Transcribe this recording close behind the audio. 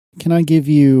Can I give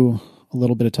you a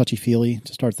little bit of touchy-feely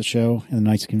to start the show and a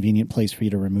nice convenient place for you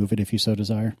to remove it if you so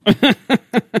desire?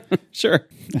 Sure.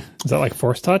 Is that like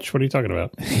force touch? What are you talking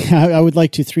about? I would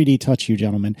like to 3D touch you,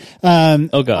 gentlemen.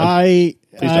 Oh, God. I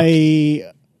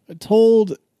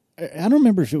don't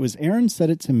remember if it was Aaron said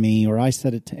it to me or I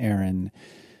said it to Aaron.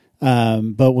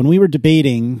 But when we were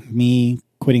debating me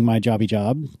quitting my jobby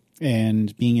job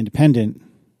and being independent,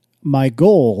 my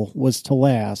goal was to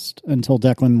last until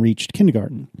Declan reached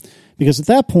kindergarten. Because at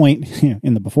that point,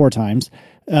 in the before times,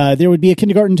 there would be a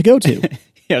kindergarten to go to.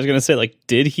 Yeah, I was going to say, like,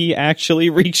 did he actually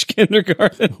reach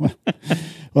kindergarten?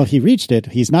 Well, he reached it.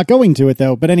 He's not going to it,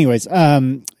 though. But anyways,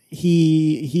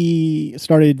 he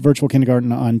started virtual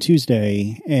kindergarten on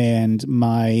Tuesday, and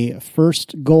my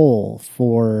first goal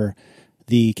for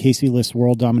the Casey List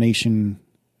World Domination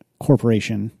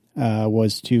Corporation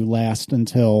was to last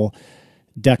until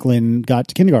Declan got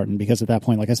to kindergarten, because at that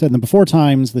point, like I said, in the before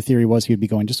times, the theory was he would be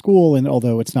going to school. And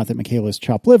although it's not that Michaela's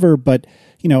chopped liver, but,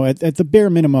 you know, at the bare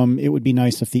minimum, it would be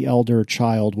nice if the elder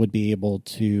child would be able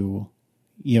to,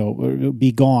 you know,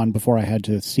 be gone before I had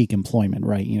to seek employment,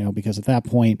 right? You know, because at that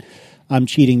point, I'm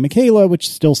cheating Michaela, which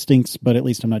still stinks, but at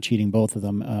least I'm not cheating both of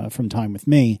them from time with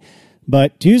me.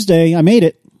 But Tuesday, I made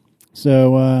it.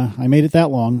 So I made it that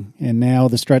long. And now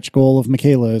the stretch goal of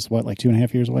Michaela is, what, like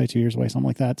 2.5 years away, 2 years away, something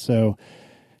like that. So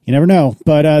you never know.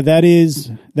 But that is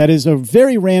a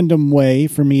very random way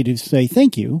for me to say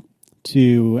thank you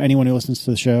to anyone who listens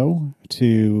to the show,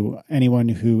 to anyone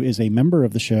who is a member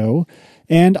of the show.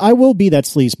 And I will be that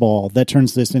sleazeball that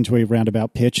turns this into a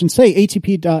roundabout pitch and say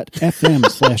atp.fm/join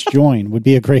would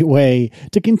be a great way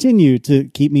to continue to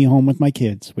keep me home with my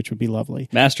kids, which would be lovely.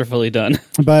 Masterfully done.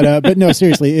 But no,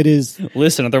 seriously, it is.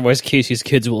 Listen, otherwise Casey's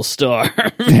kids will starve.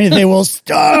 They will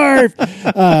starve.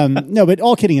 No, but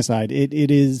all kidding aside,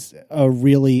 it is a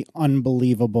really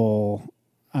unbelievable,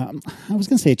 I was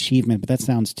going to say achievement, but that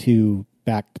sounds too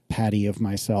back patty of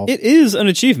myself. It is an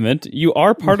achievement. You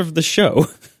are part of the show.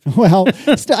 Well,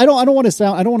 I don't want to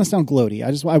sound gloaty.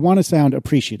 I want to sound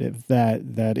appreciative that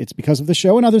it's because of the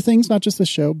show and other things, not just this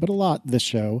show, but a lot this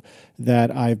show,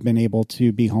 that I've been able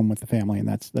to be home with the family, and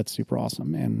that's super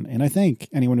awesome. And I thank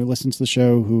anyone who listens to the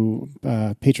show, who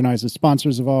patronizes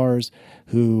sponsors of ours,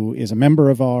 who is a member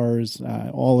of ours.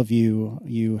 All of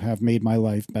you have made my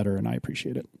life better, and I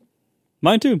appreciate it.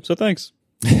 Mine too. So thanks.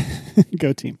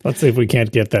 Go team. Let's see if we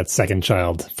can't get that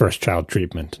first child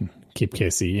treatment and keep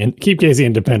Casey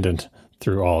independent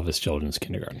through all of his children's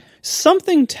kindergarten.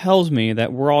 Something tells me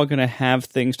that we're all going to have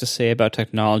things to say about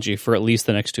technology for at least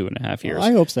the next 2.5 years.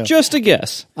 I hope so. Just a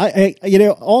guess. I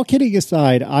all kidding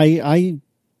aside, I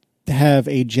have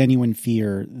a genuine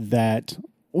fear that,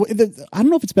 I don't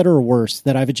know if it's better or worse,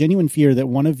 that I have a genuine fear that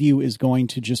one of you is going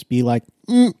to just be like,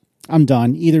 I'm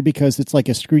done, either because it's like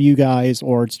a screw you guys,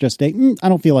 or it's just I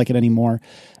don't feel like it anymore.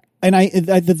 And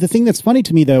the thing that's funny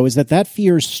to me, though, is that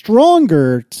fear is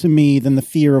stronger to me than the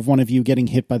fear of one of you getting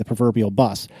hit by the proverbial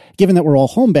bus. Given that we're all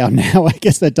homebound now, I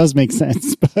guess that does make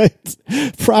sense. But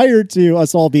prior to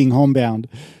us all being homebound,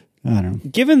 I don't know.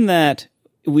 Given that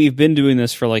we've been doing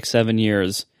this for like 7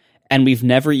 years and we've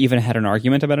never even had an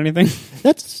argument about anything.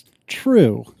 That's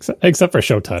true. Except for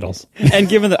show titles. And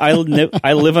given that I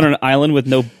live on an island with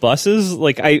no buses,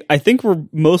 like I think we're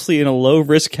mostly in a low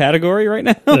risk category right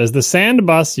now. There's the sand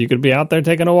bus. You could be out there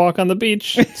taking a walk on the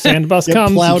beach. Sand bus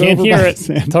comes. You can't hear it.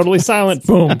 Totally silent.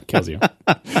 Boom. Kills you.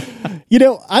 You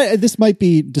know, this might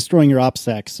be destroying your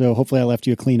OPSEC, so hopefully I left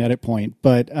you a clean edit point.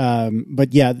 But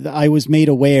yeah, I was made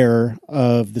aware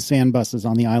of the sand buses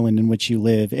on the island in which you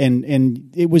live,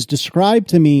 and it was described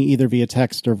to me either via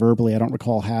text or verbally. I don't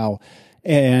recall how.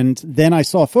 And then I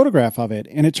saw a photograph of it,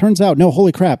 and it turns out, no,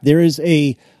 holy crap, there is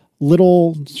a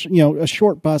little, a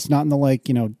short bus, not in the I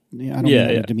don't mean in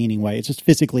a demeaning way. It's just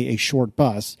physically a short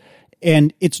bus.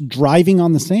 And it's driving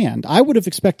on the sand. I would have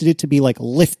expected it to be like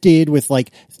lifted with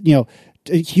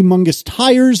humongous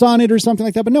tires on it or something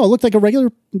like that. But no, it looked like a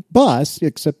regular bus,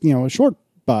 except, a short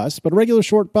bus, but a regular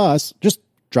short bus, just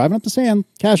driving up the sand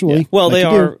casually. Yeah. Well,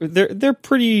 they're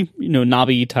pretty,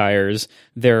 knobby tires.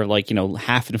 They're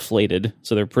half inflated.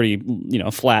 So they're pretty,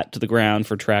 flat to the ground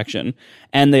for traction.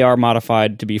 And they are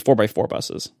modified to be 4x4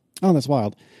 buses. Oh, that's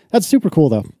wild. That's super cool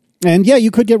though. And yeah, you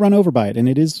could get run over by it, and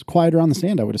it is quieter on the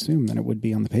sand, I would assume, than it would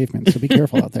be on the pavement. So be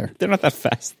careful out there. They're not that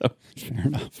fast, though. Fair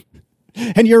enough.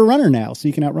 And you're a runner now, so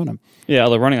you can outrun them. Yeah,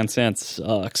 although running on sand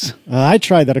sucks. I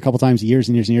tried that a couple times years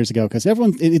and years and years ago, because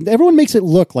everyone makes it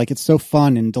look like it's so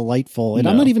fun and delightful. And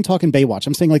I'm not even talking Baywatch.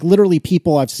 I'm saying like literally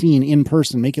people I've seen in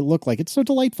person make it look like it's so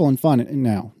delightful and fun.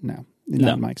 No, not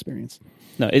in my experience.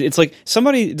 No, it's like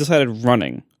somebody decided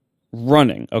running,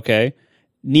 okay,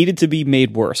 needed to be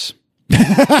made worse.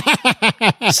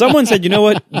 Someone said, you know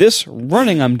what? This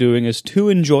running I'm doing is too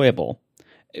enjoyable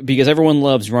because everyone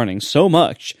loves running so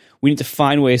much. We need to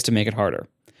find ways to make it harder.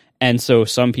 And so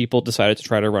some people decided to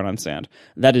try to run on sand.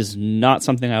 That is not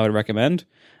something I would recommend,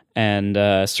 and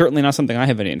certainly not something I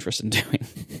have any interest in doing.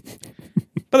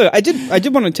 By the way, I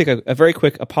did want to take a very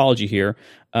quick apology here.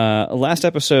 Last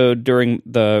episode during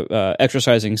the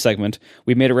exercising segment,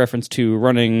 we made a reference to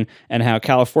running and how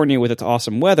California, with its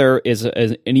awesome weather, is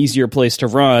an easier place to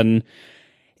run.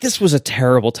 This was a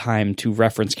terrible time to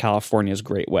reference California's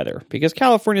great weather because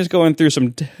California is going through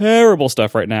some terrible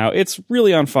stuff right now. It's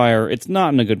really on fire. It's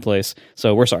not in a good place.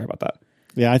 So we're sorry about that.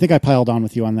 Yeah, I think I piled on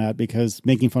with you on that because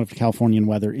making fun of Californian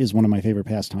weather is one of my favorite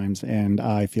pastimes, and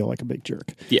I feel like a big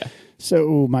jerk. Yeah.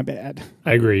 So, my bad.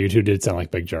 I agree. You two did sound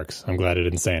like big jerks. I'm glad I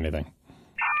didn't say anything.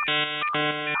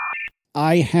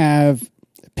 I have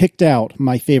picked out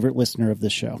my favorite listener of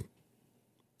this show.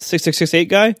 6668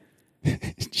 guy?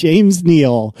 James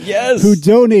Neal. Yes. Who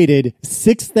donated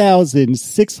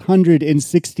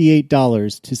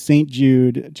 $6,668 to St.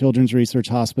 Jude Children's Research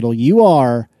Hospital. You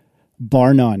are,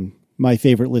 bar none, my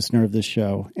favorite listener of this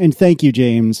show. And thank you,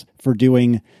 James, for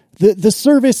doing the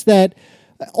service that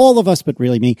all of us, but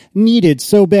really me, needed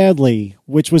so badly,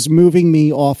 which was moving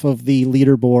me off of the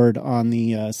leaderboard on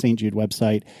the St. Jude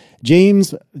website.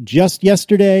 James, just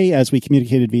yesterday, as we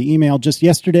communicated via email, just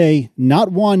yesterday,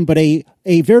 not one, but a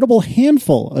veritable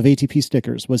handful of ATP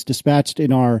stickers was dispatched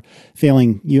in our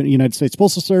failing United States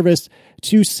Postal Service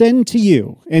to send to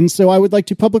you. And so I would like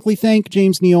to publicly thank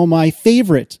James Neal, my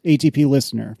favorite ATP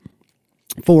listener,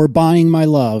 for buying my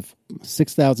love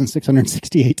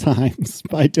 6,668 times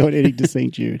by donating to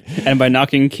St. Jude. And by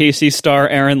knocking Casey Star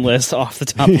Aaron Liss off the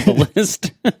top of the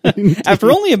list.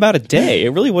 After only about a day.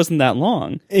 It really wasn't that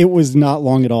long. It was not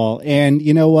long at all. And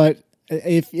you know what?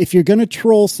 If you're going to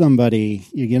troll somebody,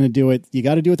 you're going to do it. You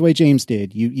got to do it the way James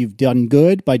did. You've done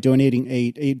good by donating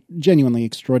a genuinely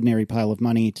extraordinary pile of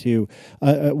money to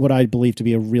what I believe to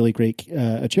be a really great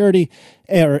charity,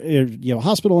 or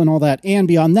hospital and all that. And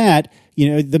beyond that,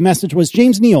 the message was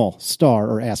James Neal, star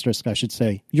or asterisk, I should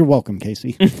say. You're welcome,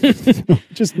 Casey.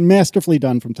 Just masterfully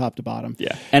done from top to bottom.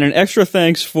 Yeah. And an extra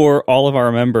thanks for all of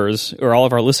our members or all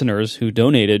of our listeners who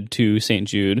donated to St.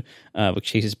 Jude,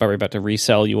 which Casey's probably about to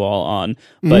resell you all on.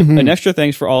 But an extra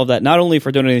thanks for all of that, not only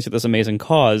for donating to this amazing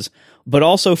cause, but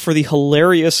also for the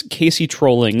hilarious Casey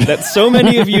trolling that so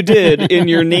many of you did in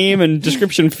your name and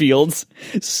description fields.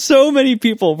 So many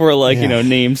people were like,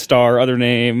 name star, other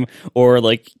name, or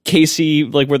like Casey,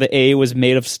 like where the A was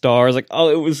made of stars. Like, oh,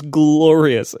 it was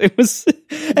glorious. It was,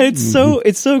 and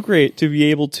it's so great to be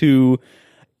able to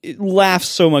laugh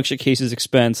so much at Casey's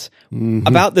expense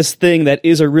about this thing that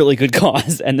is a really good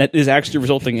cause and that is actually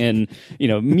resulting in,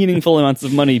 meaningful amounts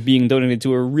of money being donated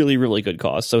to a really, really good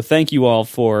cause. So thank you all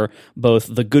for both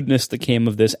the goodness that came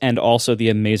of this and also the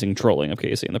amazing trolling of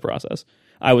Casey in the process.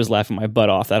 I was laughing my butt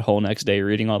off that whole next day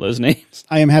reading all those names.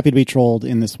 I am happy to be trolled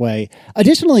in this way.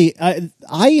 Additionally, I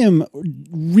am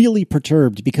really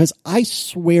perturbed because I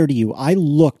swear to you, I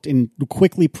looked and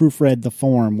quickly proofread the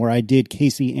form where I did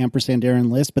Casey ampersand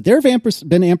Aaron List, but there have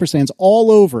been ampersands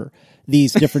all over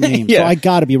these different names. Yeah. So I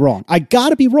got to be wrong.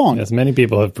 Yes, many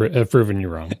people have proven you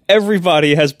wrong.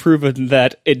 Everybody has proven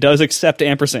that it does accept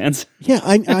ampersands. Yeah,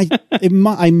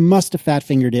 I must have fat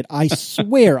fingered it. I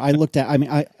swear I looked at.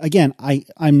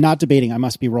 I'm not debating. I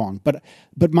must be wrong, but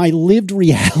my lived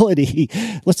reality.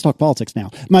 Let's talk politics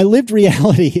now. My lived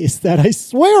reality is that I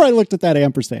swear I looked at that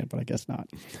ampersand, but I guess not.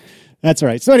 That's all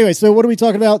right. So anyway, so what are we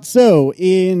talking about? So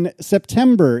in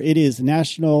September, it is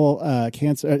National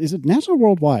Cancer. Is it national or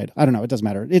worldwide? I don't know. It doesn't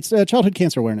matter. It's Childhood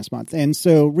Cancer Awareness Month. And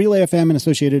so Relay FM and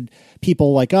associated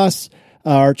people like us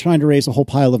are trying to raise a whole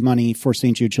pile of money for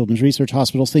St. Jude Children's Research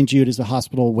Hospital. St. Jude is a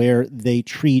hospital where they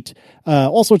treat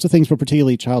all sorts of things, but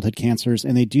particularly childhood cancers,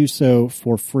 and they do so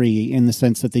for free in the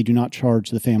sense that they do not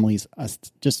charge the families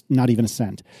just not even a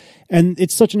cent. And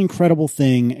it's such an incredible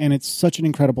thing, and it's such an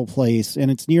incredible place,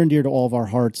 and it's near and dear to all of our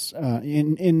hearts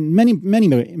in many, many,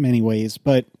 many ways,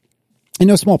 but in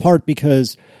no small part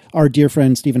because our dear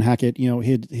friend Stephen Hackett,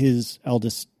 his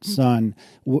eldest son,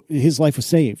 his life was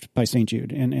saved by St.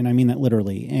 Jude. And I mean that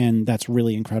literally. And that's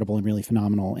really incredible and really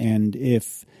phenomenal. And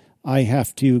if I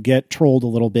have to get trolled a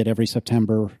little bit every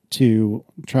September to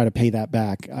try to pay that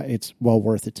back, it's well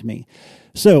worth it to me.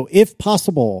 So if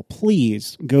possible,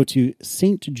 please go to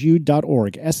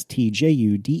stjude.org,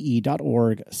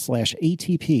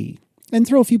 stjude.org/ATP, and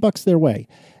throw a few bucks their way.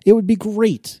 it would be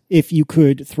great if you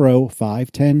could throw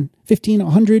 $5, $10, $15,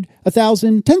 $100,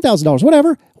 $1,000,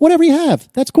 $10,000, whatever you have.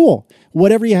 That's cool.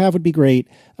 Whatever you have would be great.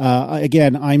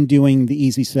 Again, I'm doing the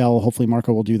easy sell. Hopefully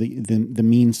Marco will do the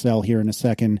mean sell here in a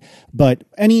second. But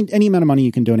any amount of money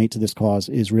you can donate to this cause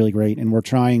is really great. And we're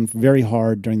trying very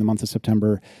hard during the month of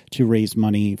September to raise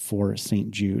money for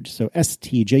St. Jude. So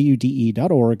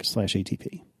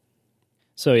stjude.org/ATP.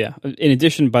 So yeah, in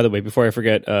addition, by the way, before I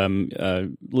forget,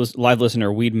 live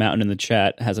listener Weed Mountain in the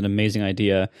chat has an amazing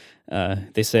idea.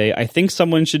 They say, I think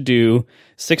someone should do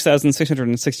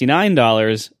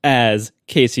 $6,669 as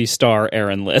Casey Star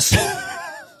Aaron List.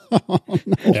 Oh,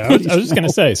 no. Yeah, I was just going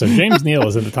to say, so James Neal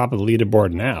is at the top of the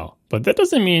leaderboard now, but that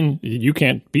doesn't mean you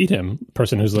can't beat him.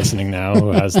 Person who's listening now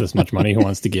who has this much money who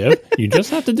wants to give, you just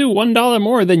have to do $1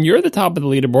 more, then you're the top of the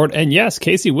leaderboard. And yes,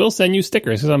 Casey will send you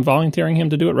stickers because I'm volunteering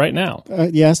him to do it right now.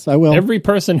 Yes, I will. Every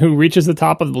person who reaches the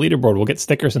top of the leaderboard will get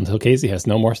stickers until Casey has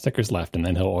no more stickers left, and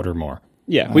then he'll order more.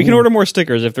 Yeah, we can order more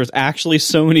stickers if there's actually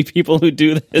so many people who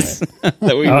do this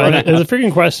that we run out. There's a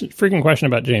freaking question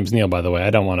about James Neal, by the way.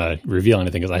 I don't want to reveal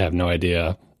anything because I have no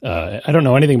idea. I don't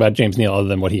know anything about James Neal other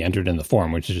than what he entered in the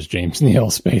form, which is just James Neal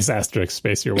space asterisk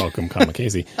space you're welcome, comma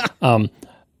Casey. Lots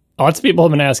of people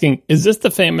have been asking, is this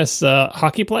the famous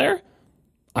hockey player?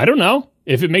 I don't know.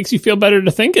 If it makes you feel better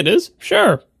to think it is,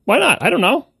 sure. Why not? I don't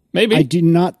know. Maybe. I do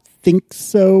not think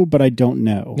so, but I don't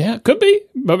know. Yeah, could be,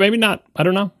 but maybe not. I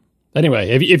don't know. Anyway,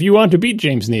 if you want to beat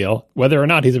James Neal, whether or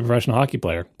not he's a professional hockey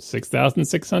player,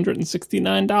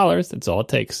 $6,669. That's all it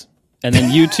takes. And then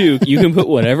you too, you can put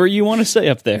whatever you want to say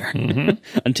up there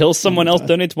until someone else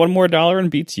donates $1 more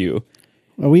and beats you.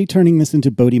 Are we turning this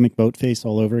into Bodie McBoatface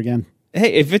all over again?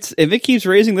 Hey, if it keeps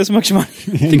raising this much money,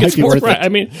 I think it's worth it. Right. I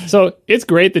mean, so it's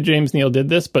great that James Neal did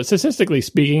this, but statistically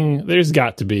speaking, there's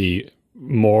got to be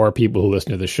more people who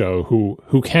listen to the show who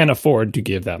can afford to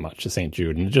give that much to St.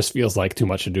 Jude. And it just feels like too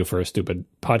much to do for a stupid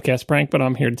podcast prank, but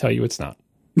I'm here to tell you it's not.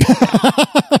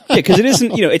 Yeah, because it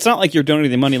isn't, it's not like you're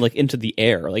donating the money like into the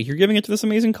air. Like you're giving it to this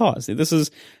amazing cause. This is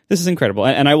incredible.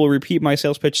 And I will repeat my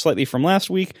sales pitch slightly from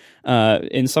last week.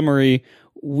 In summary,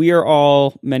 we are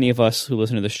all, many of us who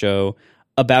listen to the show,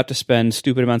 about to spend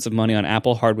stupid amounts of money on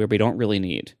Apple hardware we don't really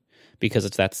need because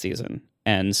it's that season.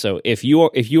 And so if you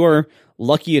are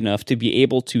lucky enough to be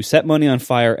able to set money on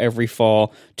fire every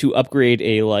fall to upgrade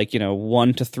a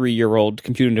 1 to 3 year old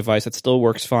computing device that still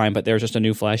works fine, but there's just a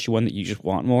new flashy one that you just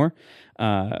want more.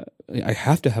 I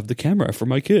have to have the camera for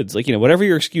my kids. Whatever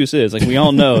your excuse is, we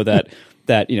all know that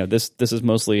this is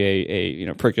mostly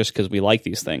a purchase because we like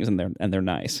these things and they're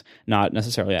nice, not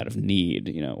necessarily out of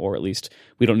need, or at least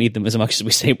we don't need them as much as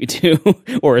we say we do,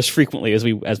 or as frequently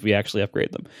as we actually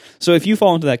upgrade them. So if you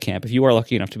fall into that camp, if you are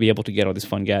lucky enough to be able to get all these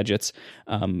fun gadgets,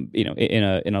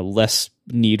 in a less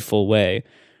needful way,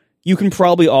 you can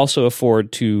probably also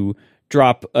afford to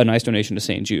drop a nice donation to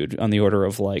St. Jude on the order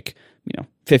of $50,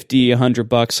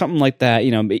 $100, something like that.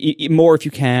 More if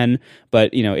you can, but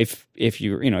if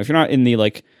you're not in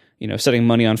the setting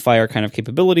money on fire kind of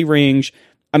capability range,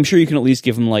 I'm sure you can at least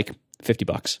give them $50,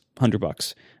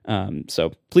 $100.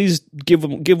 So please give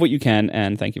what you can,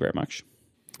 and thank you very much.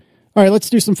 All right, let's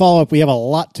do some follow-up. We have a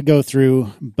lot to go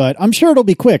through, but I'm sure it'll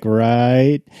be quick,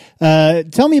 right?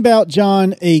 Tell me about,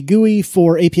 John, a GUI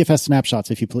for APFS snapshots,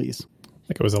 if you please. I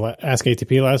think it was Ask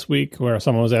ATP last week where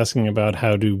someone was asking about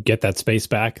how to get that space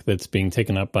back that's being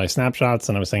taken up by snapshots.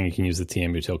 And I was saying you can use the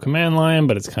tmutil command line,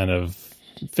 but it's kind of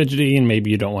fidgety and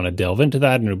maybe you don't want to delve into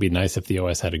that. And it would be nice if the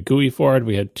OS had a GUI for it.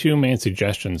 We had two main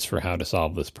suggestions for how to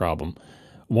solve this problem.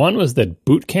 One was that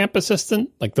Boot Camp Assistant,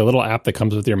 like the little app that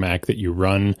comes with your Mac that you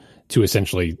run to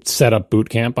essentially set up Boot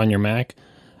Camp on your Mac,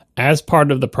 as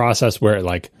part of the process where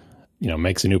it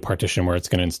makes a new partition where it's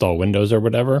going to install Windows or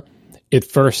whatever. It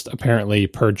first apparently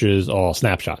purges all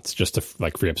snapshots just to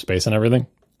free up space and everything.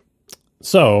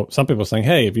 So some people are saying,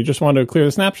 hey, if you just want to clear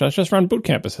the snapshots, just run Boot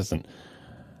Camp Assistant.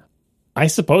 I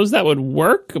suppose that would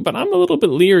work, but I'm a little bit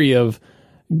leery of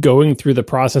going through the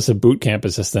process of Boot Camp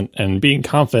Assistant and being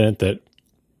confident that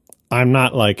I'm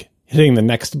not hitting the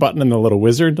next button in the little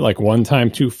wizard one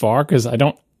time too far, because I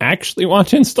don't actually want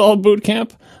to install Boot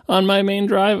Camp on my main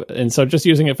drive. And so just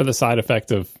using it for the side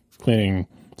effect of cleaning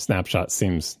snapshots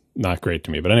seems not great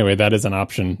to me. But anyway, that is an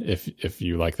option if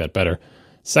you like that better.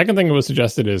 Second thing that was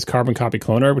suggested is Carbon Copy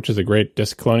Cloner, which is a great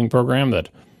disk cloning program that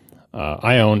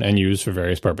I own and use for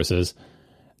various purposes.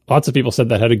 Lots of people said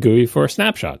that had a GUI for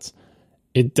snapshots.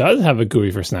 It does have a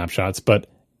GUI for snapshots, but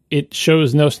it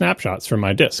shows no snapshots from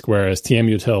my disk, whereas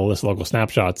tmutil list local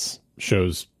snapshots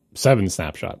shows 7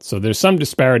 snapshots. So there's some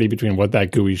disparity between what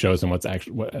that GUI shows and what's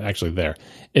actually there.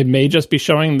 It may just be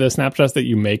showing the snapshots that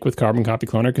you make with Carbon Copy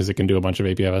Cloner, because it can do a bunch of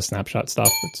APFS snapshot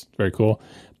stuff. It's very cool.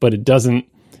 But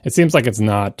it seems like it's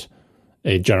not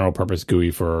a general purpose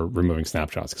GUI for removing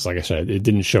snapshots. Because like I said, it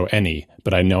didn't show any,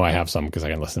 but I know I have some because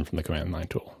I can listen from the command line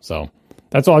tool. So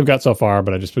that's all I've got so far,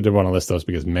 but I just did want to list those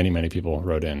because many, many people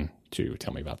wrote in to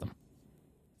tell me about them.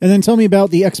 And then tell me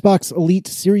about the Xbox Elite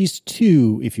Series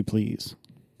 2, if you please.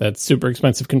 That super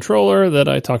expensive controller that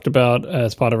I talked about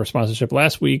as part of our sponsorship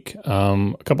last week.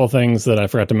 A couple of things that I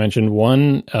forgot to mention.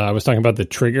 One, I was talking about the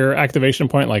trigger activation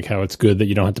point, like how it's good that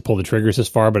you don't have to pull the triggers as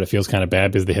far, but it feels kind of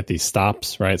bad because they hit these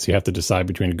stops, right? So you have to decide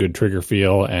between a good trigger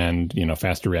feel and,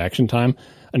 faster reaction time.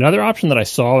 Another option that I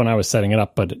saw when I was setting it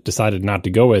up but decided not to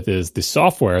go with is the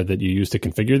software that you use to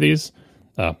configure these.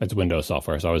 It's Windows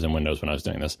software, so I was in Windows when I was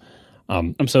doing this.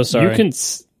 I'm so sorry. You can...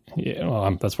 Yeah, well,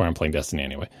 that's where I'm playing Destiny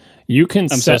anyway. You can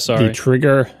set the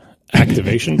trigger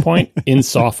activation point in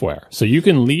software. So you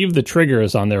can leave the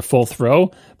triggers on their full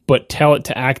throw, but tell it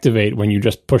to activate when you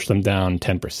just push them down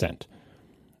 10%.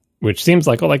 Which seems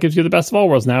like, that gives you the best of all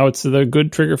worlds. Now it's the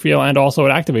good trigger feel and also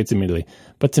it activates immediately.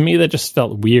 But to me, that just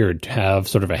felt weird to have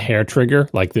sort of a hair trigger.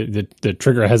 Like the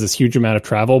trigger has this huge amount of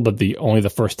travel, but only the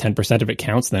first 10% of it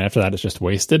counts. And then after that, it's just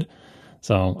wasted.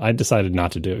 So I decided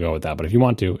not to go with that. But if you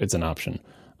want to, it's an option.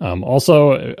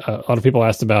 Also, a lot of people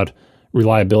asked about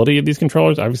reliability of these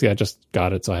controllers. Obviously, I just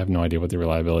got it, so I have no idea what the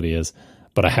reliability is.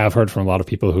 But I have heard from a lot of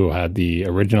people who had the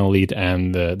original Elite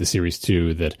and the Series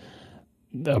 2 that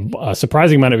a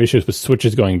surprising amount of issues with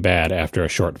switches going bad after a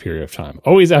short period of time.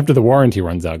 Always after the warranty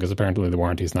runs out, because apparently the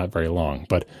warranty is not very long.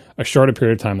 But a shorter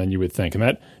period of time than you would think.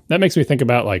 And that makes me think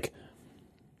about, I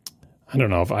don't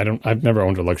know if I've never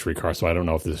owned a luxury car, so I don't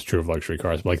know if this is true of luxury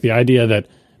cars. But the idea that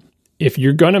if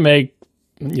you're going to make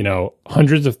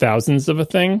hundreds of thousands of a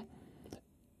thing,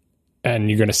 and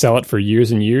you're going to sell it for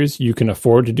years and years, you can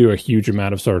afford to do a huge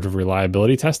amount of sort of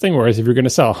reliability testing. Whereas if you're going to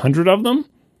sell 100 of them,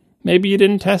 maybe you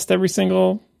didn't test every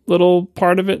single little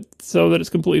part of it so that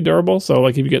it's completely durable. So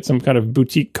if you get some kind of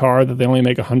boutique car that they only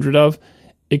make 100 of,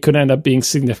 it could end up being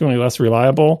significantly less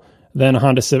reliable than a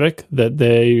Honda Civic that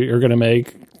they are going to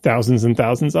make thousands and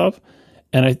thousands of.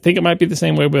 And I think it might be the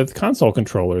same way with console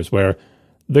controllers, where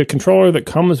the controller that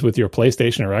comes with your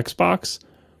PlayStation or Xbox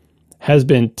has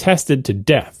been tested to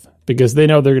death because they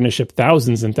know they're going to ship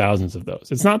thousands and thousands of those.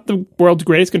 It's not the world's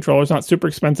greatest controller. It's not super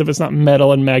expensive. It's not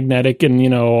metal and magnetic and,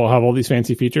 have all these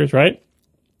fancy features, right?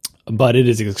 But it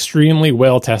is extremely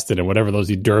well tested in whatever those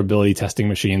durability testing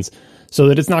machines so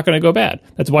that it's not going to go bad.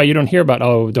 That's why you don't hear about,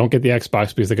 don't get the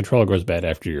Xbox because the controller goes bad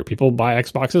after a year. People buy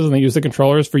Xboxes and they use the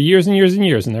controllers for years and years and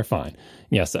years and they're fine.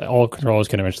 Yes, all controllers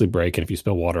can eventually break, and if you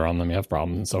spill water on them, you have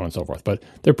problems and so on and so forth. But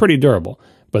they're pretty durable.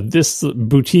 But this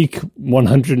boutique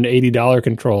 $180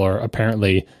 controller,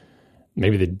 apparently,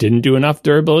 maybe they didn't do enough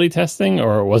durability testing,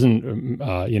 or it wasn't,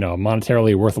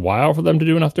 monetarily worthwhile for them to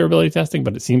do enough durability testing,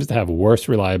 but it seems to have worse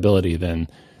reliability than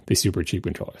the super cheap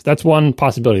controllers. That's one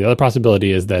possibility. The other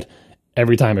possibility is that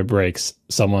every time it breaks,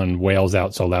 someone wails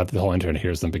out so loud that the whole internet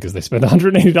hears them because they spent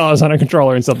 $180 on a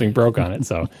controller and something broke on it.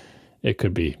 So it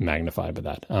could be magnified by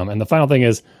that. And the final thing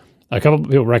is, a couple of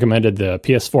people recommended the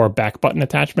PS4 back button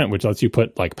attachment, which lets you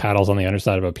put paddles on the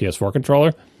underside of a PS4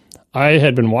 controller. I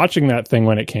had been watching that thing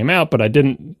when it came out, but I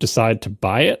didn't decide to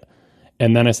buy it.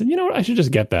 And then I said, I should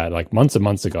just get that. Months and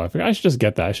months ago, I figured I should just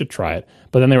get that. I should try it.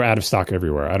 But then they were out of stock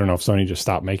everywhere. I don't know if Sony just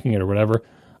stopped making it or whatever.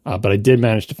 But I did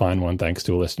manage to find one thanks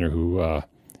to a listener who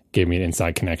gave me an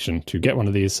inside connection to get one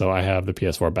of these. So I have the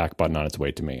PS4 back button on its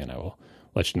way to me, and I will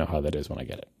let you know how that is when I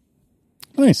get it.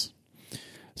 Nice.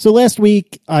 So last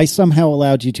week, I somehow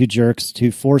allowed you two jerks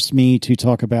to force me to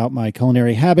talk about my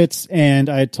culinary habits, and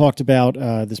I had talked about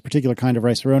this particular kind of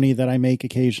rice-a-roni that I make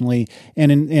occasionally,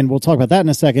 and we'll talk about that in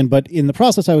a second. But in the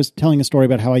process, I was telling a story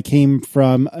about how I came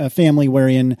from a family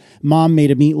wherein Mom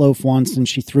made a meatloaf once, and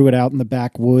she threw it out in the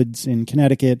backwoods in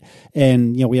Connecticut,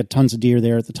 and we had tons of deer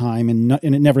there at the time, and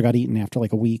it never got eaten after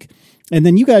a week. And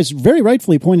then you guys very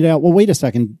rightfully pointed out, well, wait a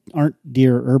second, aren't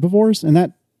deer herbivores? And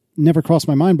that never crossed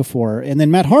my mind before. And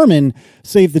then Matt Harmon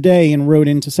saved the day and wrote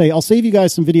in to say, I'll save you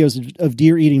guys some videos of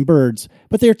deer eating birds,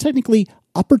 but they're technically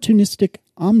opportunistic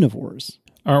omnivores.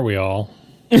 Aren't we all?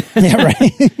 Yeah,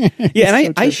 right. Yeah,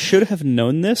 and I should have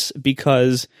known this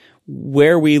because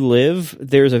where we live,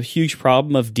 there's a huge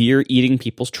problem of deer eating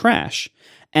people's trash.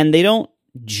 And they don't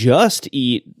just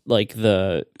eat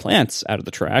the plants out of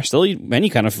the trash. They'll eat any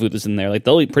kind of food that's in there.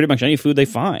 They'll eat pretty much any food they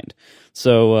find.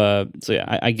 So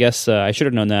yeah, I guess I should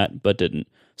have known that, but didn't.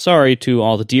 Sorry to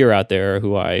all the deer out there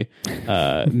who I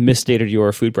misstated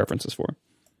your food preferences for.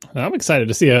 I'm excited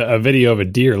to see a video of a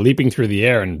deer leaping through the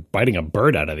air and biting a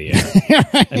bird out of the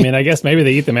air. I mean, I guess maybe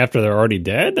they eat them after they're already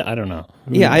dead. I don't know.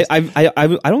 Yeah, I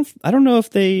don't know if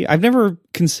I've never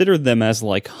considered them as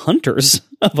like hunters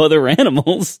of other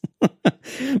animals.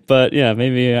 But yeah,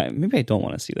 maybe I don't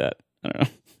want to see that. I don't know.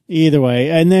 Either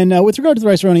way. And then with regard to the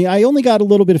Rice-A-Roni, I only got a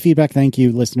little bit of feedback. Thank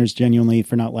you, listeners, genuinely,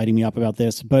 for not lighting me up about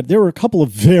this. But there were a couple of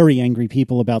very angry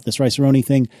people about this Rice-A-Roni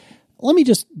thing. Let me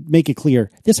just make it clear.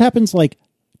 This happens like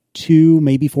 2,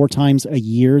 maybe 4 times a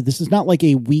year. This is not like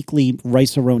a weekly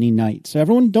Rice-A-Roni night. So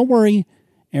everyone, don't worry.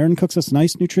 Aaron cooks us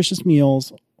nice, nutritious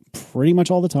meals pretty much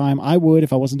all the time. I would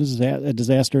if I wasn't a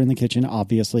disaster in the kitchen,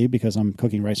 obviously, because I'm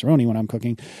cooking Rice-A-Roni when I'm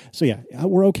cooking. So yeah,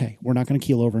 we're okay. We're not going to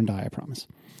keel over and die, I promise.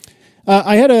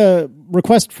 I had a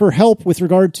request for help with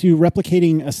regard to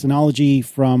replicating a Synology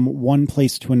from one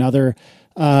place to another.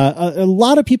 A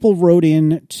lot of people wrote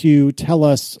in to tell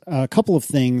us a couple of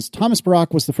things. Thomas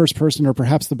Barak was the first person, or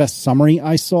perhaps the best summary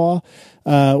I saw.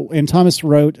 And Thomas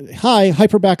wrote, "Hi,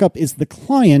 Hyper Backup is the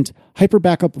client. Hyper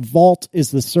Backup Vault is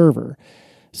the server."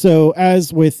 So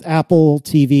as with Apple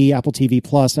TV, Apple TV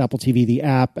Plus, Apple TV the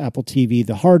app, Apple TV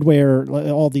the hardware,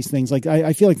 all these things, like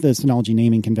I feel like the Synology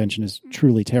naming convention is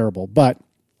truly terrible. But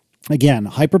again,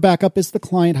 Hyper Backup is the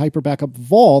client, Hyper Backup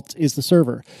Vault is the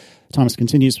server. Thomas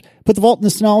continues, put the vault in the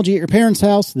Synology at your parents'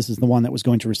 house. This is the one that was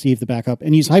going to receive the backup,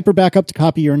 and use Hyper Backup to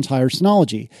copy your entire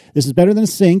Synology. This is better than a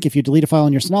sync. If you delete a file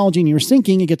on your Synology and you're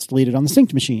syncing, it gets deleted on the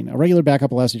synced machine. A regular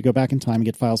backup allows you to go back in time and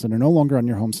get files that are no longer on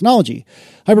your home Synology.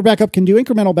 Hyper Backup can do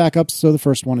incremental backups, so the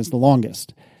first one is the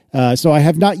longest. So I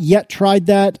have not yet tried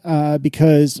that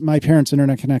because my parents'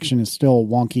 internet connection is still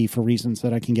wonky for reasons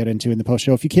that I can get into in the post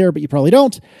show if you care, but you probably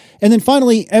don't. And then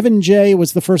finally, Evan J.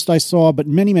 was the first I saw, but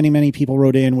many, many, many people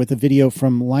wrote in with a video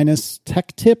from Linus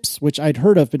Tech Tips, which I'd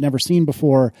heard of but never seen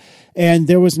before. And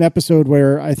there was an episode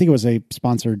where I think it was a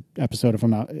sponsored episode,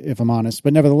 if I'm honest,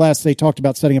 but nevertheless, they talked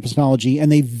about setting up a Synology, and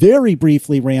they very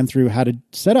briefly ran through how to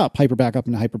set up Hyper Backup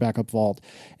and Hyper Backup Vault,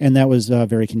 and that was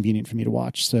very convenient for me to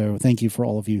watch. So thank you for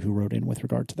all of you who wrote in with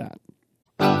regard to that.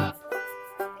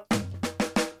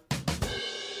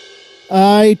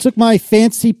 I took my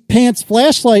fancy pants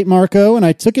flashlight, Marco, and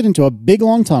I took it into a big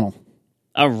long tunnel.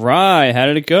 All right, how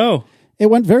did it go? It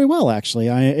went very well, actually.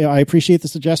 I appreciate the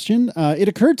suggestion. It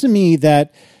occurred to me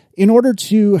that in order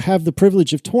to have the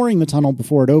privilege of touring the tunnel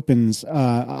before it opens,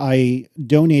 I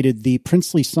donated the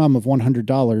princely sum of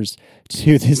 $100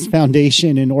 to this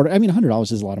foundation in order. I mean,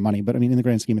 $100 is a lot of money, but I mean, in the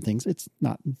grand scheme of things, it's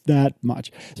not that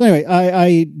much. So anyway,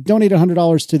 I donated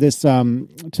 $100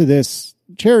 to this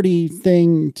charity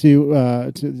thing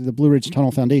to the Blue Ridge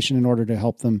Tunnel Foundation in order to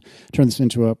help them turn this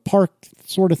into a park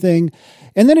sort of thing.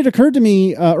 And then it occurred to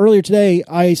me earlier today,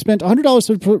 I spent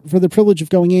 $100 for the privilege of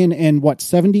going in and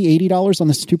 $70, $80 on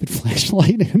the stupid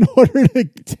flashlight in order to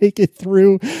take it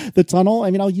through the tunnel.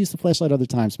 I mean, I'll use the flashlight other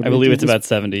times, but I believe it's about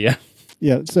 70. Yeah.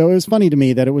 Yeah, so it was funny to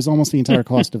me that it was almost the entire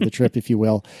cost of the trip, if you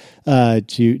will,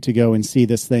 to go and see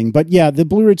this thing. But yeah, the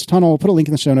Blue Ridge Tunnel, I'll put a link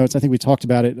in the show notes. I think we talked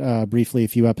about it briefly a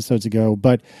few episodes ago.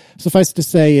 But suffice to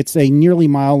say, it's a nearly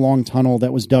mile-long tunnel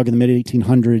that was dug in the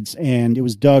mid-1800s, and it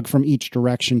was dug from each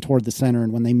direction toward the center.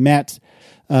 And when they met,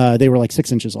 they were like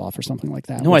 6 inches off or something like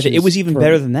that. No, it was even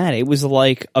better than that. It was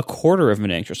like a quarter of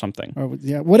an inch or something.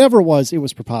 Yeah, whatever it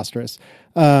was preposterous.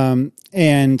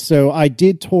 And so I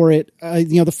did tour it.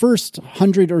 The first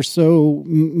 100 or so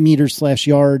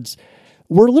meters/yards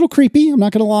were a little creepy, I'm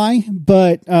not going to lie,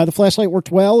 but the flashlight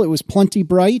worked well. It was plenty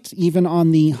bright, even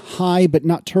on the high but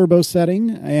not turbo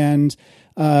setting. And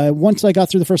once I got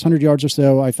through the first 100 yards or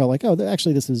so, I felt like,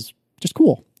 actually, this is just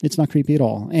cool. It's not creepy at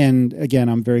all. And again,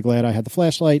 I'm very glad I had the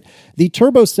flashlight. The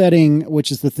turbo setting,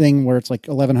 which is the thing where it's like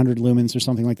 1100 lumens or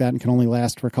something like that and can only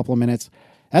last for a couple of minutes.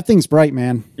 That thing's bright,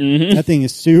 man. Mm-hmm. That thing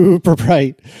is super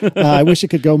bright. I wish it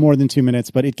could go more than 2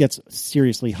 minutes, but it gets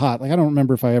seriously hot. Like, I don't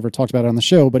remember if I ever talked about it on the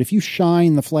show, but if you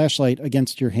shine the flashlight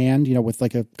against your hand, with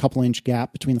like a couple inch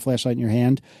gap between the flashlight and your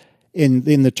hand, in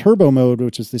the turbo mode,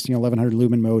 which is this 1100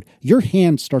 lumen mode, your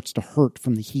hand starts to hurt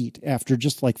from the heat after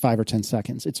just like 5 or 10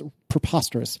 seconds. It's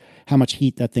preposterous how much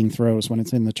heat that thing throws when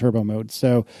it's in the turbo mode.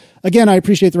 So again, I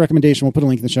appreciate the recommendation. We'll put a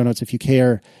link in the show notes if you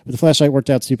care. But the flashlight worked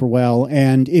out super well.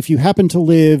 And if you happen to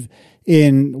live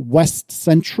in West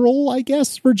Central, I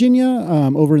guess, Virginia,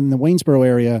 over in the Waynesboro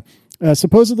area,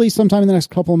 supposedly sometime in the next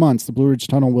couple of months, the Blue Ridge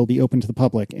Tunnel will be open to the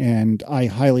public. And I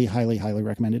highly, highly, highly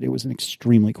recommend it. It was an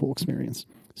extremely cool experience.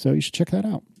 So you should check that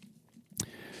out.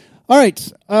 All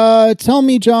right. Tell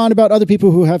me, John, about other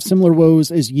people who have similar woes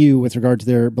as you with regard to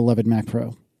their beloved Mac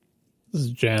Pro. This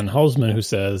is Jan Halsman, who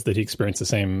says that he experienced the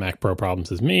same Mac Pro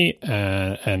problems as me,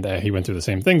 and he went through the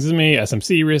same things as me,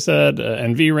 SMC reset,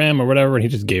 NVRAM or whatever, and he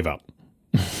just gave up.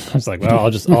 I was like, well,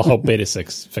 I'll hope Beta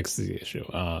 6 fixes the issue.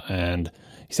 And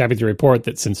he's happy to report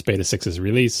that since Beta 6's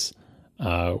release,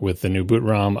 with the new boot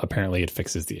ROM, apparently it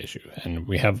fixes the issue. And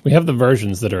we have the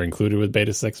versions that are included with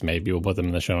Beta 6. Maybe we'll put them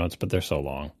in the show notes, but they're so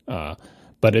long.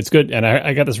 But it's good. And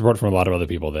I got this report from a lot of other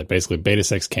people that basically Beta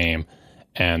 6 came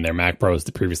and their Mac Pros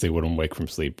that previously wouldn't wake from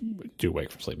sleep do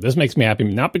wake from sleep. This makes me happy,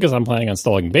 not because I'm planning on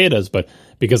installing betas, but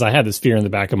because I had this fear in the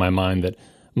back of my mind that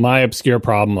my obscure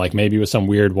problem, like maybe it was some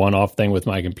weird one-off thing with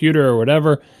my computer or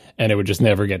whatever, and it would just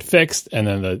never get fixed. And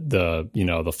then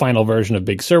the final version of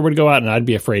Big Sur would go out, and I'd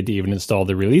be afraid to even install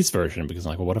the release version because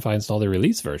I'm like, well, what if I install the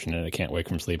release version and I can't wake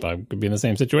from sleep? I could be in the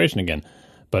same situation again.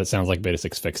 But it sounds like Beta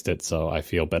 6 fixed it, so I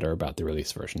feel better about the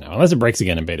release version now, unless it breaks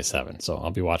again in Beta 7. So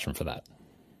I'll be watching for that.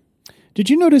 Did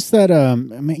you notice that,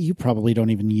 you probably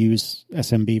don't even use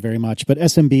SMB very much, but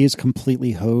SMB is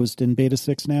completely hosed in Beta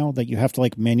 6 now, that you have to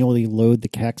manually load the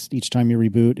text each time you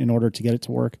reboot in order to get it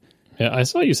to work? Yeah, I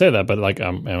saw you say that, but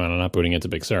I'm not booting into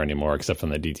Big Sur anymore, except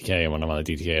from the DTK, and when I'm on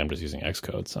the DTK, I'm just using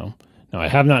Xcode. So, no, I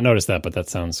have not noticed that, but that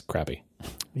sounds crappy.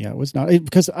 Yeah, it was not,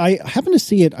 because I happened to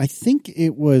see it, I think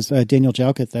it was Daniel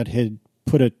Jalkut that had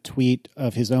put a tweet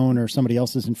of his own or somebody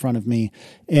else's in front of me.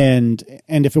 And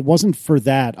if it wasn't for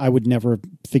that, I would never have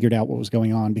figured out what was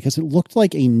going on because it looked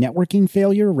like a networking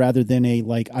failure rather than a,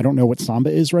 I don't know what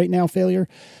Samba is right now failure.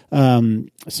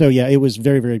 So yeah, it was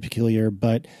very, very peculiar,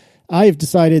 but I've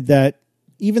decided that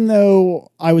even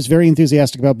though I was very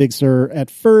enthusiastic about Big Sur at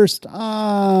first,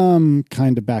 I'm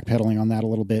kind of backpedaling on that a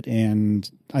little bit. And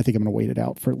I think I'm going to wait it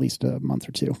out for at least a month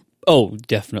or two. Oh,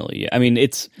 definitely. I mean,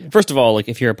 it's first of all,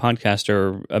 if you're a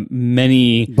podcaster,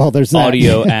 many there's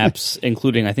audio apps,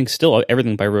 including I think still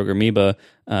everything by Rogue Amoeba,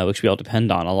 which we all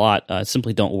depend on a lot,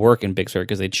 simply don't work in Big Sur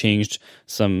because they changed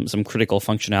some critical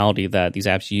functionality that these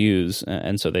apps use,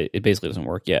 and so it basically doesn't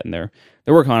work yet. And they're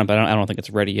working on it, but I don't think it's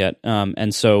ready yet.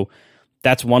 And so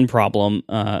that's one problem.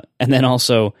 And then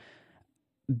also,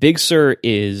 Big Sur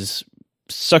is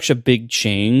such a big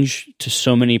change to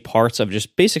so many parts of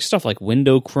just basic stuff like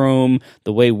window Chrome,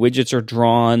 the way widgets are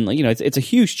drawn. It's a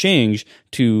huge change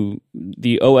to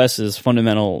the OS's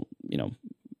fundamental,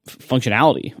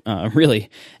 functionality, really.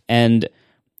 And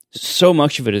so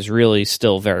much of it is really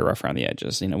still very rough around the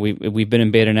edges. We've been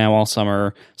in beta now all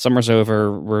summer. Summer's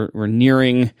over. We're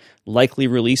nearing likely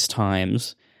release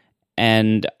times,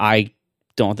 and I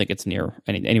don't think it's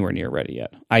anywhere near ready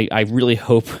yet. I really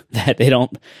hope that they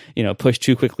don't, push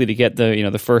too quickly to get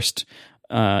the first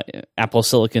Apple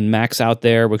Silicon Macs out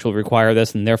there, which will require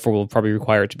this, and therefore will probably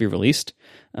require it to be released.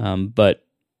 But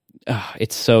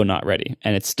it's so not ready,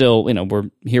 and it's still,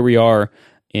 here we are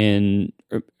in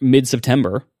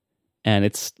mid-September, and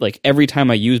it's every time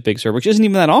I use Big Sur, which isn't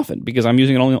even that often because I'm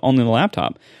using it only on the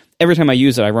laptop. Every time I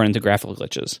use it, I run into graphical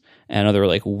glitches and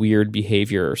other weird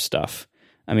behavior stuff.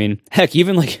 I mean, heck,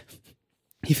 even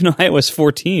iOS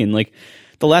 14,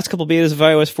 the last couple betas of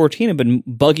iOS 14 have been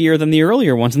buggier than the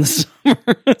earlier ones in the summer.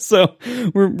 So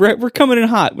we're coming in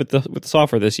hot with the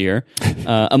software this year.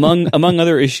 Among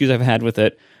other issues I've had with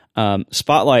it,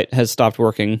 Spotlight has stopped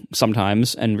working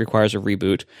sometimes and requires a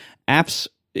reboot. Apps,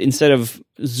 instead of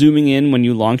zooming in when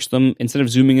you launch them, instead of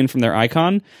zooming in from their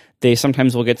icon, they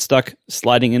sometimes will get stuck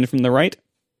sliding in from the right.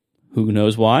 Who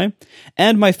knows why?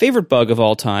 And my favorite bug of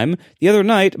all time, the other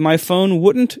night, my phone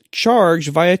wouldn't charge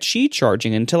via Qi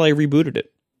charging until I rebooted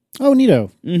it. Oh,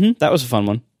 neato. Mm-hmm. That was a fun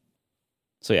one.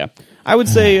 So yeah, I would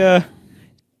say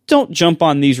don't jump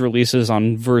on these releases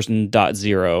on version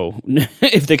 .0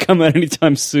 if they come out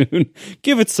anytime soon.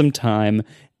 Give it some time.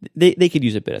 They could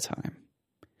use a bit of time.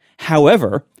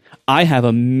 However, I have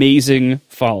amazing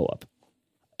follow-up.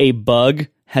 A bug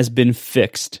has been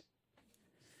fixed.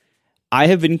 I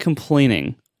have been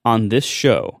complaining on this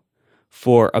show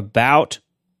for about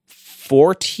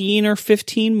 14 or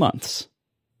 15 months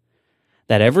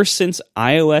that ever since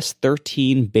iOS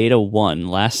 13 Beta 1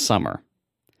 last summer,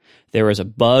 there was a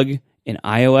bug in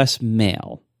iOS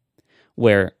Mail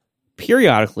where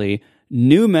periodically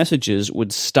new messages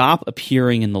would stop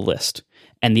appearing in the list.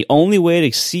 And the only way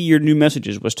to see your new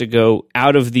messages was to go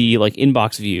out of the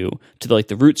inbox view to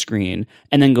the root screen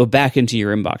and then go back into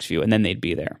your inbox view, and then they'd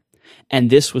be there. And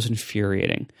this was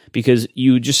infuriating because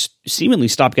you just seemingly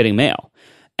stopped getting mail.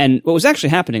 And what was actually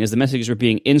happening is the messages were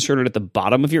being inserted at the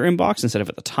bottom of your inbox instead of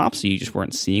at the top, so you just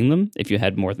weren't seeing them if you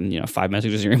had more than 5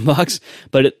 messages in your inbox.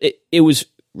 But it was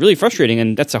really frustrating,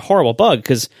 and that's a horrible bug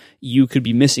because you could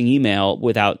be missing email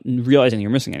without realizing you're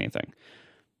missing anything.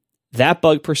 That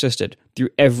bug persisted through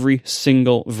every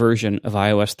single version of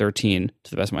iOS 13,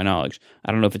 to the best of my knowledge.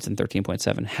 I don't know if it's in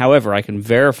 13.7. However, I can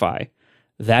verify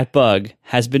that bug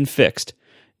has been fixed.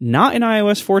 Not in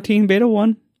iOS 14 Beta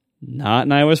 1, not in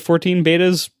iOS 14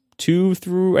 Betas 2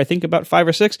 through, I think, about 5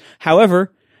 or 6.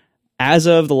 However, as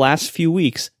of the last few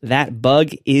weeks, that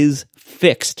bug is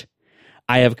fixed.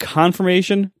 I have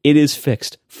confirmation it is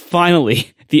fixed.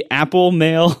 Finally, the Apple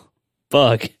Mail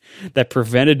bug that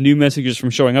prevented new messages from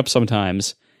showing up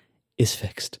sometimes is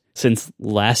fixed since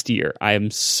last year. I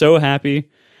am so happy.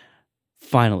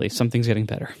 Finally, something's getting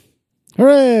better.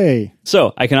 Hooray!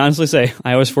 So I can honestly say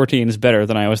iOS 14 is better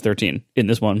than iOS 13 in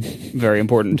this one very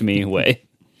important to me way.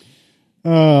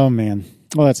 Oh, man.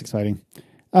 Well, that's exciting.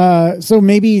 So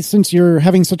maybe since you're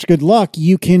having such good luck,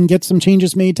 you can get some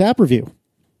changes made to App Review.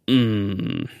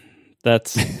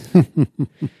 That's...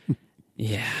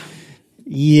 yeah.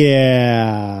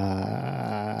 Yeah.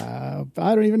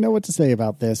 I don't even know what to say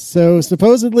about this. So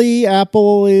supposedly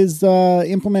Apple is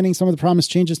implementing some of the promised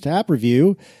changes to App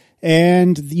Review,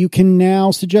 and you can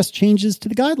now suggest changes to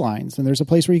the guidelines, and there's a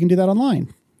place where you can do that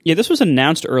online. Yeah, this was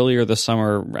announced earlier this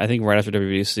summer, I think right after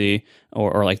WWDC,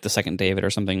 or like the second day of it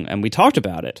or something, and we talked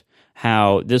about it,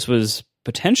 how this was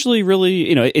potentially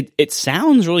really, it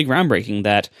sounds really groundbreaking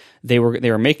that they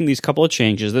were making these couple of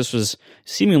changes. This was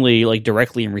seemingly like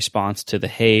directly in response to the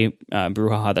Hey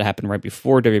brouhaha that happened right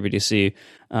before WWDC.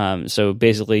 So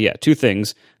basically, yeah, two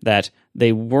things: that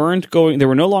they were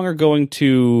no longer going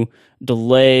to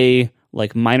delay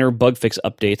like minor bug fix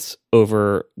updates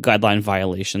over guideline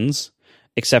violations,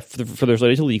 except for those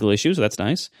related to legal issues. So that's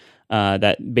nice.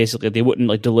 That basically they wouldn't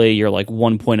like delay your like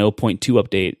 1.0.2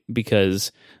 update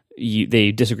because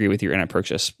they disagree with your in-app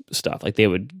purchase stuff. Like they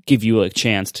would give you a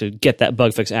chance to get that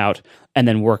bug fix out and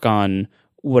then work on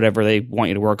whatever they want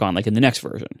you to work on, like in the next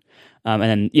version. And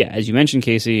then, yeah, as you mentioned,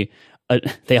 Casey,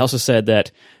 they also said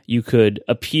that you could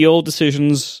appeal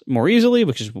decisions more easily,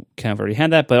 which is kind of already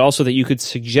had that, but also that you could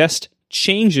suggest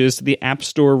changes to the App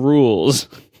Store rules.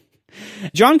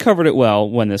 John covered it well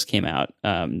when this came out.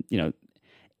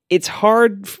 It's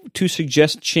hard to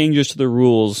suggest changes to the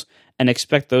rules and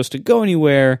expect those to go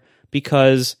anywhere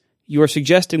because you are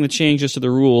suggesting the changes to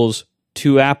the rules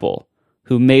to Apple,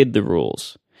 who made the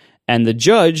rules. And the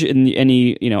judge in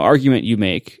any argument you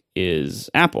make is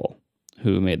Apple,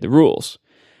 who made the rules.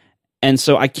 And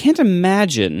so I can't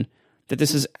imagine that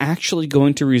this is actually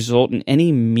going to result in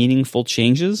any meaningful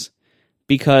changes,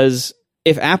 because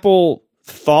if Apple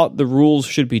thought the rules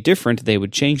should be different, they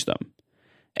would change them.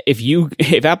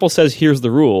 If Apple says, here's the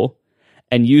rule,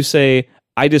 and you say,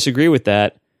 I disagree with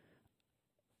that,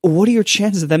 what are your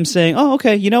chances of them saying, oh,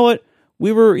 okay, you know what?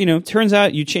 We were, turns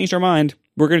out you changed our mind.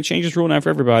 We're going to change this rule now for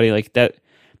everybody. Like that,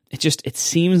 it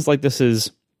seems like this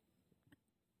is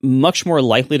much more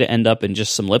likely to end up in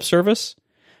just some lip service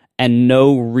and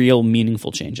no real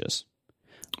meaningful changes.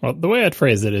 Well, the way I'd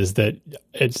phrase it is that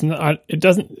it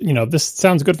doesn't, this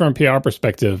sounds good from a PR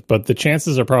perspective, but the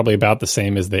chances are probably about the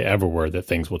same as they ever were that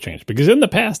things will change. Because in the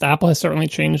past, Apple has certainly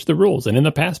changed the rules. And in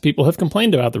the past, people have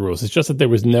complained about the rules. It's just that there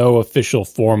was no official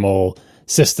formal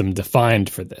system defined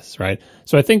for this, right?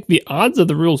 So I think the odds of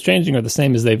the rules changing are the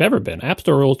same as they've ever been. App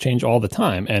Store rules change all the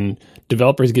time, and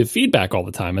developers give feedback all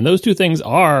the time. And those two things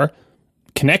are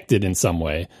connected in some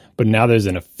way, but now there's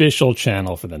an official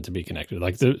channel for them to be connected.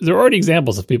 Like there are already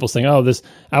examples of people saying, oh, this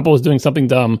Apple was doing something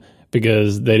dumb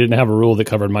because they didn't have a rule that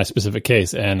covered my specific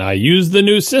case. And I used the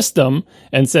new system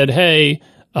and said, hey,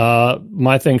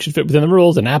 my thing should fit within the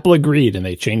rules, and Apple agreed, and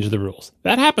they changed the rules.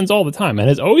 That happens all the time and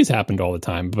has always happened all the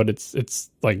time. But it's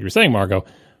like you're saying, Marco,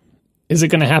 is it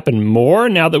going to happen more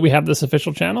now that we have this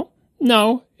official channel?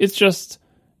 No, it's just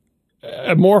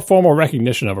a more formal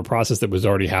recognition of a process that was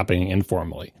already happening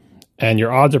informally. And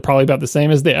your odds are probably about the same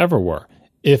as they ever were.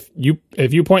 If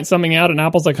you point something out and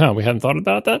Apple's like, we hadn't thought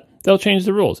about that, they'll change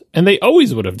the rules. And they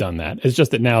always would have done that. It's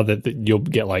just that now that you'll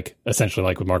get essentially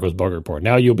like with Marco's bug report,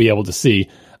 now you'll be able to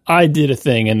see, I did a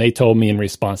thing and they told me in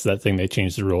response to that thing, they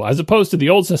changed the rule. As opposed to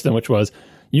the old system, which was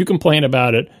you complain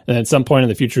about it, and at some point in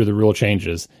the future, the rule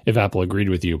changes if Apple agreed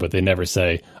with you, but they never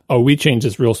say, oh, we changed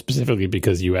this rule specifically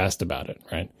because you asked about it,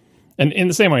 right? And in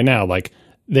the same way now, like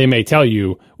they may tell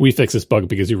you, we fixed this bug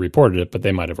because you reported it, but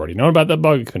they might have already known about that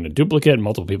bug. It couldn't have duplicate.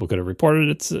 Multiple people could have reported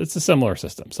it. It's a similar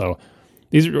system. So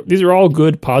these are all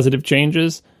good, positive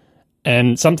changes.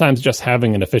 And sometimes just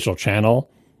having an official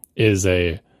channel is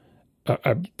a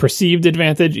perceived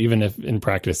advantage, even if in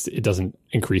practice it doesn't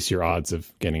increase your odds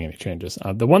of getting any changes.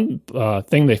 The one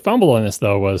thing they fumbled on this,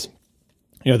 though, was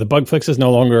the bug fix is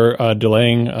no longer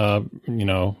delaying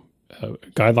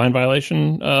guideline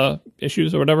violation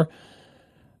issues or whatever.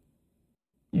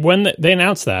 When they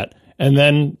announced that, and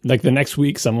then like the next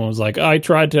week, someone was like, I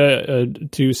tried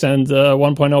to send a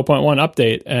 1.0.1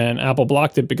 update, and Apple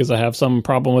blocked it because I have some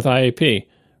problem with IAP.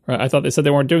 Right? I thought they said they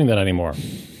weren't doing that anymore.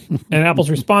 And Apple's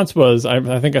response was, I don't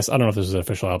know if this was an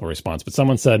official Apple response, but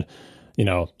someone said,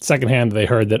 secondhand they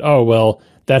heard that, oh, well,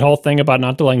 that whole thing about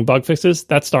not delaying bug fixes,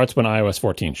 that starts when iOS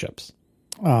 14 ships.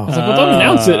 I was like, well, don't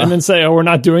announce it and then say, oh, we're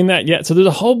not doing that yet. So there's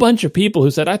a whole bunch of people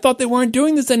who said, I thought they weren't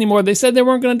doing this anymore. They said they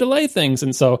weren't going to delay things.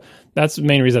 And so that's the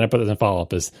main reason I put this in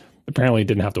follow-up, is apparently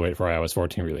didn't have to wait for iOS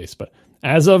 14 release. But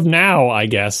as of now, I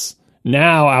guess,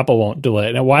 now Apple won't delay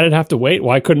it. Now, why did it have to wait?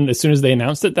 Why couldn't, as soon as they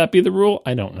announced it, that be the rule?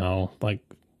 I don't know. Like,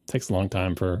 it takes a long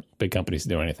time for big companies to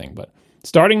do anything. But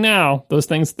starting now, those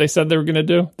things they said they were going to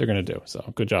do, they're going to do.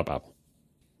 So good job, Apple.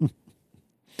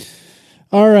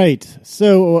 All right.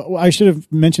 So I should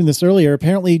have mentioned this earlier.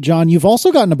 Apparently, John, you've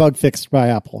also gotten a bug fixed by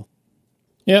Apple.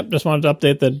 Yep, just wanted to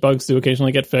update that bugs do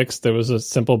occasionally get fixed. There was a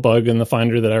simple bug in the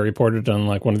Finder that I reported on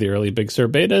like one of the early Big Sur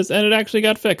betas, and it actually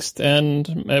got fixed, and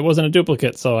it wasn't a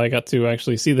duplicate, so I got to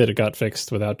actually see that it got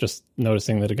fixed without just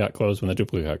noticing that it got closed when the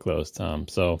duplicate got closed.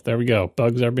 So there we go.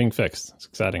 Bugs are being fixed. It's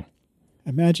exciting.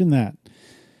 Imagine that.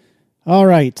 All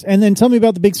right. And then tell me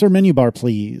about the Big Sur menu bar,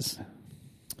 please.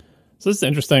 So this is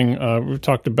interesting. We've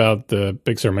talked about the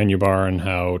Big Sur menu bar and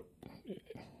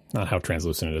not how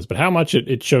translucent it is, but how much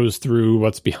it shows through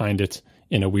what's behind it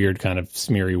in a weird kind of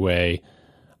smeary way.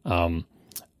 I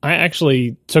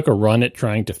actually took a run at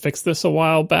trying to fix this a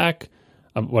while back.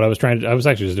 I was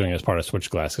actually just doing it as part of Switch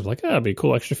Glass. I was like, it'd be a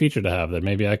cool extra feature to have, that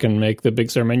maybe I can make the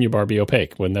Big Sur menu bar be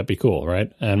opaque. Wouldn't that be cool,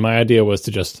 right? And my idea was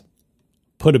to just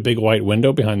put a big white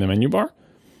window behind the menu bar.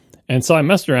 And so I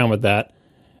messed around with that,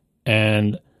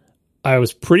 and I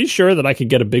was pretty sure that I could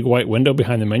get a big white window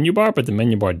behind the menu bar, but the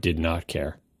menu bar did not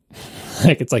care.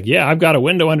 It's like, yeah, I've got a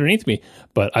window underneath me,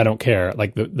 but I don't care.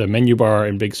 Like the menu bar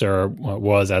in Big Sur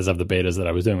was, as of the betas that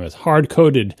I was doing, was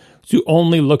hard-coded to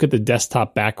only look at the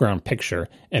desktop background picture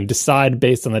and decide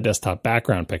based on the desktop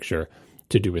background picture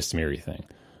to do a smeary thing.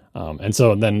 And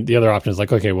so then the other option is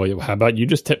like, okay, well, how about you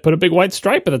just put a big white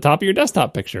stripe at the top of your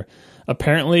desktop picture?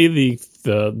 Apparently,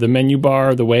 the menu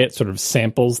bar, the way it sort of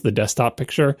samples the desktop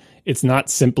picture, it's not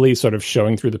simply sort of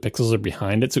showing through the pixels or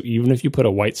behind it. So even if you put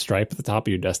a white stripe at the top of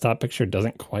your desktop picture, it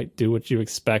doesn't quite do what you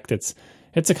expect. It's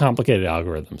a complicated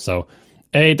algorithm. So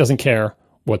A, it doesn't care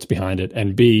what's behind it,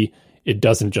 and B, it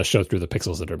doesn't just show through the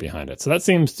pixels that are behind it. So that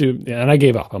seems to, and I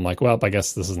gave up. I'm like, well, I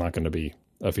guess this is not going to be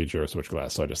a feature of Switch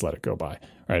Glass, so I just let it go by,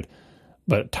 right?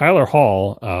 But Tyler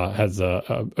Hall has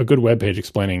a good webpage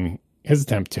explaining his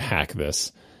attempt to hack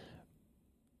this.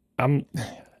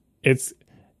 Is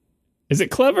it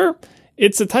clever?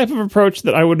 It's a type of approach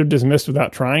that I would have dismissed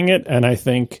without trying it, and I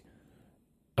think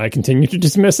I continue to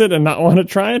dismiss it and not want to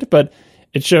try it, but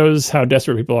it shows how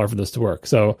desperate people are for this to work.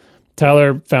 So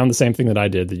Tyler found the same thing that I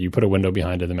did, that you put a window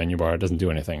behind the menu bar, it doesn't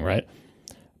do anything, right?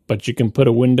 But you can put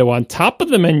a window on top of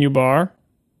the menu bar.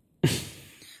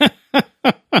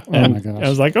 And oh my gosh. I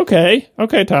was like, okay,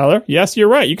 Tyler, yes, you're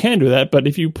right, you can do that, but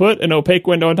if you put an opaque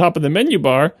window on top of the menu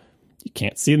bar, you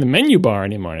can't see the menu bar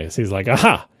anymore. And he's like,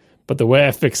 aha, but the way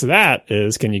I fix that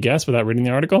is, can you guess without reading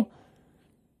the article?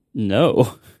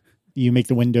 No. You make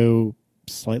the window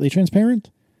slightly transparent?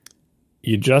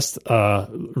 You just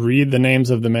read the names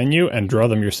of the menu and draw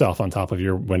them yourself on top of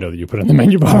your window that you put in the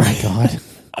menu bar. Oh my God.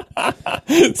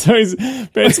 So he's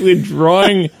basically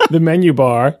drawing the menu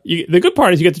bar. The good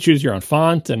part is you get to choose your own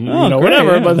font and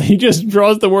whatever, yeah. But he just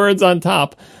draws the words on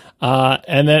top.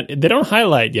 And then they don't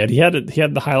highlight yet. He had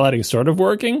the highlighting sort of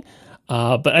working.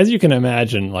 But as you can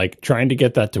imagine, like trying to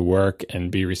get that to work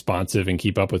and be responsive and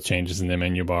keep up with changes in the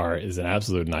menu bar is an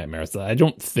absolute nightmare. So I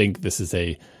don't think this is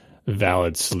a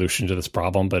valid solution to this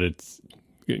problem, but it's,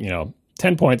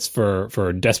 10 points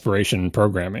for desperation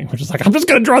programming, which is like, I'm just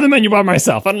going to draw the menu bar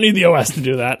myself. I don't need the OS to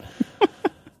do that.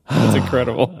 That's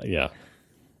incredible. Yeah.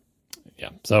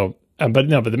 So, but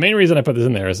the main reason I put this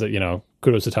in there is that,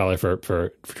 kudos to Tyler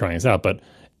for trying this out. But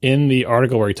in the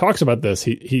article where he talks about this,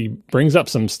 he brings up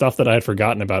some stuff that I had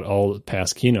forgotten about all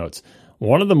past keynotes.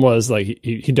 One of them was like,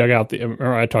 he dug out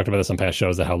remember I talked about this on past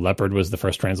shows, that how Leopard was the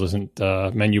first translucent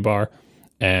menu bar,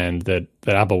 and that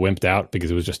Apple wimped out because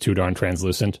it was just too darn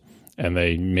translucent. And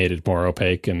they made it more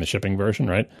opaque in the shipping version,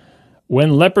 right?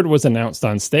 When Leopard was announced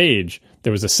on stage,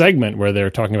 there was a segment where they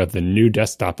were talking about the new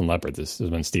desktop in Leopard. This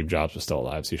is when Steve Jobs was still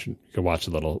alive, so you could watch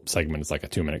the little segment. It's like a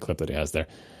 2-minute clip that he has there.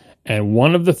 And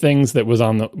one of the things that was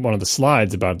on one of the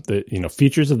slides about the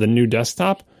features of the new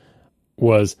desktop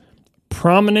was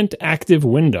prominent active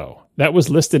window. That was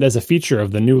listed as a feature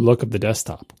of the new look of the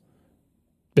desktop.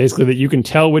 Basically, that you can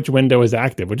tell which window is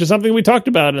active, which is something we talked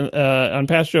about on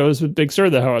past shows with Big Sur,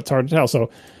 that how it's hard to tell. So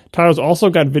Tyler's also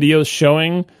got videos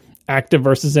showing active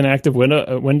versus inactive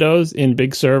windows in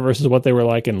Big Sur versus what they were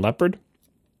like in Leopard.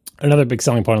 Another big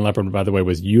selling point in Leopard, by the way,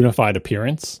 was unified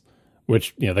appearance,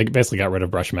 which, they basically got rid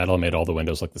of brush metal and made all the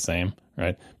windows look the same,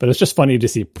 right? But it's just funny to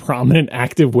see prominent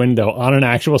active window on an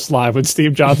actual slide with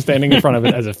Steve Jobs standing in front of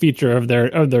it as a feature of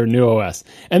their new OS.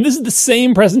 And this is the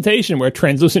same presentation where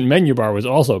translucent menu bar was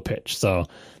also pitched. So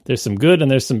there's some good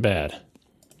and there's some bad.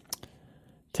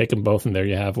 Take them both, and there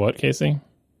you have what, Casey?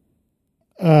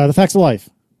 The Facts of Life.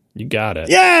 You got it.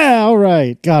 Yeah, all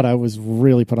right. God, I was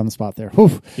really put on the spot there.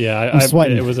 Whew. Yeah,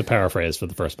 it was a paraphrase for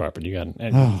the first part, but you got it.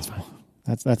 It's fine.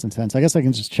 That's intense. I guess I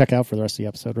can just check out for the rest of the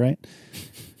episode, right?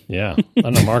 Yeah. I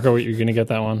don't know, Marco, you're going to get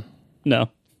that one? No.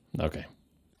 Okay.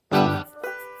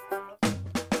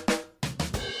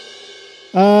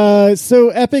 So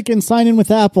Epic and sign in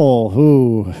with Apple.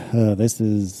 Ooh, this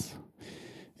is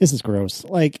gross.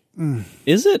 Like,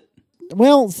 is it?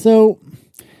 Well, so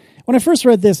when I first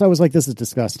read this, I was like, this is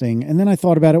disgusting. And then I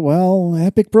thought about it. Well,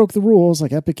 Epic broke the rules.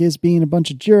 Like, Epic is being a bunch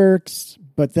of jerks.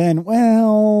 But then,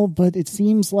 but it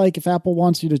seems like if Apple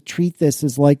wants you to treat this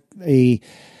as like a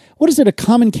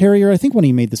common carrier? I think when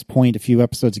he made this point a few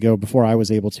episodes ago before I was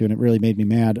able to, and it really made me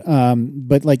mad.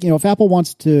 But like, if Apple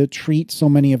wants to treat so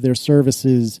many of their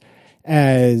services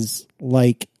as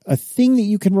like a thing that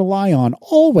you can rely on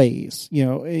always,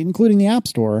 including the App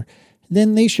Store,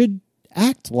 then they should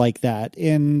act like that.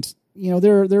 And,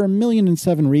 there are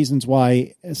 1,000,007 reasons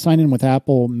why sign in with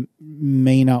Apple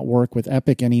may not work with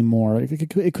Epic anymore.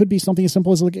 It could be something as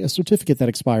simple as like a certificate that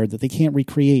expired that they can't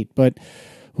recreate, but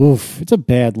oof, it's a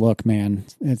bad look, man.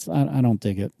 I don't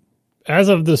dig it. As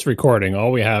of this recording,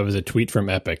 all we have is a tweet from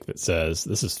Epic that says,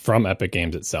 this is from Epic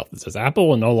Games itself, that says, Apple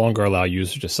will no longer allow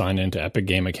users to sign into Epic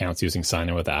Game accounts using Sign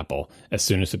In with Apple as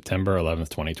soon as September 11th,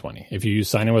 2020. If you use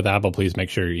Sign In with Apple, please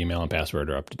make sure your email and password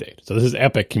are up to date. So this is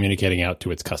Epic communicating out to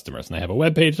its customers. And they have a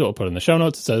webpage that we'll put in the show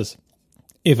notes. It says,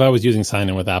 if I was using Sign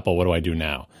In with Apple, what do I do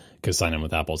now? Because Sign In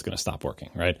with Apple is going to stop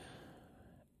working, right?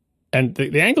 And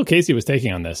the angle Casey was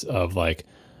taking on this of like,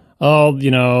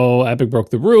 Epic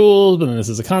broke the rules, but then this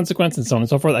is a consequence and so on and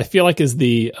so forth, I feel like is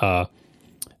the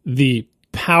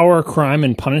power, crime,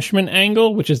 and punishment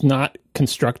angle, which is not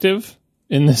constructive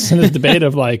in this debate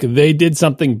of like, they did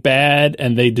something bad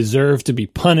and they deserve to be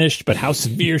punished, but how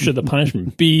severe should the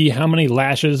punishment be? How many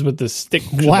lashes with the stick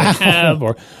should they have?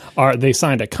 Or are they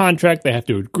signed a contract? They have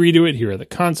to agree to it. Here are the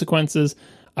consequences.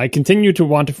 I continue to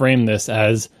want to frame this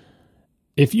as,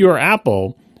 if you're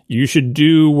Apple, you should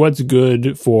do what's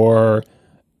good for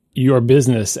your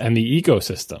business and the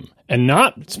ecosystem and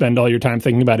not spend all your time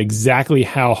thinking about exactly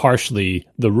how harshly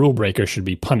the rule breaker should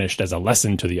be punished as a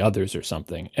lesson to the others or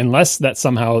something, unless that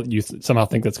you somehow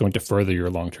think that's going to further your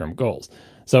long-term goals.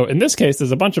 So in this case,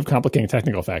 there's a bunch of complicating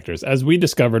technical factors. As we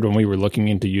discovered when we were looking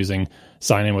into using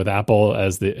Sign In with Apple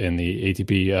in the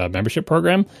ATP membership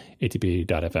program,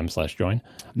 atp.fm/join.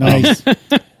 Nice.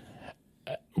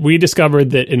 We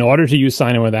discovered that in order to use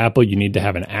Sign In with Apple, you need to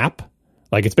have an app.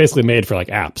 Like, it's basically made for like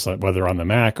apps, whether on the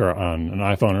Mac or on an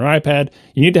iPhone or iPad.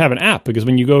 You need to have an app because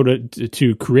when you go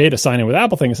to create a Sign In with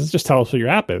Apple thing, it says just tell us what your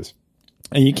app is.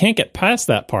 And you can't get past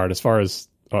that part, as far as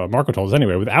Marco told us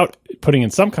anyway, without putting in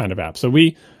some kind of app. So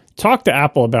we talked to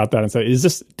Apple about that and said,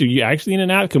 do you actually need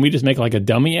an app? Can we just make like a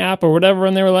dummy app or whatever?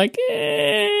 And they were like,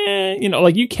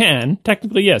 like you can.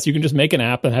 Technically, yes, you can just make an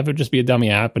app and have it just be a dummy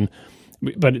app,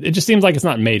 but it just seems like it's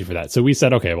not made for that. So we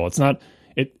said, okay, well, it's not.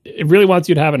 It really wants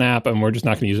you to have an app, and we're just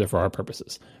not going to use it for our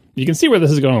purposes. You can see where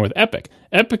this is going with Epic.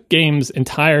 Epic Games'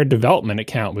 entire development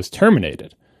account was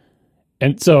terminated.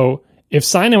 And so if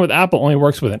Sign In with Apple only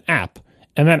works with an app,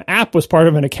 and that app was part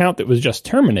of an account that was just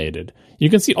terminated, you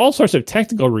can see all sorts of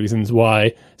technical reasons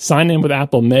why Sign In with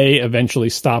Apple may eventually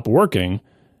stop working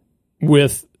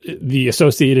with the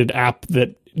associated app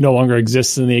that no longer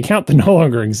exists in the account that no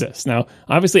longer exists. Now,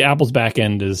 obviously, Apple's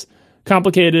backend is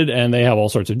complicated and they have all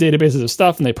sorts of databases of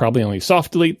stuff, and they probably only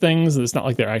soft delete things. And it's not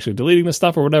like they're actually deleting the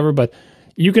stuff or whatever, but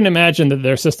you can imagine that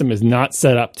their system is not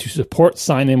set up to support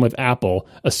Sign In with Apple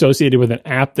associated with an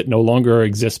app that no longer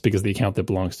exists because the account that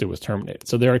belongs to was terminated.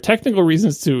 So there are technical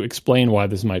reasons to explain why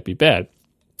this might be bad.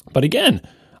 But again,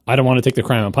 I don't want to take the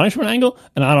crime and punishment angle,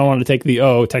 and I don't want to take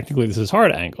the, technically this is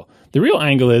hard angle. The real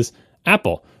angle is,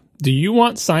 Apple, do you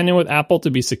want Sign In with Apple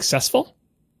to be successful?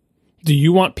 Do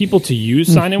you want people to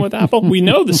use Sign In with Apple? We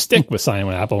know the stick with Sign In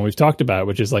with Apple, and we've talked about it,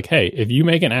 which is like, hey, if you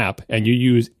make an app and you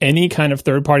use any kind of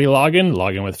third-party log in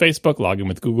with Facebook, log in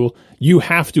with Google, you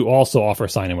have to also offer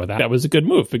Sign In with Apple. That was a good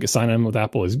move because Sign In with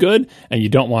Apple is good, and you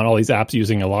don't want all these apps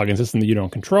using a login system that you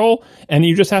don't control, and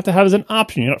you just have to have as an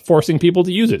option. You're not forcing people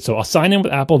to use it. So a Sign In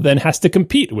with Apple then has to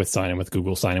compete with Sign In with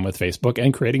Google, Sign In with Facebook,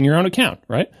 and creating your own account,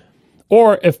 right?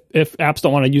 Or if apps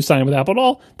don't want to use Sign In with Apple at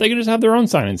all, they can just have their own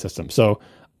sign-in system. So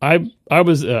I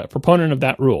was a proponent of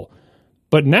that rule.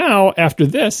 But now, after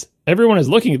this, everyone is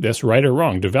looking at this right or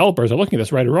wrong. Developers are looking at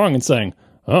this right or wrong and saying,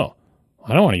 oh,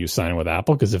 I don't want to use sign in with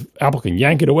Apple, because if Apple can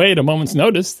yank it away at a moment's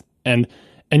notice, and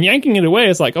yanking it away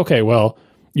is like, okay, well,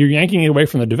 you're yanking it away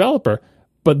from the developer,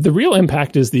 but the real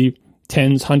impact is the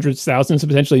tens, hundreds, thousands,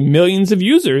 potentially millions of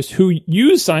users who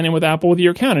use sign in with Apple with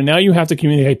your account. And now you have to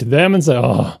communicate to them and say,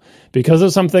 oh, because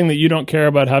of something that you don't care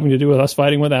about having to do with us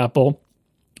fighting with Apple,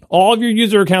 all of your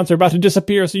user accounts are about to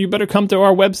disappear, so you better come to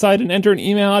our website and enter an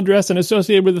email address and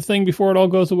associate it with the thing before it all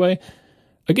goes away.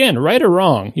 Again, right or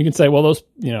wrong, you can say, well, those,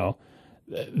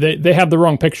 they have the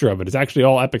wrong picture of it. It's actually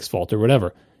all Epic's fault or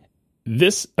whatever.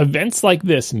 Events like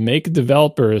this make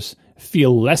developers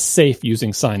feel less safe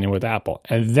using sign in with Apple.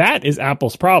 And that is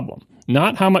Apple's problem.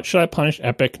 Not how much should I punish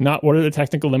Epic, not what are the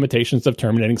technical limitations of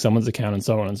terminating someone's account and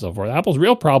so on and so forth. Apple's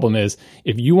real problem is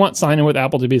if you want sign in with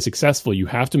Apple to be successful, you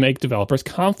have to make developers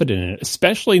confident in it,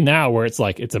 especially now where it's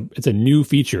like it's a new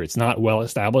feature. It's not well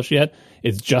established yet.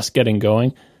 It's just getting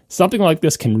going. Something like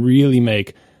this can really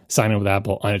make sign in with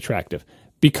Apple unattractive.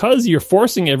 Because you're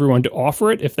forcing everyone to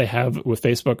offer it if they have with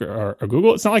Facebook or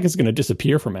Google, it's not like it's going to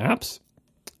disappear from apps,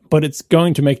 but it's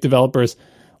going to make developers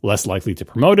less likely to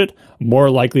promote it,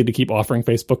 more likely to keep offering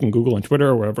Facebook and Google and Twitter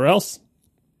or wherever else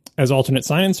as alternate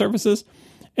sign-in services,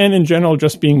 and in general,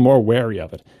 just being more wary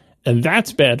of it. And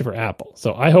that's bad for Apple.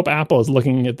 So I hope Apple is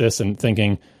looking at this and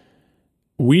thinking,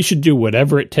 we should do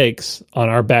whatever it takes on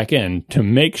our back end to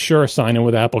make sure sign-in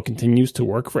with Apple continues to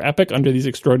work for Epic under these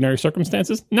extraordinary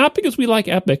circumstances. Not because we like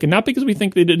Epic, and not because we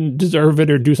think they didn't deserve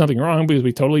it or do something wrong, because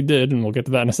we totally did, and we'll get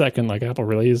to that in a second, like Apple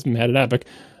really is mad at Epic.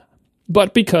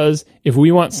 But because if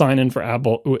we want sign-in with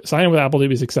Apple to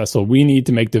be successful, we need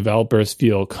to make developers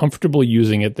feel comfortable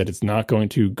using it, that it's not going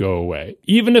to go away.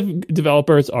 Even if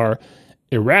developers are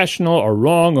irrational or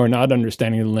wrong or not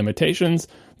understanding the limitations,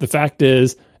 the fact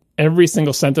is, every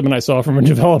single sentiment I saw from a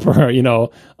developer,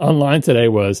 online today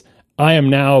was, I am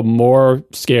now more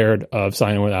scared of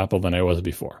signing with Apple than I was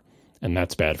before. And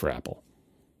that's bad for Apple.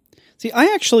 See,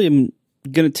 I actually am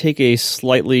going to take a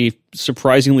slightly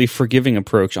surprisingly forgiving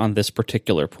approach on this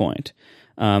particular point.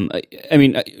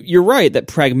 You're right that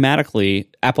pragmatically,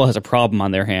 Apple has a problem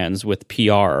on their hands with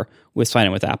PR with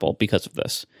signing with Apple because of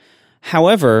this.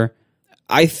 However,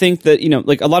 I think that,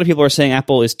 a lot of people are saying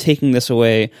Apple is taking this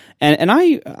away. And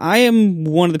I am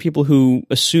one of the people who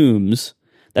assumes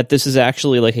that this is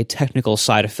actually like a technical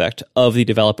side effect of the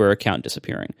developer account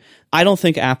disappearing. I don't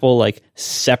think Apple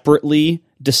separately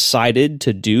decided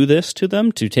to do this to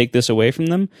them, to take this away from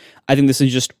them. I think this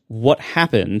is just what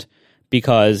happened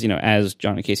because, as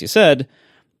John and Casey said,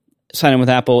 Sign In with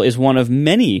Apple is one of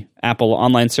many Apple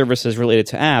online services related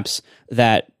to apps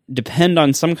that depend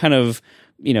on some kind of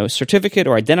certificate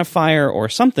or identifier or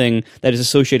something that is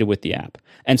associated with the app.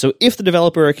 And so if the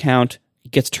developer account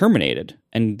gets terminated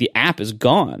and the app is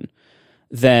gone,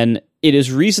 then it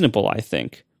is reasonable, I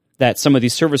think, that some of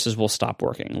these services will stop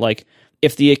working. Like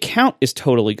if the account is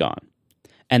totally gone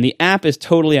and the app is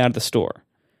totally out of the store,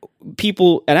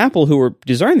 people at Apple who were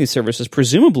designing these services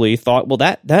presumably thought, well,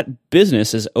 that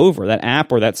business is over. That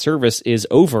app or that service is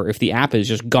over if the app is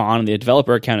just gone and the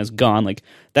developer account is gone. Like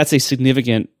that's a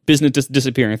significant business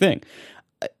disappearing thing.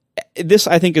 This,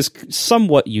 I think, is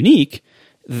somewhat unique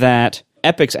that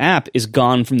Epic's app is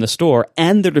gone from the store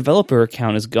and their developer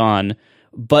account is gone,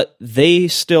 but they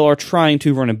still are trying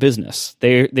to run a business.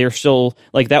 They're still,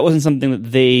 that wasn't something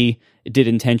that they did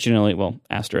intentionally. Well,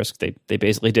 asterisk, they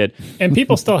basically did. And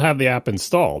people still have the app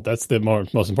installed. That's the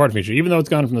most important feature. Even though it's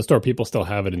gone from the store, people still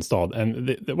have it installed.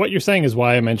 And what you're saying is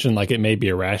why I mentioned it may be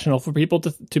irrational for people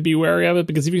to be wary of it.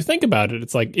 Because if you think about it,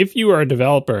 it's like if you are a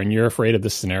developer and you're afraid of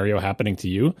this scenario happening to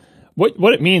you,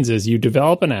 what it means is you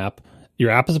develop an app, your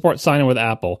app supports sign in with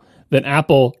Apple, then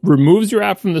Apple removes your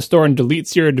app from the store and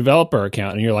deletes your developer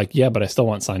account. And you're like, yeah, but I still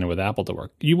want sign in with Apple to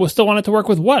work. You will still want it to work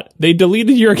with what? They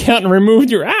deleted your account and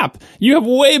removed your app. You have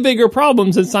way bigger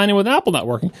problems than sign in with Apple not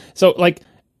working. So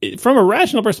from a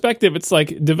rational perspective, it's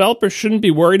developers shouldn't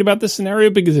be worried about this scenario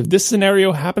because if this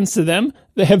scenario happens to them,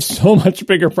 they have so much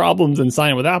bigger problems than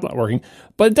sign in with Apple not working.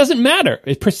 But it doesn't matter.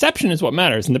 Perception is what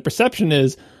matters. And the perception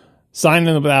is, sign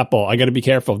in with Apple, I got to be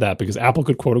careful of that because Apple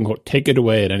could, quote unquote, take it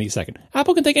away at any second.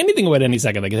 Apple can take anything away at any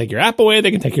second. They can take your app away.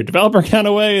 They can take your developer account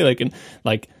away. They can,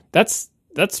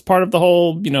 that's part of the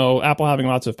whole, Apple having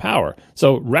lots of power.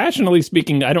 So rationally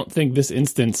speaking, I don't think this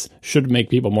instance should make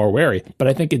people more wary, but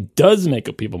I think it does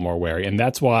make people more wary. And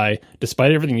that's why,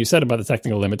 despite everything you said about the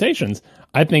technical limitations,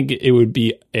 I think it would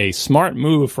be a smart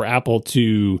move for Apple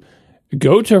to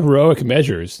go to heroic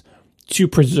measures to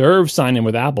preserve sign in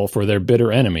with Apple for their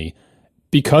bitter enemy,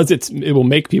 because it will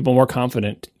make people more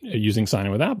confident using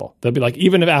signing with Apple. They'll be like,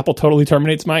 even if Apple totally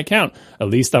terminates my account, at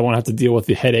least I won't have to deal with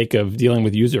the headache of dealing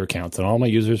with user accounts, and all my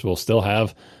users will still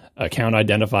have account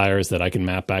identifiers that I can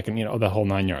map back and, the whole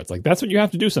 9 yards. Like, that's what you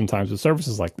have to do sometimes with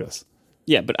services like this.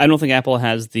 Yeah, but I don't think Apple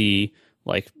has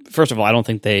first of all, I don't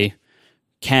think they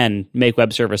can make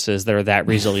web services that are that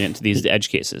resilient to these edge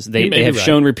cases. They have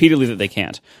shown repeatedly that they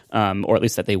can't, or at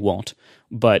least that they won't.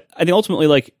 But I think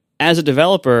ultimately, as a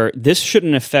developer, this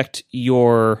shouldn't affect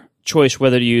your choice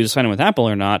whether to use Sign In with Apple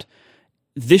or not.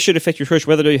 This should affect your choice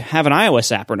whether to have an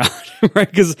iOS app or not, right?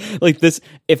 Because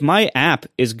if my app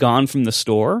is gone from the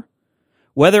store,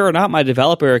 whether or not my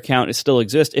developer account still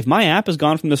exists, if my app is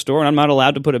gone from the store and I'm not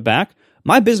allowed to put it back,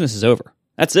 my business is over.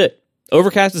 That's it.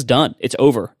 Overcast is done. It's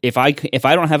over. If I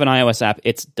don't have an iOS app,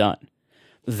 it's done.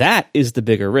 That is the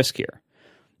bigger risk here.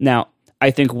 Now,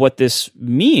 I think what this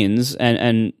means,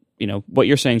 and what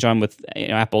you're saying, John, with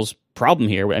Apple's problem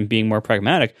here and being more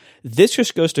pragmatic, this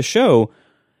just goes to show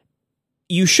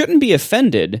you shouldn't be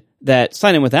offended that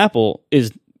Sign In with Apple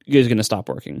is going to stop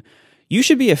working. You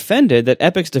should be offended that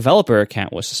Epic's developer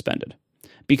account was suspended,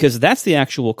 because that's the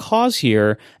actual cause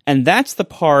here, and that's the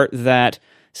part that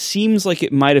seems like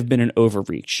it might have been an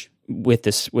overreach with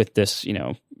this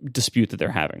dispute that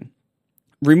they're having.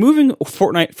 Removing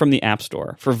Fortnite from the App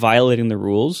Store for violating the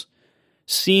rules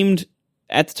seemed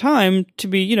at the time to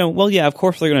be, of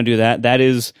course they're going to do that. That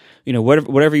is,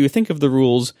 whatever you think of the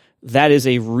rules, that is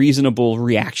a reasonable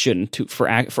reaction for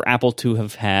Apple to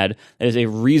have had. That is a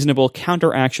reasonable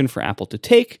counteraction for Apple to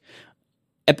take.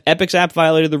 Epic's app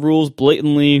violated the rules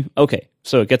blatantly. Okay,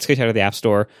 so it gets kicked out of the App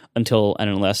Store until and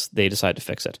unless they decide to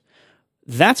fix it.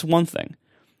 That's one thing.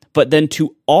 But then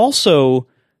to also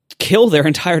kill their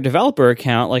entire developer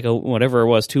account, whatever it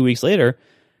was, 2 weeks later,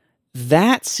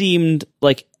 that seemed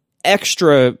like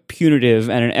extra punitive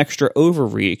and an extra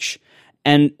overreach,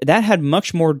 and that had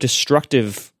much more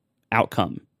destructive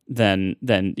outcome than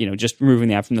just removing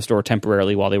the app from the store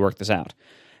temporarily while they work this out.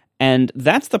 And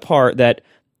that's the part that,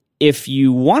 if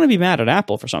you want to be mad at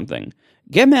Apple for something,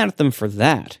 get mad at them for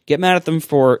that. Get mad at them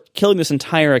for killing this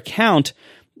entire account,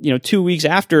 2 weeks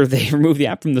after they removed the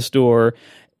app from the store,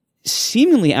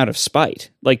 seemingly out of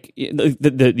spite. Like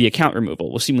the account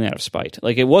removal was seemingly out of spite.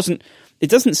 It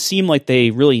doesn't seem like they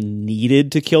really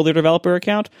needed to kill their developer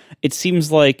account. It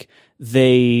seems like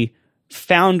they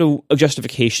found a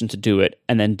justification to do it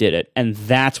and then did it. And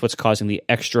that's what's causing the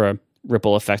extra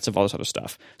ripple effects of all this other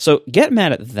stuff. So get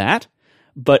mad at that,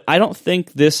 but I don't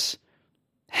think this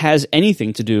has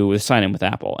anything to do with Sign In with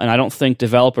Apple. And I don't think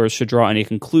developers should draw any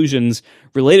conclusions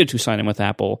related to Sign In with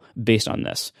Apple based on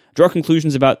this. Draw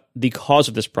conclusions about the cause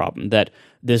of this problem, that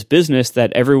this business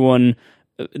that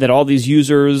all these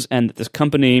users and this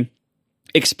company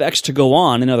expects to go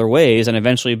on in other ways and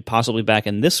eventually possibly back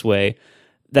in this way,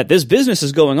 that this business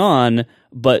is going on,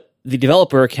 but the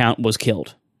developer account was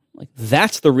killed.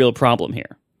 That's the real problem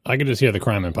here. I could just hear the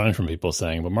crime and punishment people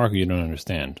saying, but Marco, you don't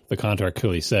understand. The contract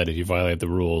clearly said if you violate the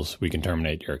rules, we can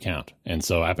terminate your account. And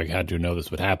so Epic had to know this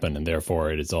would happen, and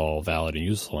therefore it is all valid and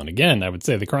useful. And again, I would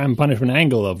say the crime and punishment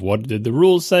angle of what did the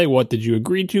rules say? What did you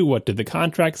agree to? What did the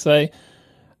contract say?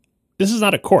 This is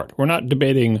not a court. We're not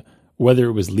debating whether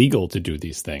it was legal to do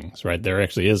these things, right? There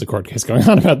actually is a court case going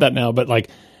on about that now, but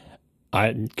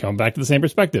I come back to the same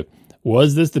perspective.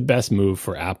 Was this the best move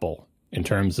for Apple in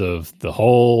terms of the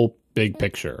whole big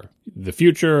picture, the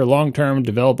future, long-term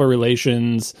developer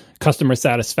relations, customer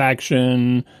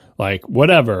satisfaction,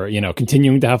 whatever,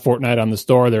 continuing to have Fortnite on the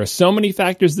store? There are so many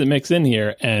factors that mix in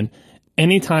here. And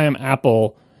anytime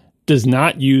Apple does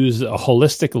not use a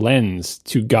holistic lens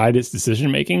to guide its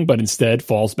decision-making, but instead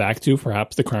falls back to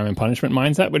perhaps the crime and punishment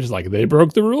mindset, which is they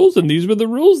broke the rules and these were the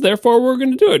rules, therefore we're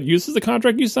going to do it. Uses the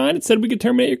contract you signed. It said we could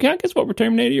terminate your account. Guess what? We're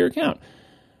terminating your account.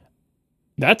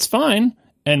 That's fine.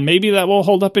 And maybe that will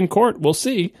hold up in court. We'll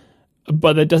see.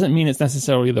 But that doesn't mean it's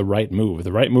necessarily the right move.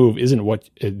 The right move isn't what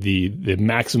the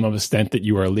maximum extent that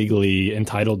you are legally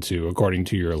entitled to according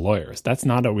to your lawyers. That's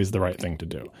not always the right thing to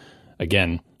do.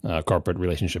 Again, corporate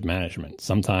relationship management.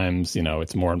 Sometimes,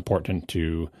 it's more important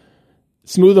to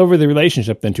smooth over the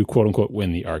relationship than to quote unquote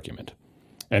win the argument.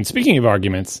 And speaking of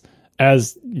arguments,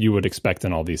 as you would expect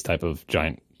in all these type of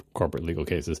giant corporate legal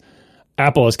cases,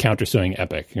 Apple is countersuing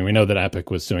Epic. And we know that Epic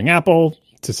was suing Apple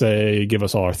to say, give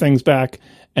us all our things back.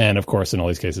 And of course, in all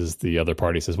these cases, the other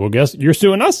party says, well, guess you're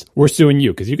suing us. We're suing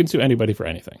you, because you can sue anybody for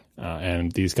anything.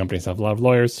 And these companies have a lot of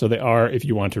lawyers. So they are, if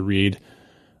you want to read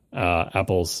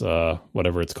Apple's,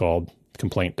 whatever it's called,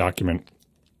 complaint document,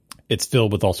 it's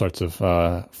filled with all sorts of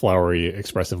flowery,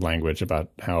 expressive language about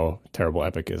how terrible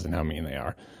Epic is and how mean they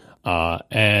are.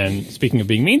 And speaking of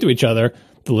being mean to each other,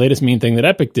 the latest mean thing that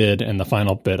Epic did, and the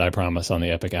final bit, I promise, on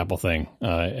the Epic Apple thing.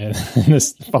 And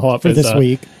this follow-up for this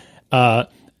week.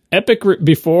 Epic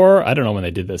before, I don't know when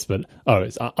they did this, but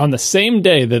it's on the same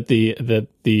day that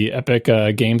the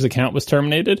Epic Games account was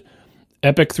terminated,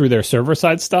 Epic, through their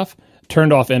server-side stuff,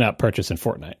 turned off in-app purchase in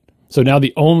Fortnite. So now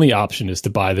the only option is to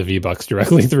buy the V-Bucks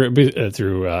directly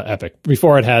through Epic.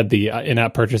 Before it had the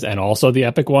in-app purchase and also the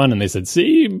Epic one, and they said,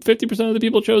 see, 50% of the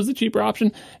people chose the cheaper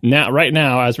option. Right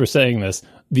now, as we're saying this,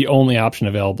 the only option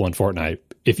available in Fortnite,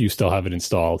 if you still have it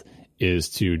installed, is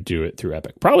to do it through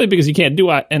Epic. Probably because you can't do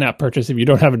an in-app purchase if you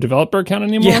don't have a developer account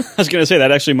anymore. Yeah, I was going to say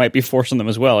that actually might be forcing them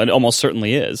as well. It almost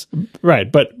certainly is. Right,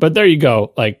 but there you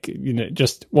go. Like,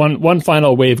 just one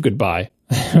final wave goodbye.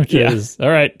 Which is, all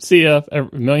right, see ya.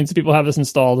 Millions of people have this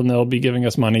installed, and they'll be giving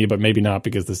us money, but maybe not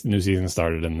because this new season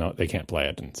started and they can't play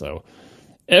it. And so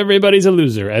everybody's a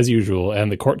loser, as usual,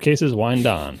 and the court cases wind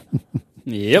on.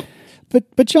 Yep.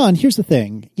 But John, here's the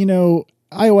thing.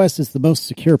 iOS is the most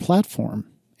secure platform,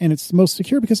 and it's the most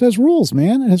secure because it has rules,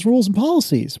 man. It has rules and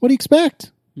policies. What do you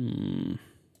expect?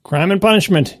 Crime and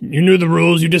punishment. You knew the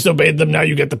rules, you disobeyed them, now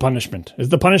you get the punishment. Is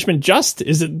the punishment just?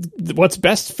 Is it what's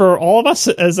best for all of us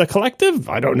as a collective?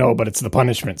 I don't know, but it's the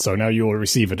punishment, so now you will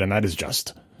receive it, and that is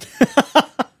just.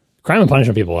 Crime and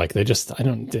punishment people, like, they just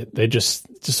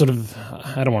sort of,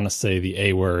 I don't want to say the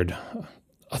A word,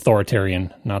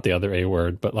 authoritarian, not the other A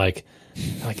word, but like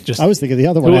just. I was thinking the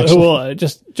other one, who will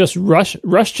just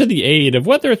rush to the aid of,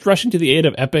 whether it's rushing to the aid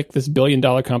of Epic, this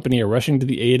billion-dollar company, or rushing to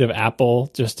the aid of Apple,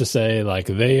 just to say, like,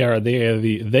 they are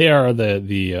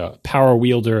the power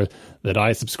wielder that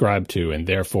I subscribe to, and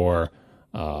therefore,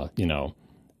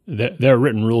 their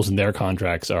written rules and their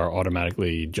contracts are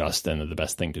automatically just and the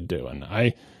best thing to do. And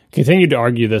I continue to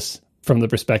argue this from the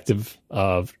perspective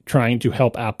of trying to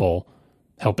help Apple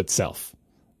help itself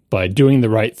by doing the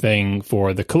right thing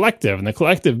for the collective, and the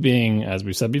collective being, as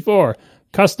we said before,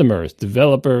 customers,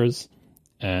 developers,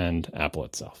 and Apple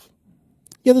itself.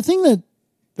 Yeah, the thing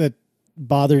that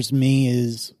bothers me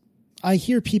is I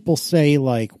hear people say,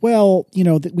 like, well,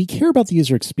 that we care about the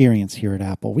user experience here at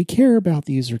Apple. We care about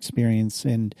the user experience,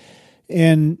 and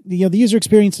the user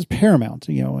experience is paramount.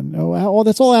 And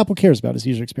that's all Apple cares about is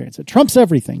user experience. It trumps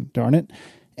everything, darn it.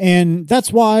 And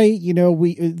that's why,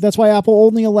 that's why Apple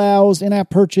only allows in-app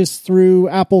purchase through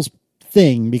Apple's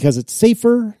thing, because it's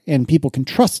safer and people can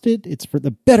trust it. It's for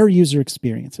the better user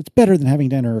experience. It's better than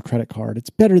having to enter a credit card. It's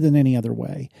better than any other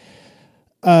way.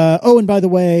 And by the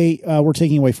way, we're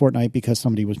taking away Fortnite because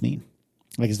somebody was mean.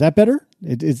 Like, is that better?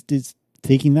 Is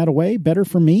taking that away better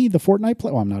for me, the Fortnite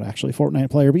player? Well, I'm not actually a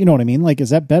Fortnite player, but you know what I mean? Like, is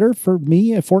that better for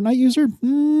me, a Fortnite user?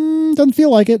 Doesn't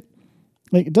feel like it.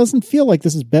 Like, it doesn't feel like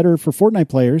this is better for Fortnite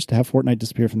players to have Fortnite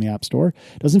disappear from the App Store.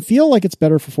 It doesn't feel like it's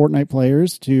better for Fortnite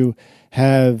players to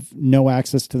have no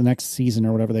access to the next season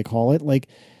or whatever they call it. Like,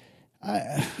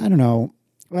 I don't know.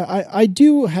 I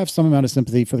do have some amount of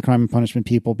sympathy for the crime and punishment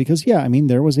people because, yeah, I mean,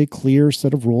 there was a clear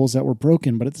set of rules that were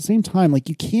broken. But at the same time, like,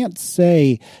 you can't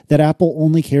say that Apple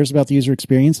only cares about the user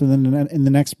experience and then in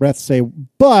the next breath say,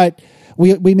 but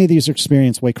we made the user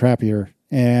experience way crappier.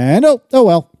 And oh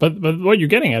well. But what you're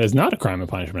getting at is not a crime and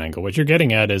punishment angle. What you're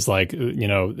getting at is, like,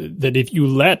 that if you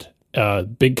let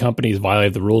big companies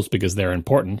violate the rules because they're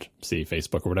important, see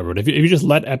Facebook or whatever, but if you just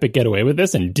let Epic get away with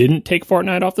this and didn't take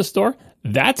Fortnite off the store,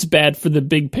 that's bad for the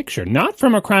big picture. Not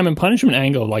from a crime and punishment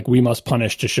angle, like we must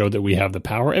punish to show that we have the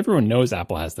power. Everyone knows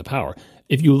Apple has the power.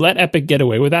 If you let Epic get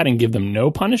away with that and give them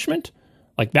no punishment,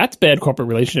 like, that's bad corporate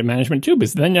relationship management too,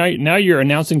 because then now you're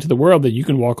announcing to the world that you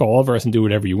can walk all over us and do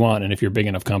whatever you want, and if you're a big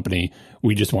enough company,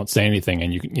 we just won't say anything,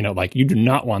 and you do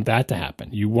not want that to happen.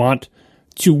 You want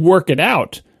to work it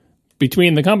out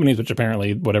between the companies, which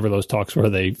apparently, whatever those talks were,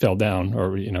 they fell down,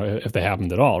 or if they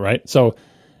happened at all, right? So,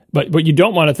 but what you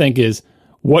don't want to think is,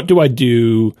 what do I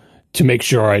do to make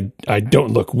sure I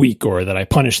don't look weak, or that I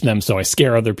punish them so I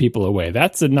scare other people away?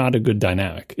 That's not a good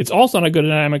dynamic. It's also not a good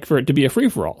dynamic for it to be a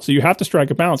free-for-all. So you have to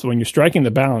strike a balance. But when you're striking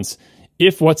the balance,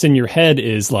 if what's in your head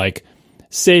is like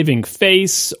saving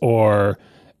face or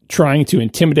trying to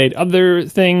intimidate other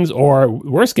things, or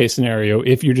worst case scenario,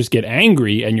 if you just get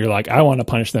angry and you're like, I want to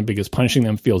punish them because punishing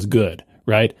them feels good,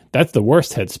 right? That's the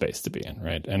worst headspace to be in,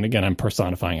 right? And again, I'm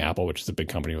personifying Apple, which is a big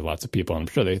company with lots of people, and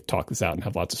I'm sure they talk this out and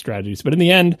have lots of strategies. But in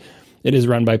the end, it is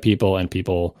run by people, and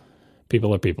people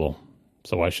are people.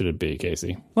 So why should it be,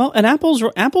 Casey? Well, and Apple's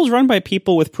run by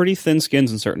people with pretty thin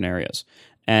skins in certain areas.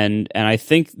 And I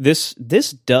think this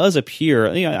does appear.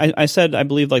 I said, I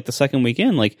believe, like the second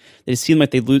weekend, like it seemed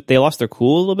like they lost their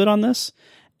cool a little bit on this,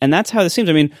 and that's how it seems.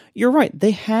 I mean, you're right;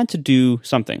 they had to do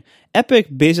something. Epic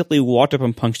basically walked up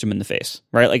and punched him in the face,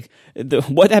 right? Like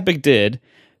what Epic did,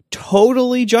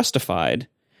 totally justified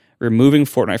removing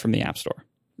Fortnite from the App Store.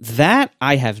 That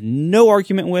I have no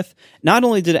argument with. Not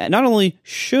only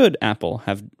should Apple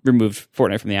have removed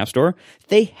Fortnite from the App Store,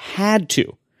 they had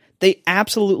to. They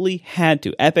absolutely had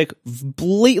to. Epic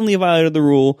blatantly violated the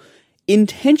rule,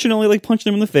 intentionally like punching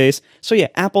them in the face. So yeah,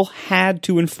 Apple had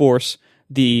to enforce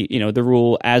the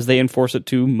rule as they enforce it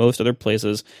to most other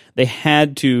places. They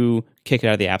had to kick it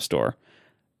out of the App Store.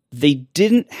 They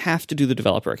didn't have to do the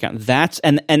developer account.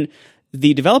 And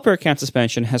the developer account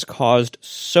suspension has caused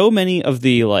so many of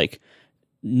the like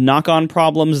knock-on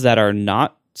problems that are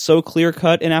not so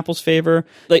clear-cut in Apple's favor.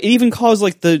 Like, it even caused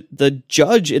like the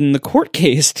judge in the court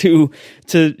case to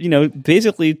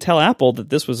basically tell Apple that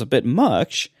this was a bit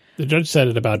much. The judge said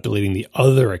it about deleting the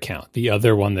other account, the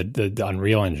other one that the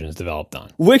Unreal Engine is developed on,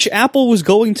 which Apple was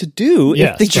going to do.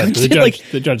 Yes,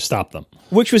 the judge stopped them,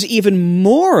 which was even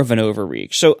more of an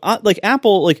overreach. So,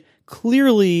 Apple,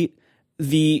 clearly,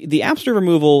 the App Store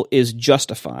removal is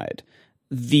justified.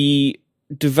 The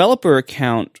developer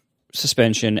account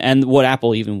suspension and what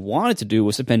Apple even wanted to do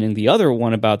was suspending the other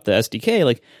one about the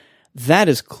SDK. That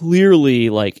is clearly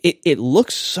it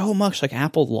looks so much like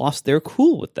Apple lost their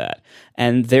cool with that.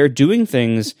 And they're doing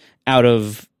things out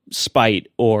of spite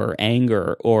or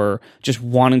anger or just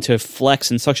wanting to flex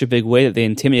in such a big way that they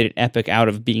intimidated Epic out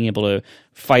of being able to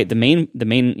fight the main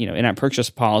in-app purchase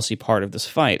policy part of this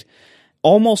fight.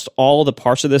 Almost all the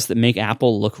parts of this that make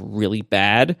Apple look really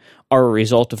bad are a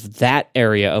result of that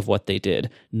area of what they did,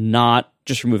 not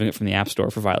just removing it from the App Store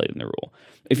for violating the rule.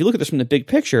 If you look at this from the big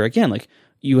picture, again,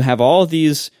 you have all of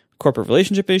these corporate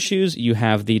relationship issues, you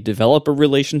have the developer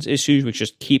relations issues, which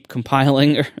just keep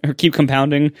compounding,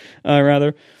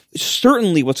 rather.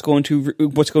 Certainly what's going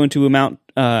to amount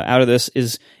out of this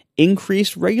is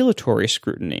increased regulatory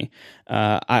scrutiny.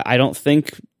 I don't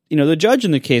think the judge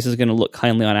in the case is going to look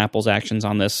kindly on Apple's actions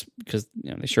on this because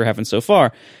they sure haven't so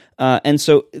far. And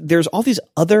so there's all these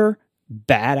other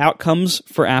bad outcomes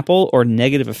for Apple or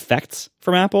negative effects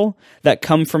from Apple that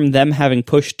come from them having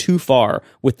pushed too far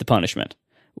with the punishment,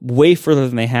 way further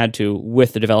than they had to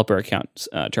with the developer account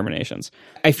terminations.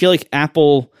 I feel like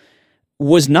Apple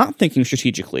was not thinking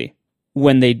strategically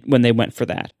when they went for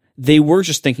that. They were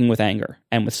just thinking with anger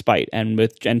and with spite and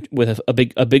with a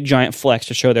big giant flex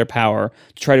to show their power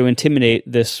to try to intimidate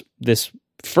this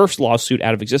first lawsuit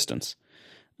out of existence,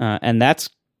 and that's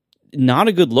not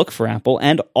a good look for Apple,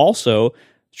 and also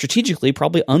strategically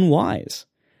probably unwise.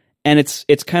 And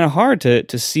it's kind of hard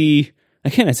to see.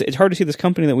 Again, it's hard to see this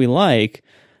company that we like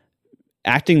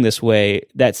acting this way.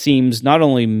 That seems not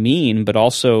only mean but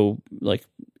also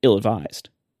ill-advised.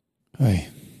 Hey.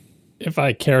 If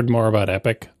I cared more about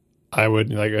Epic, I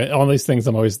would all these things.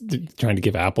 I'm always trying to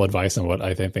give Apple advice on what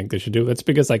I think they should do. That's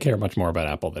because I care much more about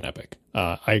Apple than Epic.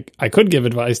 I could give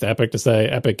advice to Epic to say,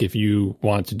 Epic, if you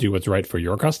want to do what's right for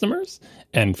your customers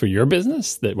and for your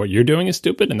business, that what you're doing is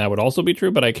stupid, and that would also be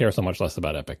true. But I care so much less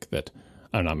about Epic that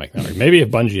I'm not making that argument. Maybe if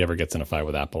Bungie ever gets in a fight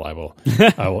with Apple, I will.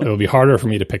 It will be harder for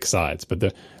me to pick sides. But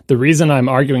the reason I'm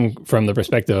arguing from the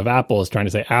perspective of Apple is trying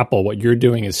to say, Apple, what you're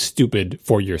doing is stupid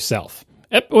for yourself.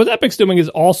 What Epic's doing is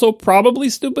also probably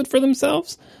stupid for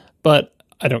themselves, but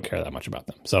I don't care that much about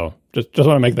them. So just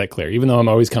want to make that clear. Even though I'm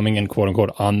always coming in, quote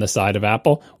unquote, on the side of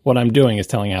Apple, what I'm doing is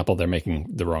telling Apple they're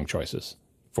making the wrong choices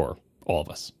for all of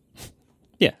us.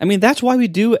 Yeah, I mean, that's why we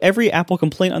do every Apple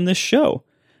complaint on this show.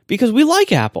 Because we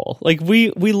like Apple.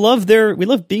 We love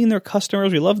being their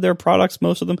customers, we love their products,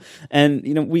 most of them. And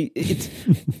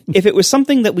if it was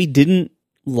something that we didn't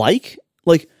like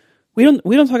we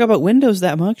don't talk about Windows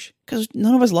that much because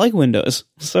none of us like Windows.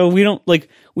 So we don't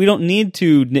need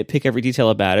to nitpick every detail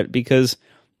about it because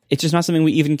it's just not something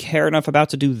we even care enough about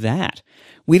to do that.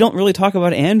 We don't really talk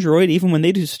about Android even when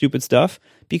they do stupid stuff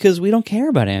because we don't care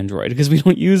about Android because we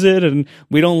don't use it and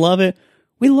we don't love it.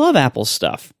 We love Apple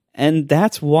stuff. And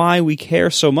that's why we care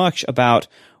so much about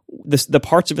the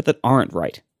parts of it that aren't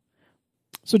right.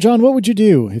 So John, what would you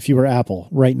do if you were Apple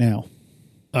right now?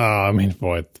 I mean,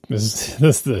 boy,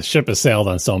 the ship has sailed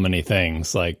on so many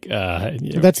things.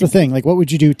 That's the thing. What would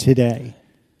you do today?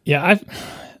 Yeah,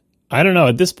 I don't know.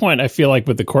 At this point, I feel like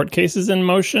with the court cases in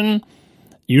motion,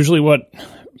 usually what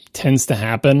tends to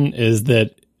happen is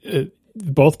that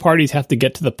both parties have to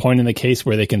get to the point in the case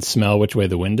where they can smell which way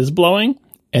the wind is blowing,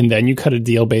 and then you cut a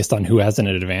deal based on who has an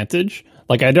advantage.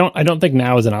 I don't think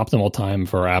now is an optimal time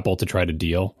for Apple to try to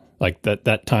deal.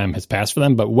 That time has passed for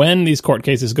them. But when these court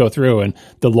cases go through and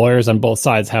the lawyers on both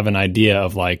sides have an idea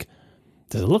of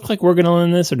does it look like we're going to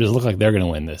win this or does it look like they're going to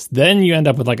win this? Then you end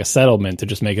up with like a settlement to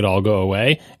just make it all go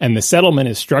away. And the settlement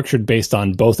is structured based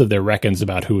on both of their reckons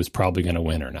about who is probably going to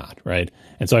win or not, right?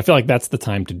 And so I feel like that's the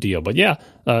time to deal. But yeah,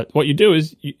 what you do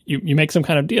is you make some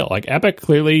kind of deal. Like Epic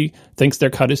clearly thinks their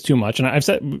cut is too much. And I've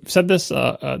said this,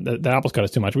 that Apple's cut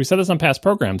is too much. We said this on past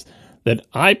programs that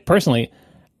I personally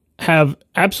have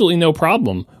absolutely no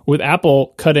problem with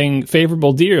Apple cutting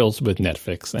favorable deals with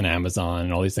Netflix and Amazon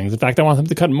and all these things. In fact, I want them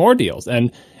to cut more deals.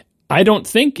 And I don't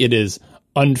think it is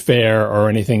unfair or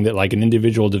anything that like an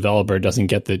individual developer doesn't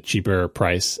get the cheaper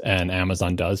price and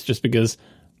Amazon does, just because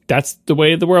that's the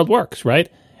way the world works,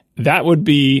 right? That would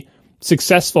be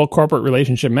successful corporate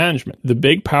relationship management. The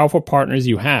big, powerful partners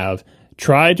you have,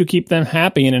 try to keep them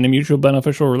happy and in a mutual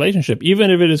beneficial relationship,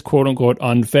 even if it is quote unquote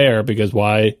unfair, because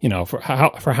why, for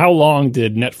how long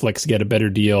did Netflix get a better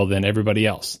deal than everybody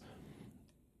else?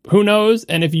 Who knows?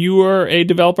 And if you are a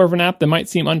developer of an app, that might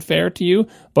seem unfair to you.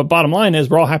 But bottom line is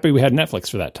we're all happy we had Netflix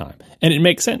for that time. And it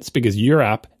makes sense because your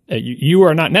app, you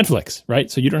are not Netflix,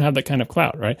 right? So you don't have that kind of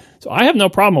clout, right? So I have no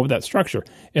problem with that structure.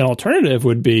 An alternative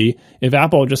would be if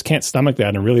Apple just can't stomach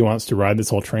that and really wants to ride this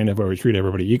whole train of where we treat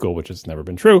everybody equal, which has never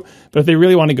been true. But if they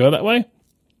really want to go that way,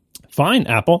 fine,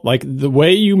 Apple. Like the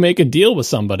way you make a deal with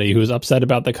somebody who's upset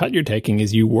about the cut you're taking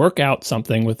is you work out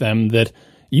something with them that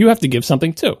you have to give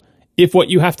something to. If what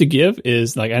you have to give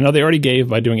is, like, I know they already gave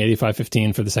by doing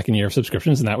 85/15 for the second year of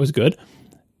subscriptions, and that was good.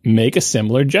 Make a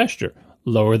similar gesture.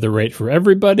 Lower the rate for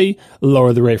everybody,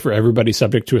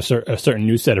 subject to a certain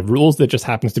new set of rules that just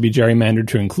happens to be gerrymandered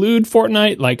to include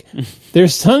Fortnite. Like,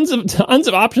 there's tons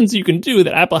of options you can do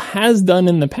that Apple has done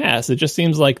in the past. It just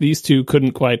seems like these two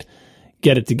couldn't quite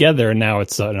get it together, and now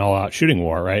it's an all-out shooting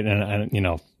war, right? And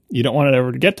you don't want it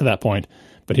ever to get to that point,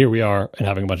 but here we are and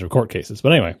having a bunch of court cases.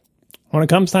 But anyway, when it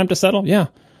comes time to settle, yeah,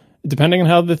 depending on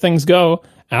how the things go,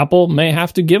 Apple may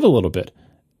have to give a little bit.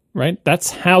 Right? That's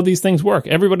how these things work.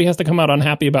 Everybody has to come out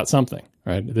unhappy about something,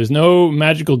 right? There's no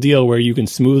magical deal where you can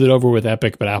smooth it over with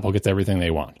Epic, but Apple gets everything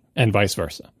they want, and vice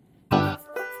versa.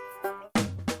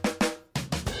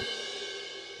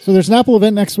 So there's an Apple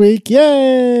event next week.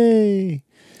 Yay!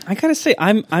 I gotta say,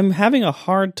 I'm having a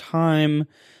hard time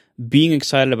being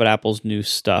excited about Apple's new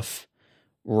stuff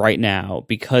right now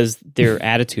because their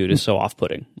attitude is so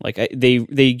off-putting. Like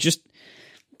they just,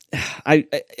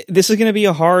 this is going to be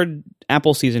a hard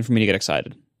Apple season for me to get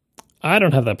excited. I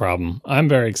don't have that problem. I'm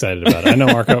very excited about it. I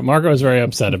know Marco is very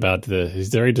upset about he's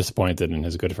very disappointed in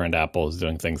his good friend Apple is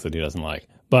doing things that he doesn't like.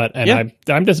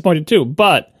 I'm disappointed too,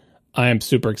 but I am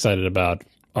super excited about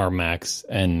our Macs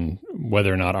and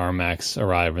whether or not our Macs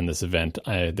arrive in this event.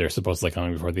 They're supposedly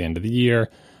coming before the end of the year.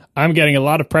 I'm getting a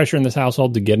lot of pressure in this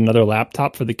household to get another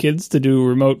laptop for the kids to do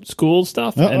remote school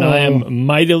stuff. Uh-oh. And I am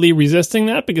mightily resisting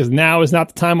that because now is not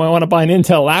the time I want to buy an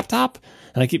Intel laptop.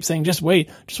 And I keep saying, just wait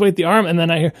the ARM. And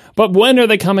then I hear, but when are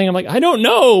they coming? I'm like, I don't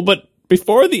know, but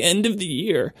before the end of the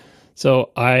year.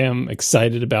 So I am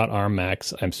excited about ARM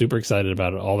Macs. I'm super excited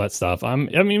about all that stuff. I'm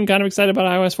even kind of excited about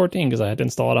iOS 14 because I had to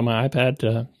install it on my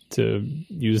iPad to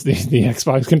use the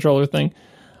Xbox controller thing.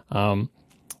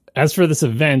 As for this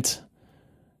event,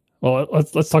 well,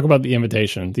 let's talk about the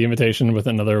invitation. The invitation with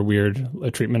another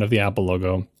weird treatment of the Apple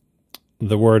logo.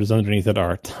 The words underneath it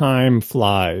are "Time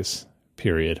flies."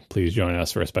 Period. Please join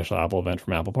us for a special Apple event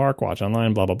from Apple Park. Watch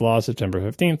online. Blah blah blah. September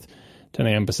 15th, 10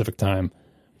 a.m. Pacific time.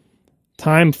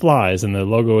 Time flies, and the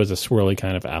logo is a swirly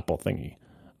kind of Apple thingy.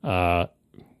 The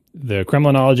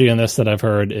Kremlinology on this that I've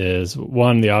heard is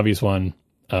one, the obvious one.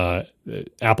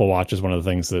 Apple Watch is one of the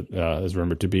things that is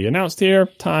rumored to be announced here.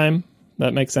 Time.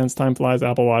 That makes sense. Time flies.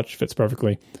 Apple Watch fits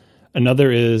perfectly.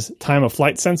 Another is time of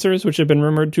flight sensors, which have been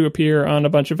rumored to appear on a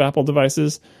bunch of Apple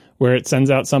devices, where it sends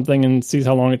out something and sees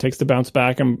how long it takes to bounce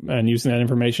back and using that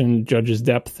information judges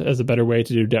depth as a better way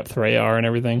to do depth for AR and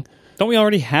everything. Don't we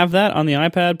already have that on the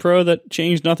iPad Pro that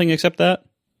changed nothing except that?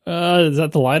 Is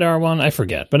that the LiDAR one? I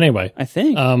forget. But anyway. I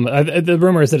think. The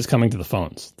rumor is that it's coming to the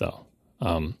phones, though.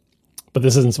 But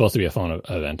this isn't supposed to be a phone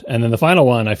event. And then the final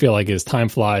one I feel like is time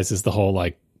flies is the whole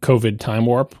like COVID time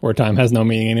warp where time has no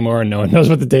meaning anymore and no one knows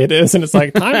what the date is. And it's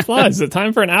like, time flies. Is it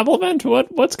time for an Apple event?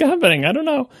 What's happening? I don't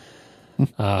know.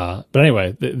 But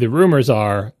anyway, the rumors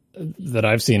are that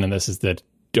I've seen in this is that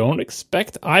don't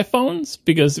expect iPhones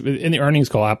because in the earnings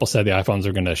call, Apple said the iPhones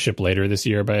are going to ship later this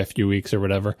year by a few weeks or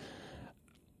whatever.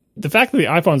 The fact that the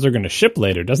iPhones are going to ship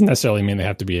later doesn't necessarily mean they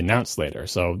have to be announced later.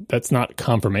 So that's not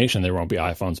confirmation there won't be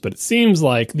iPhones, but it seems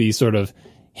like the sort of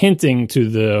hinting to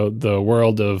the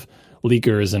world of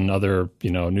leakers and other,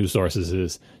 news sources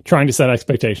is trying to set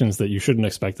expectations that you shouldn't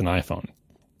expect an iPhone.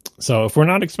 So if we're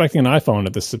not expecting an iPhone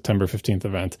at the September 15th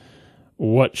event,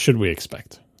 what should we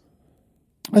expect?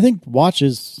 I think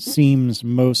watches seems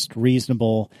most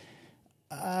reasonable.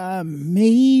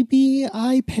 Maybe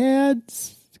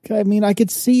iPads. I mean, I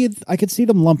could see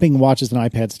them lumping watches and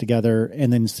iPads together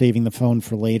and then saving the phone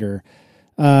for later.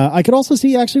 I could also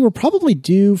see, actually, we're probably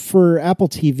due for Apple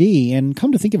TV. And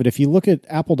come to think of it, if you look at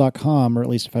apple.com, or at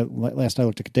least last I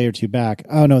looked a day or two back.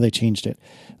 Oh, no, they changed it.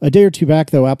 A day or two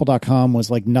back, though, apple.com was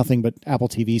like nothing but Apple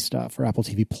TV stuff, or Apple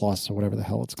TV Plus, or whatever the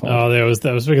hell it's called. Oh, that was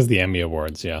because of the Emmy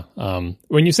Awards, yeah.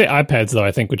 When you say iPads, though,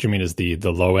 I think what you mean is the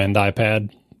low-end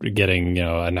iPad, getting,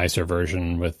 a nicer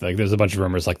version with, like, there's a bunch of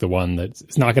rumors, like the one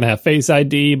that's not going to have Face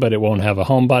ID, but it won't have a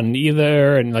home button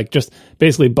either, and like just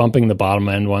basically bumping the bottom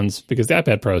end ones, because the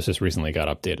iPad Pros just recently got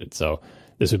updated. So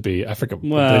this would be, I forget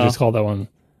what they just called that one.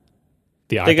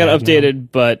 They got updated,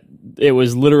 but it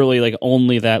was literally like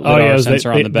only that lidar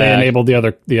sensor on the back. They enabled the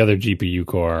other GPU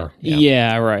core.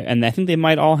 Yeah, right. And I think they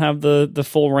might all have the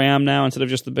full RAM now instead of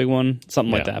just the big one,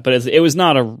 something like that. But it was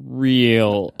not a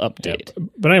real update. Yeah.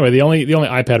 But anyway, the only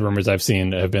iPad rumors I've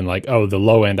seen have been like, oh, the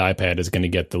low end iPad is going to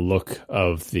get the look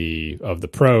of the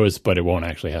Pros, but it won't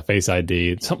actually have Face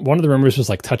ID. One of the rumors was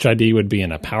like Touch ID would be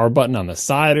in a power button on the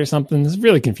side or something. It's a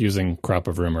really confusing crop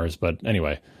of rumors. But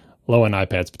anyway. Low-end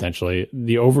iPads, potentially.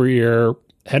 The over-ear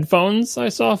headphones I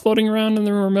saw floating around in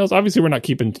the rumor mills. Obviously, we're not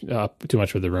keeping up too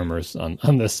much with the rumors on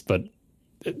this, but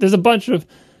there's a bunch of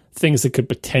things that could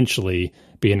potentially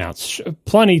be announced.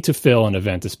 Plenty to fill an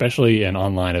event, especially an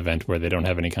online event where they don't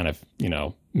have any kind of,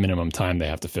 minimum time they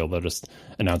have to fill. They'll just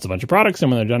announce a bunch of products,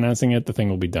 and when they're done announcing it, the thing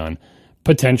will be done.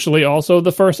 Potentially also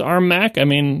the first ARM Mac. I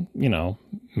mean,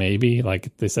 maybe,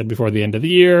 like they said, before the end of the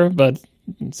year, but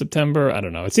in September, I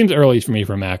don't know. It seems early for me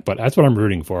for Mac, but that's what I'm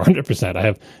rooting for, 100%. I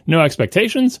have no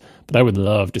expectations, but I would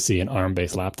love to see an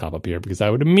ARM-based laptop up here because I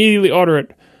would immediately order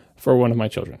it for one of my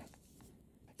children.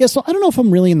 Yeah, so I don't know if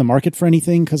I'm really in the market for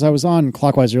anything, because I was on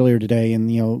Clockwise earlier today, and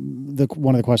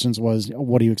one of the questions was,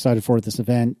 what are you excited for at this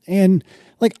event? And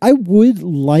like, I would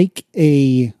like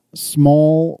a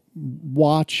small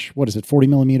watch. What is it, 40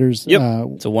 millimeters? Yep,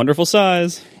 it's a wonderful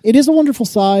size. It is a wonderful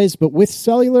size, but with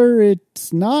cellular,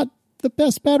 it's not the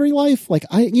best battery life. Like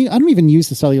I don't even use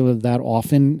the cellular that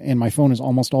often, and my phone is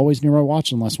almost always near my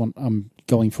watch unless when I'm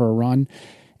going for a run.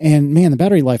 And man, the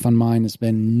battery life on mine has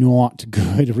been not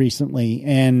good recently.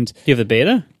 And do you have the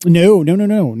beta? No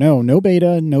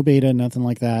beta, nothing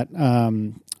like that.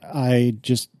 I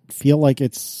just feel like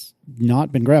it's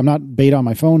not been great. I'm not beta on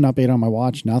my phone, not beta on my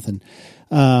watch, nothing.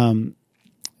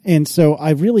 And so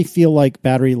I really feel like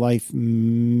battery life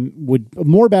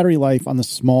more battery life on the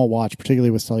small watch, particularly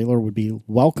with cellular, would be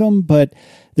welcome. But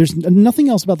there's nothing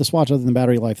else about this watch other than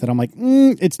battery life that I'm like,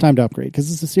 it's time to upgrade,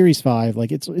 because it's a Series 5.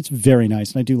 Like it's very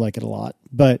nice, and I do like it a lot.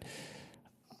 But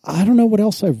I don't know what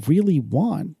else I really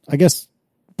want. I guess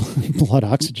blood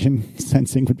oxygen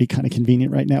sensing would be kind of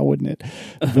convenient right now, wouldn't it?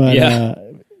 But yeah.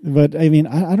 But I mean,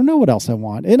 I don't know what else I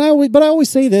want. And I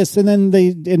always say this, and then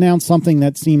they announce something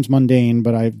that seems mundane,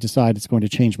 but I decide it's going to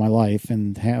change my life.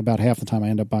 And about half the time I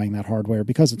end up buying that hardware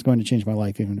because it's going to change my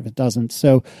life, even if it doesn't.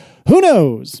 So who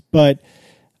knows? But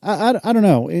I don't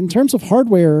know. In terms of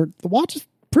hardware, the watch is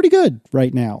pretty good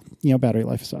right now, battery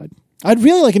life aside. I'd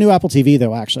really like a new Apple TV,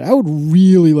 though, actually. I would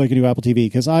really like a new Apple TV,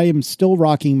 because I am still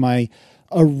rocking my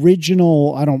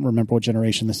original, I don't remember what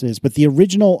generation this is, but the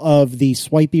original of the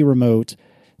swipey remote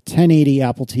 1080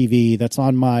 Apple TV that's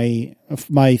on my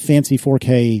fancy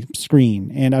 4K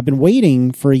screen. And I've been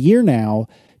waiting for a year now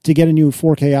to get a new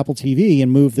 4K Apple TV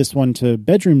and move this one to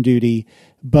bedroom duty,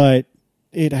 but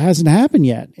it hasn't happened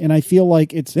yet. And I feel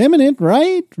like it's imminent,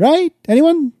 right?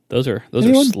 Anyone? Those are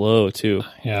slow too.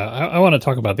 Yeah, I want to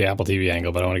talk about the Apple TV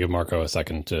angle, but I want to give Marco a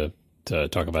second to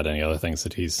talk about any other things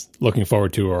that he's looking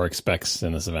forward to or expects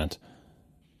in this event.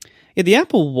 Yeah, the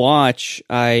Apple Watch,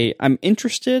 I'm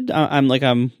interested.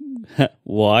 I'm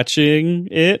watching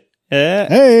it.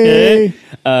 Hey!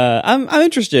 I'm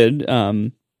interested.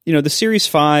 The Series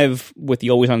 5 with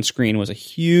the always on screen was a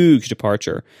huge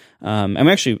departure.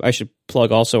 I should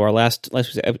plug also our last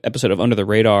episode of Under the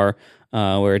Radar,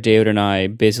 where David and I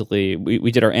basically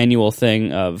we did our annual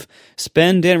thing of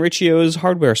spend Dan Riccio's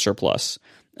hardware surplus.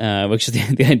 Which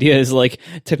is the idea is like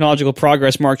technological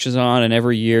progress marches on, and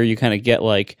every year you kind of get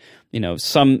like,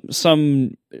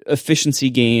 some efficiency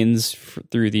gains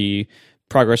through the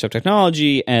progress of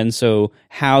technology. And so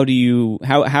how would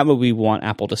we want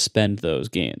Apple to spend those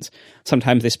gains?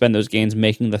 Sometimes they spend those gains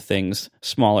making the things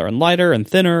smaller and lighter and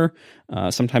thinner.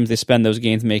 Sometimes they spend those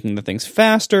gains making the things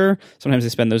faster. Sometimes they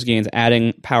spend those gains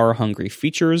adding power hungry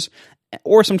features,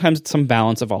 or sometimes it's some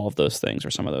balance of all of those things or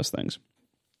some of those things.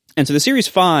 And so the Series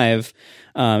 5,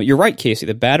 you're right, Casey,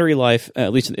 the battery life,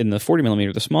 at least in the 40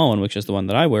 millimeter, the small one, which is the one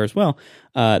that I wear as well,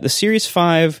 the Series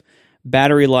 5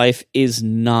 battery life is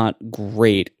not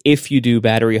great if you do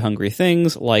battery hungry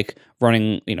things like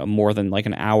running, more than like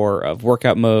an hour of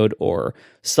workout mode, or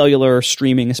cellular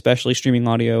streaming, especially streaming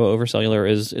audio over cellular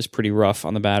is pretty rough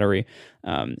on the battery.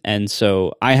 And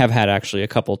so I have had actually a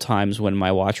couple times when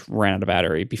my watch ran out of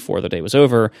battery before the day was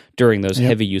over during those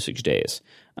heavy usage days,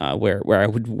 where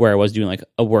I was doing like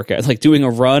a workout, like doing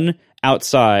a run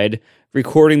outside,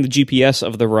 recording the GPS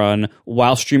of the run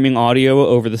while streaming audio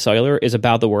over the cellular is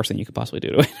about the worst thing you could possibly do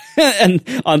to it.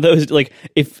 And on those, like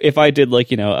if I did like,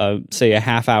 say a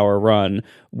half hour run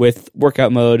with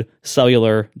workout mode,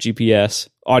 cellular, GPS,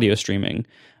 audio streaming,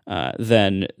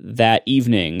 then that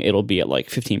evening it'll be at like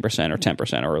 15% or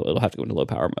 10%, or it'll have to go into low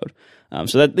power mode.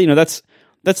 So that,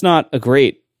 that's not a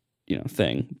great,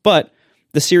 thing. But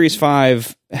the Series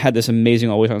 5 had this amazing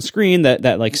always on screen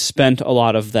that like spent a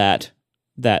lot of that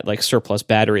like surplus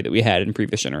battery that we had in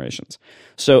previous generations.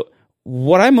 So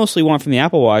what I mostly want from the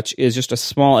Apple Watch is just a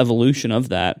small evolution of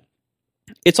that.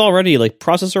 It's already, like,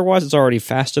 processor-wise, it's already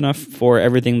fast enough for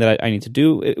everything that I need to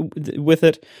do with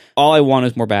it. All I want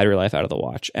is more battery life out of the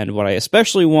watch. And what I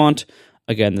especially want,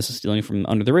 again, this is stealing from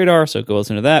Under the Radar, so go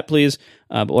listen to that, please.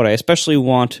 But what I especially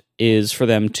want is for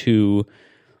them to,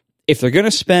 if they're going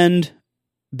to spend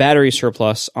battery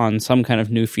surplus on some kind of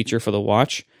new feature for the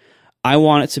watch, I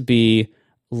want it to be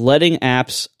letting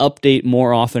apps update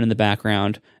more often in the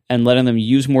background and letting them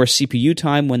use more CPU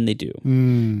time when they do.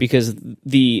 Because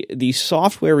the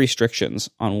software restrictions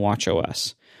on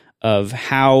watchOS of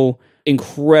how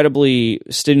incredibly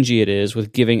stingy it is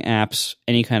with giving apps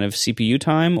any kind of CPU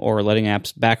time, or letting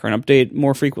apps background update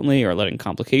more frequently, or letting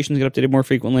complications get updated more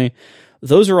frequently,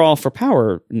 those are all for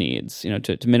power needs,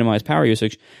 to minimize power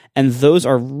usage. And those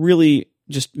are really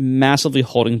just massively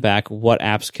holding back what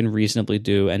apps can reasonably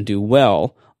do and do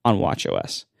well on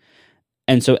watchOS.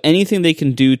 And so anything they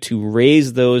can do to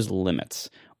raise those limits,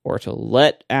 or to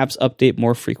let apps update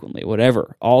more frequently,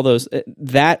 whatever, all those,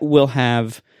 that will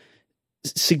have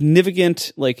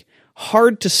significant, like,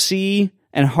 hard to see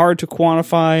and hard to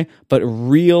quantify, but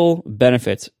real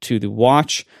benefits to the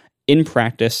watch in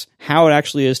practice, how it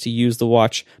actually is to use the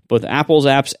watch, both Apple's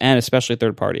apps and especially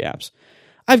third-party apps.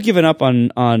 I've given up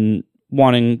on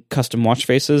wanting custom watch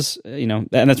faces, and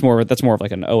that's more of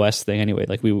like an OS thing anyway.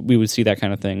 Like we would see that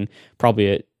kind of thing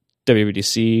probably at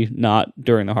WWDC, not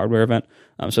during the hardware event.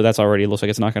 So that's already looks like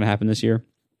it's not going to happen this year.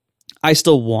 I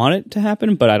still want it to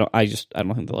happen, but I don't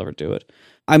think they'll ever do it.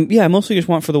 I mostly just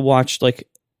want for the watch like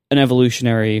an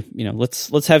evolutionary.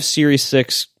 Let's have Series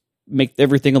 6 make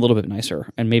everything a little bit nicer,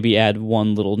 and maybe add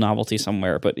one little novelty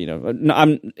somewhere. But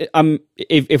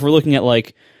if we're looking at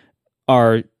like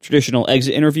our traditional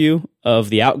exit interview of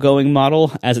the outgoing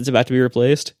model as it's about to be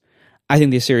replaced, I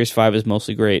think the Series 5 is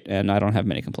mostly great, and I don't have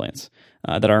many complaints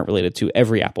that aren't related to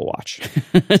every Apple Watch.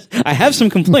 I have some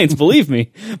complaints, believe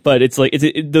me, but it's like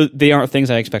they aren't things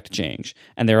I expect to change,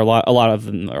 and there are a lot of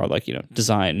them are like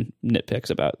design nitpicks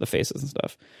about the faces and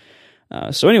stuff.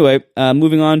 So anyway,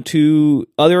 moving on to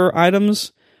other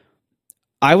items,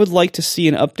 I would like to see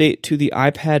an update to the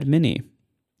iPad Mini.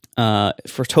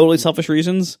 For totally selfish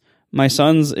reasons, my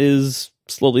son's is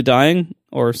slowly dying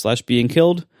or / being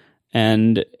killed,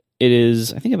 and it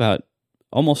is, I think, about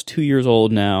almost 2 years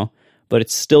old now, but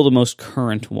it's still the most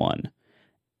current one.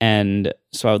 And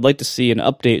so I would like to see an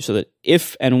update so that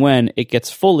if and when it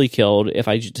gets fully killed, if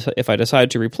I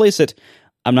decide to replace it,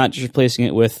 I'm not just replacing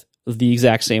it with the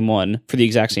exact same one for the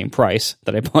exact same price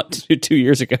that I bought 2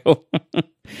 years ago.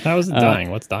 How is it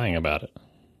dying? What's dying about it?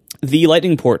 The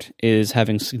Lightning port is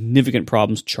having significant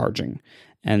problems charging.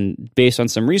 And based on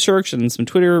some research and some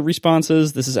Twitter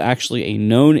responses, this is actually a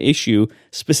known issue,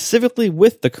 specifically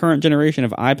with the current generation of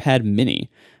iPad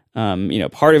Mini.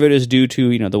 Part of it is due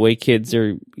to, the way kids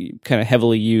are kind of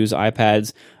heavily use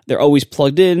iPads. They're always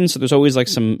plugged in, so there's always like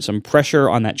some pressure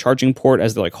on that charging port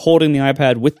as they're like holding the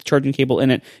iPad with the charging cable in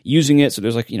it, using it. So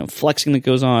there's like, flexing that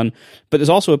goes on. But there's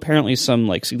also apparently some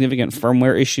like significant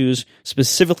firmware issues,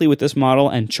 specifically with this model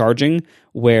and charging,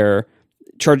 where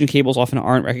charging cables often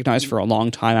aren't recognized for a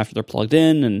long time after they're plugged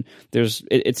in, and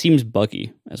it seems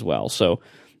buggy as well. So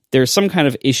there's some kind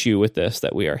of issue with this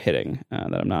that we are hitting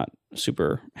that I'm not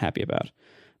super happy about.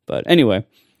 But anyway,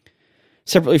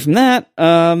 separately from that,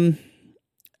 I'm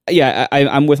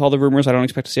with all the rumors. I don't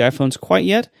expect to see iPhones quite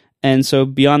yet. And so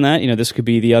beyond that, this could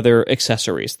be the other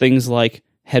accessories, things like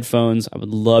headphones. I would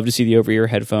love to see the over-ear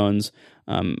headphones.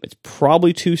 It's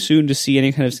probably too soon to see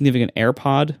any kind of significant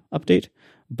AirPod update.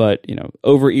 But,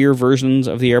 over-ear versions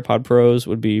of the AirPod Pros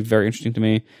would be very interesting to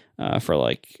me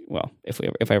for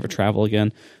if I ever travel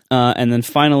again. And then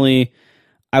finally,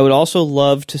 I would also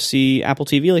love to see Apple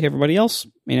TV like everybody else.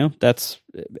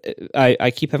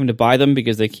 I keep having to buy them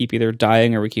because they keep either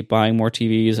dying or we keep buying more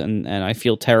TVs, and I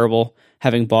feel terrible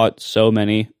having bought so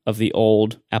many of the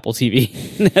old Apple TV,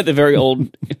 the very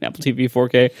old Apple TV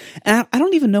 4K. And I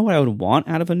don't even know what I would want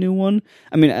out of a new one.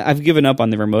 I mean, I've given up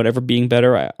on the remote ever being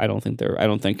better. I don't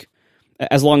think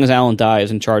as long as Alan Dye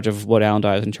is in charge of what Alan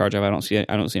Dye is in charge of, I don't see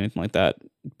anything like that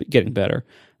getting better.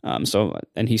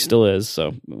 And he still is.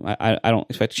 So I don't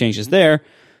expect changes there.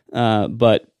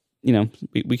 But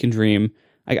we can dream.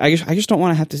 I just don't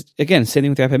want to have to, again, same thing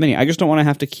with the iPad Mini. I just don't want to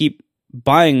have to keep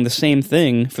buying the same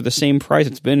thing for the same price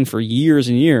it's been for years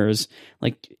and years.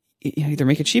 Like, either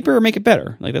make it cheaper or make it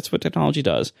better. Like, that's what technology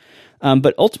does.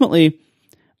 But ultimately,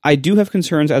 I do have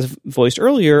concerns, as voiced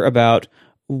earlier, about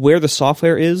where the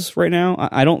software is right now.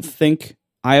 I don't think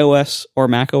iOS or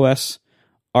macOS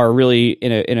are really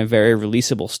in a very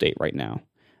releasable state right now.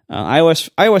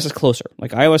 iOS is closer.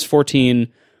 Like, iOS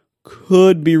 14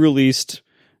 could be released,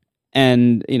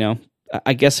 and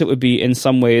I guess it would be in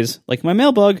some ways, like my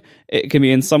mailbug, it can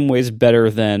be in some ways better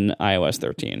than iOS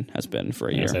 13 has been for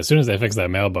a year. So as soon as they fix that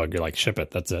mailbug, you're like, ship it.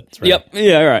 That's it. It's ready. Yep.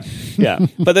 Yeah. Right. Yeah.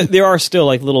 But there are still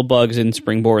like little bugs in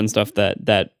Springboard and stuff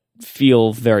that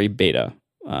feel very beta.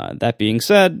 That being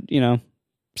said,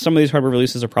 some of these hardware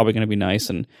releases are probably going to be nice.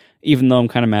 And even though I'm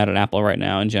kind of mad at Apple right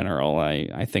now in general,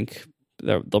 I think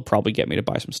they'll probably get me to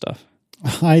buy some stuff.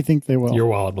 I think they will. Your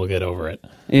wallet will get over it.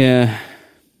 Yeah.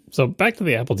 So back to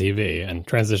the Apple TV and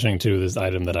transitioning to this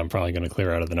item that I'm probably going to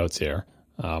clear out of the notes here.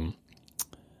 The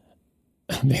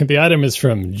item is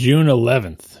from June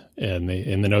 11th.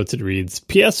 In the notes, it reads,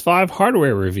 PS5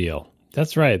 hardware reveal.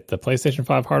 That's right. The PlayStation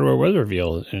 5 hardware was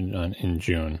revealed in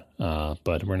June,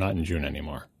 but we're not in June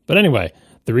anymore. But anyway,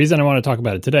 the reason I want to talk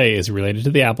about it today is related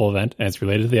to the Apple event, and it's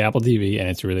related to the Apple TV, and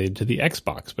it's related to the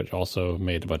Xbox, which also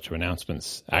made a bunch of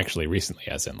announcements actually recently,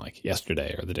 as in like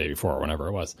yesterday or the day before or whenever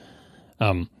it was.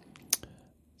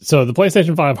 So the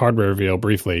PlayStation 5 hardware reveal,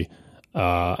 briefly,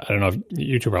 I don't know if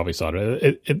you two probably saw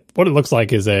it. What it looks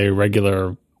like is a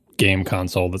regular game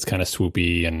console that's kind of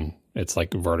swoopy, and it's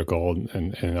like vertical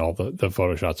and all the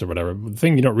photo shots or whatever. The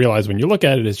thing you don't realize when you look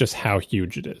at it is just how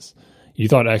huge it is. You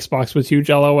thought Xbox was huge,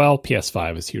 LOL?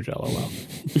 PS5 is huge, LOL.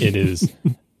 It is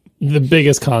the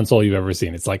biggest console you've ever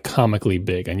seen. It's like comically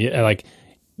big. And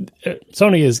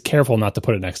Sony is careful not to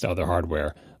put it next to other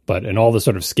hardware. But in all the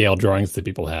sort of scale drawings that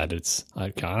people had, I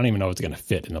don't even know if it's going to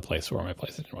fit in the place where my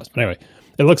PlayStation was. But anyway,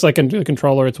 it looks like a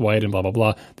controller. It's white and blah, blah,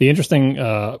 blah. The interesting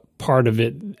part of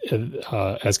it,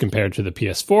 as compared to the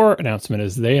PS4 announcement,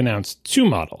 is they announced two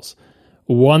models.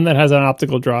 One that has an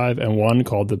optical drive and one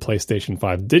called the PlayStation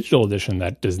 5 Digital Edition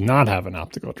that does not have an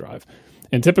optical drive.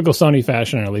 In typical Sony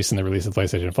fashion, or at least in the release of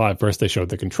PlayStation 5, first they showed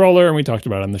the controller, and we talked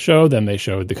about it on the show. Then they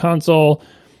showed the console.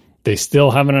 They still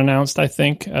haven't announced, I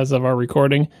think, as of our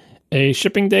recording, a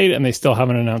shipping date, and they still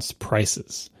haven't announced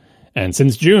prices. And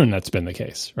since June, that's been the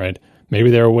case, right? Maybe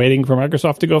they're waiting for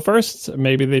Microsoft to go first.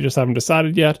 Maybe they just haven't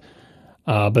decided yet.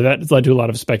 But that's led to a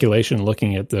lot of speculation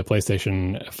looking at the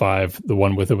PlayStation 5, the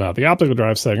one with without the optical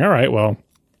drive, saying, all right, well,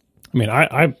 I mean,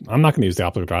 I'm not going to use the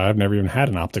optical drive. I've never even had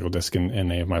an optical disc in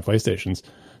any of my PlayStations.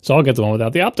 So I'll get the one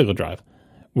without the optical drive.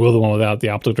 Will the one without the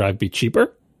optical drive be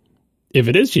cheaper? If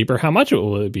it is cheaper, how much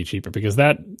will it be cheaper? Because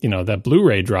that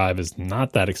Blu-ray drive is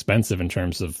not that expensive in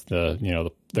terms of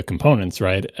the components,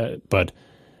 right? But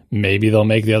maybe they'll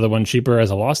make the other one cheaper as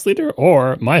a loss leader.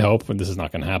 Or my hope, and this is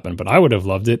not going to happen, but I would have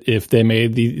loved it if they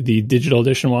made the digital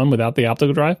edition one without the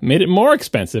optical drive, made it more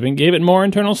expensive and gave it more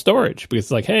internal storage. Because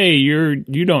it's like, hey, you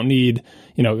don't need,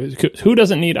 who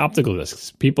doesn't need optical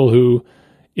discs? People who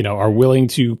are willing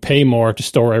to pay more to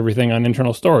store everything on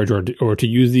internal storage, or to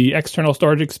use the external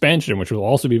storage expansion, which will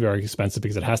also be very expensive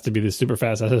because it has to be the super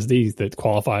fast SSD that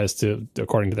qualifies to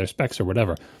according to their specs or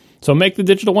whatever. So make the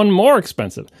digital one more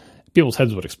expensive. People's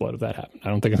heads would explode if that happened. I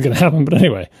don't think it's going to happen, but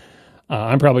anyway,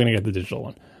 I'm probably going to get the digital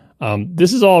one.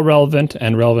 This is all relevant to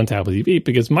Apple TV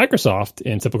because Microsoft,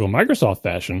 in typical Microsoft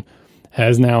fashion,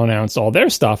 has now announced all their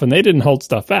stuff, and they didn't hold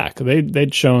stuff back.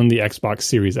 They'd shown the Xbox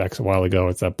Series X a while ago.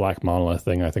 It's that black monolith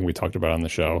thing I think we talked about on the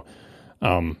show.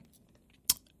 And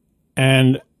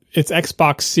it's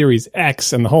Xbox Series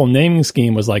X, and the whole naming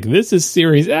scheme was like, this is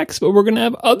Series X, but we're going to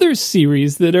have other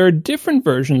series that are different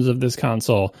versions of this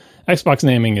console. Xbox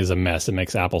naming is a mess. It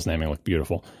makes Apple's naming look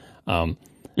beautiful.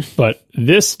 But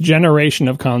this generation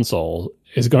of console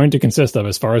is going to consist of,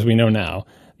 as far as we know now,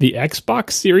 the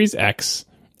Xbox Series X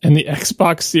and the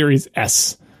Xbox Series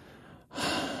S.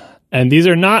 And these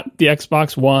are not the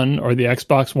Xbox One or the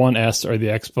Xbox One S or the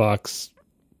Xbox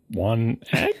One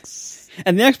X.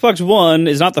 And the Xbox One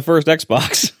is not the first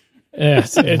Xbox.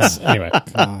 It's anyway.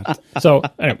 God. So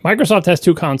anyway, Microsoft has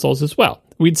two consoles as well.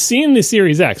 We'd seen the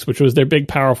Series X, which was their big,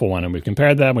 powerful one, and we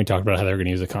compared that, and we talked about how they were going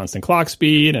to use a constant clock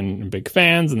speed and big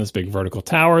fans and this big vertical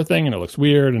tower thing, and it looks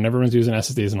weird, and everyone's using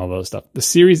SSDs and all those stuff. The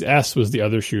Series S was the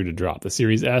other shoe to drop. The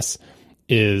Series S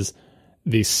is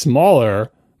the smaller,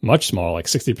 much smaller, like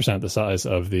 60% the size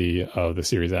of the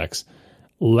Series X,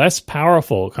 less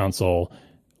powerful console,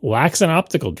 lacks an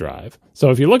optical drive. So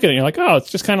if you look at it, you're like, oh,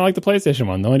 it's just kind of like the PlayStation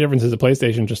one. The only difference is the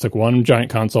PlayStation just took one giant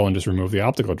console and just removed the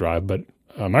optical drive, but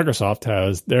Microsoft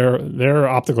has their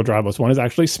optical driveless one is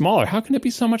actually smaller. How can it be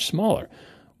so much smaller?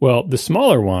 Well, the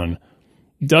smaller one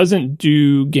doesn't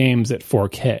do games at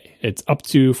 4K. It's up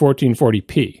to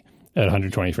 1440p at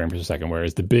 120 frames per second,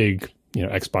 whereas the big,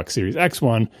 Xbox Series X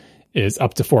one is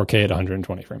up to 4K at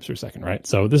 120 frames per second, right?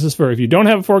 So this is for if you don't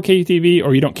have a 4K TV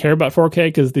or you don't care about 4K,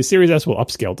 because the Series S will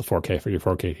upscale to 4K for your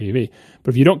 4K TV.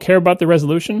 But if you don't care about the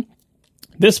resolution,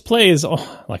 this plays,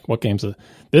 what games?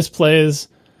 This plays,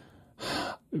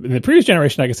 in the previous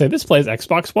generation, I could say this plays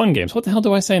Xbox One games. What the hell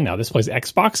do I say now? This plays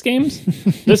Xbox games?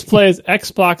 This plays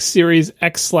Xbox Series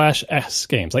X/S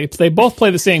games. Like, they both play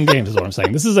the same games is what I'm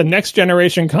saying. This is a next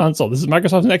generation console. This is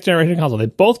Microsoft's next generation console. They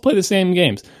both play the same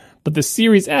games. But the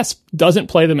Series S doesn't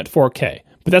play them at 4K.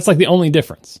 But that's like the only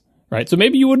difference, right? So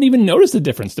maybe you wouldn't even notice the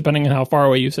difference depending on how far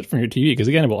away you sit from your TV, because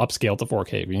again, it will upscale to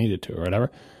 4K if you needed to or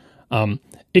whatever.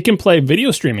 It can play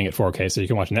video streaming at 4K, so you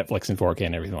can watch Netflix in 4K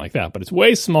and everything like that. But it's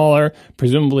way smaller,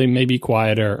 presumably maybe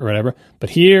quieter or whatever.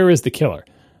 But here is the killer.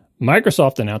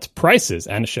 Microsoft announced prices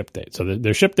and a ship date. So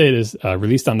their ship date is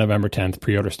released on November 10th.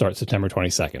 Pre-order starts September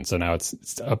 22nd. So now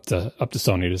it's up to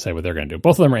Sony to say what they're going to do.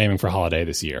 Both of them are aiming for holiday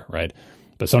this year, right?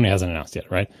 But Sony hasn't announced yet,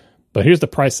 right? But here's the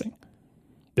pricing.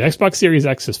 The Xbox Series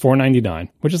X is $499,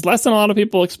 which is less than a lot of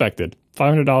people expected.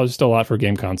 $500 is still a lot for a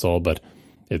game console, but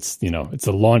it's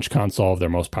a launch console of their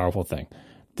most powerful thing.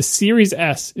 The Series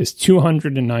S is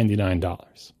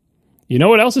 $299. You know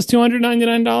what else is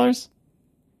 $299?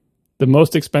 The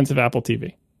most expensive Apple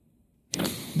TV.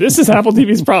 This is Apple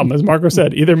TV's problem, as Marco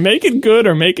said. Either make it good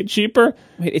or make it cheaper.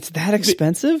 Wait, it's that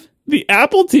expensive? The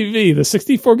Apple TV, the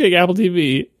 64 gig Apple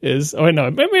TV is... Oh,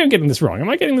 no, maybe I'm getting this wrong. Am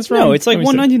I getting this wrong? No, it's like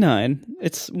 $199.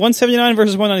 It's $179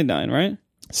 versus $199, right?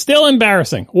 Still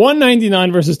embarrassing.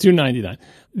 $199 versus $299.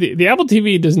 The Apple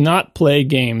TV does not play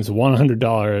games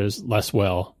 $100 less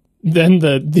well than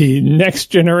the next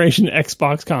generation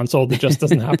Xbox console that just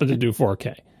doesn't happen to do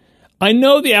 4K. I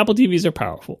know the Apple TVs are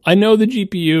powerful. I know the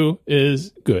GPU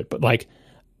is good, but like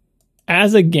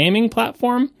as a gaming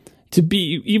platform, to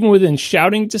be even within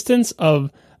shouting distance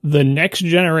of the next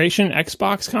generation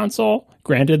Xbox console,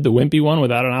 granted the wimpy one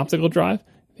without an optical drive,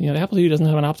 the Apple TV doesn't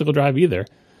have an optical drive either.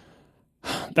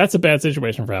 That's a bad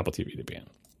situation for Apple TV to be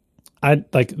in.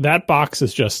 That box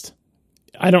is just,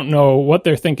 I don't know what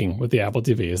they're thinking with the Apple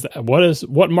TV.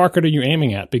 What market are you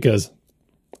aiming at? Because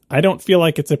I don't feel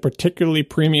like it's a particularly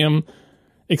premium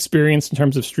experience in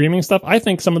terms of streaming stuff. I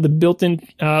think some of the built-in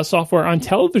software on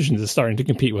televisions is starting to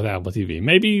compete with Apple TV.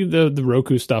 Maybe the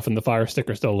Roku stuff and the Fire Stick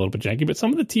are still a little bit janky, but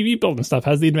some of the TV built-in stuff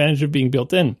has the advantage of being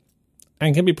built in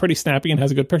and can be pretty snappy and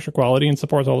has a good picture quality and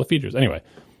supports all the features. Anyway,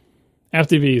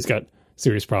 Apple TV's got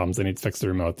serious problems. They need to fix the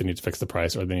remote, they need to fix the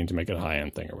price, or they need to make it a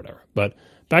high-end thing or whatever. But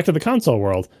back to the console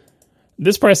world,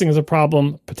 this pricing is a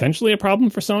problem, potentially a problem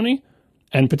for Sony,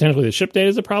 and potentially the ship date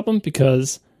is a problem,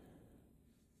 because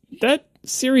that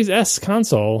Series S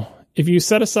console, if you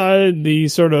set aside the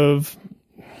sort of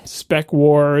spec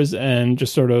wars and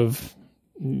just sort of,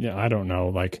 I don't know,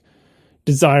 like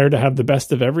desire to have the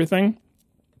best of everything,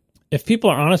 if people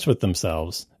are honest with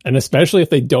themselves, and especially if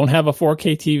they don't have a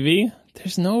 4K TV,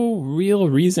 there's no real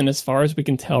reason, as far as we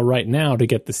can tell right now, to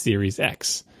get the Series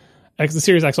X. The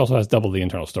Series X also has double the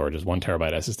internal storage, as 1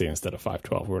 terabyte SSD instead of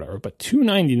 512 or whatever. But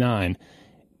 $299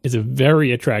 is a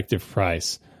very attractive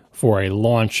price for a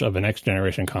launch of a next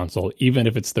generation console, even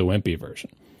if it's the wimpy version.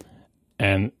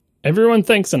 And everyone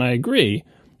thinks, and I agree,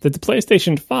 that the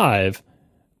PlayStation 5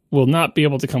 will not be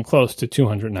able to come close to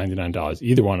 $299,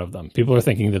 either one of them. People are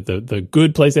thinking that the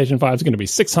good PlayStation 5 is going to be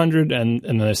 $600, and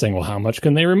then they're saying, well, how much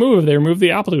can they remove if they remove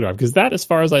the optical drive? Because that, as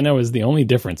far as I know, is the only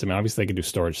difference. I mean, obviously they could do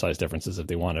storage size differences if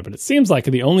they wanted, but it seems like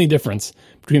the only difference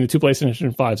between the two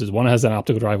PlayStation 5s is one has an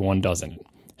optical drive and one doesn't.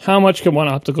 How much can one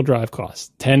optical drive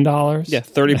cost? $10? Yeah,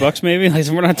 $30 maybe. Like,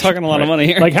 we're not talking a lot of money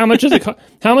here. Like, how much does it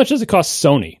cost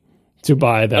Sony to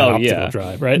buy that optical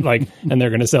drive, right? Like, and they're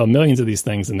going to sell millions of these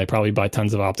things, and they probably buy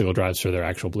tons of optical drives for their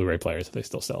actual Blu-ray players if they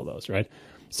still sell those, right?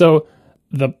 So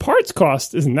the parts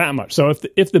cost isn't that much. So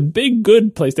if the big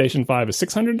good PlayStation 5 is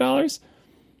 $600,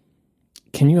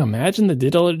 can you imagine the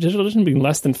digital edition being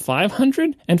less than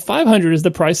 $500? And $500 is the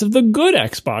price of the good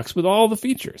Xbox with all the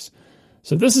features.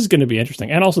 So this is going to be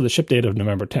interesting. And also the ship date of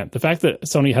November 10th. The fact that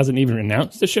Sony hasn't even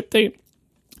announced the ship date,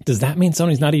 does that mean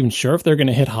Sony's not even sure if they're going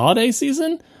to hit holiday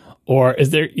season? Or is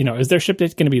their ship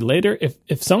date going to be later?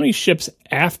 If Sony ships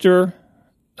after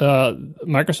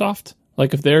Microsoft,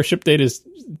 like if their ship date is,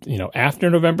 after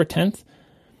November 10th,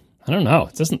 I don't know.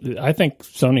 I think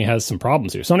Sony has some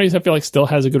problems here. Sony, I feel like, still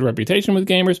has a good reputation with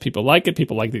gamers. People like it.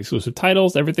 People like the exclusive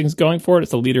titles. Everything's going for it.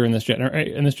 It's the leader in this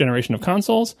generation of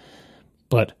consoles.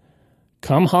 But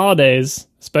come holidays,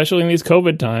 especially in these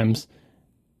COVID times,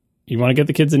 you want to get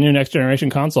the kids a new next generation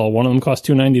console. One of them costs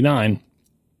 $299,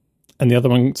 and the other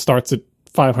one starts at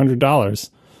 $500.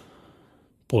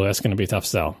 Boy, that's going to be a tough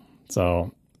sell.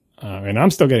 So,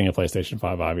 I'm still getting a PlayStation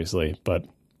 5, obviously, but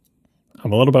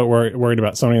I'm a little bit worried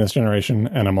about Sony this generation,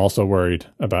 and I'm also worried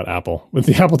about Apple with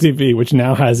the Apple TV, which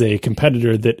now has a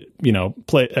competitor that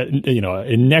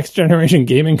a next generation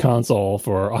gaming console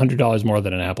for $100 more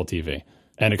than an Apple TV,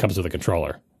 and it comes with a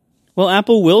controller. Well,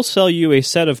 Apple will sell you a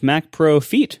set of Mac Pro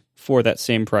feet for that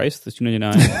same price, the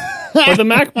 $299.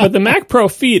 But the Mac Pro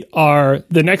feet are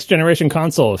the next generation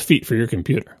console of feet for your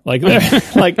computer. Like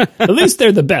at least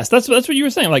they're the best. That's what you were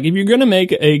saying. Like if you're gonna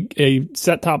make a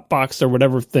set top box or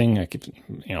whatever thing,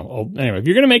 anyway, if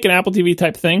you're gonna make an Apple TV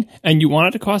type thing and you want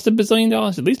it to cost $1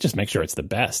 bazillion, at least just make sure it's the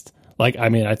best.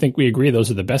 I think we agree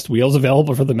those are the best wheels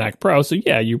available for the Mac Pro. So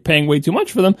yeah, you're paying way too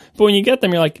much for them, but when you get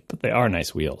them, you're like, but they are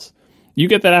nice wheels. You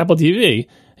get that Apple TV,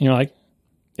 and you're like,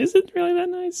 is it really that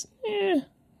nice?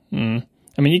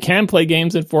 You can play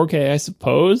games in 4K, I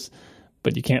suppose,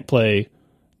 but you can't play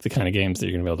the kind of games that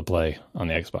you're going to be able to play on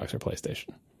the Xbox or PlayStation.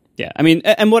 Yeah,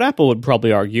 and what Apple would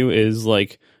probably argue is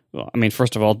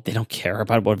first of all, they don't care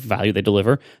about what value they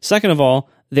deliver. Second of all,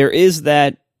 there is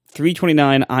that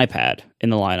 $329 iPad in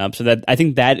the lineup, so that I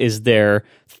think that is their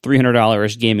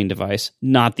 $300 gaming device,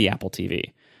 not the Apple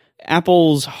TV.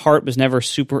 Apple's heart was never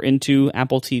super into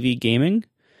Apple TV gaming.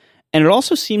 And it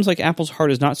also seems like Apple's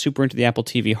heart is not super into the Apple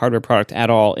TV hardware product at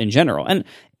all in general. And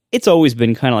it's always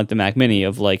been kind of like the Mac Mini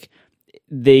of it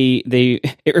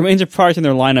remains a product in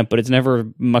their lineup, but it's never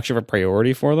much of a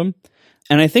priority for them.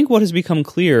 And I think what has become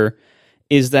clear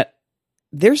is that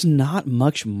there's not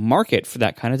much market for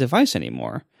that kind of device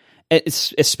anymore.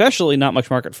 It's especially not much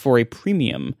market for a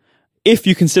premium, if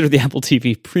you consider the Apple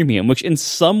TV premium, which in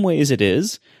some ways it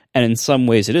is, and in some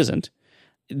ways it isn't.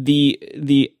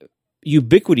 The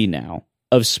ubiquity now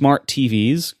of smart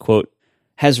TVs, quote,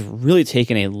 has really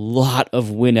taken a lot of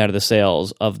wind out of the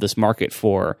sails of this market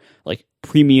for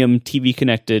premium TV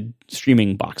connected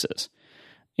streaming boxes.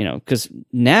 Because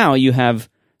now you have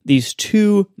these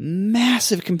two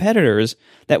massive competitors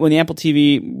that when the Apple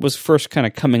TV was first kind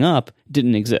of coming up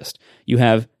didn't exist. You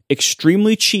have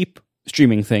extremely cheap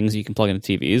streaming things you can plug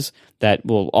into TVs that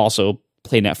will also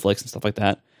play Netflix and stuff like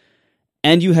that.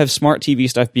 And you have smart TV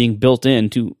stuff being built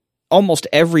into almost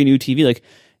every new TV.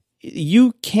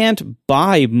 You can't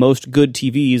buy most good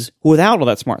TVs without all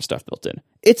that smart stuff built in.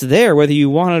 It's there whether you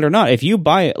want it or not. If you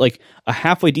buy it a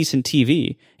halfway decent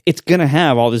TV, it's going to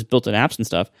have all this built-in apps and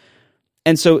stuff.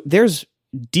 And so there's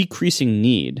decreasing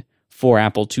need for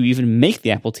Apple to even make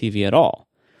the Apple TV at all.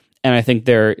 And I think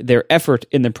their effort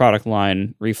in the product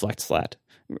line reflects that.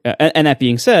 And that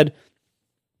being said,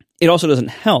 it also doesn't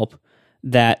help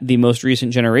that the most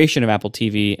recent generation of Apple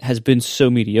TV has been so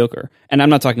mediocre. And I'm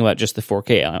not talking about just the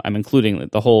 4K. I'm including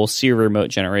the whole Siri remote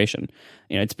generation.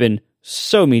 It's been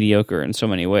so mediocre in so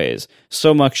many ways.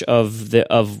 So much of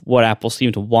what Apple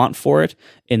seemed to want for it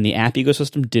in the app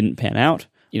ecosystem didn't pan out.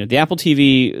 The Apple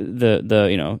TV,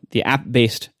 the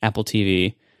app-based Apple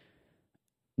TV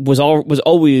was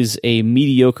always a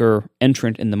mediocre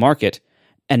entrant in the market,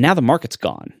 and now the market's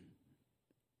gone.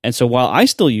 And so while I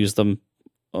still use them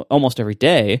almost every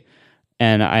day,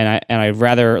 and I'd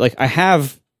rather I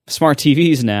have smart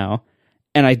TVs now,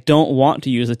 and I don't want to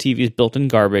use the TV's built-in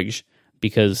garbage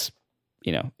because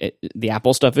the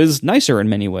Apple stuff is nicer in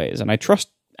many ways, and I trust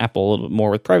Apple a little bit more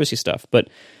with privacy stuff. But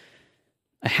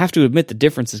I have to admit the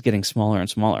difference is getting smaller and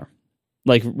smaller.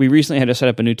 We recently had to set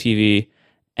up a new TV,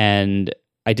 and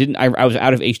I was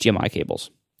out of HDMI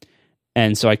cables.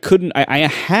 And so I couldn't, I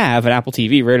have an Apple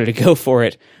TV ready to go for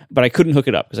it, but I couldn't hook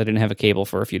it up because I didn't have a cable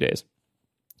for a few days.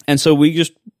 And so we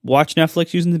just watched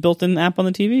Netflix using the built-in app on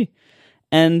the TV.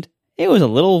 And it was a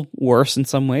little worse in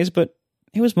some ways, but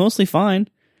it was mostly fine.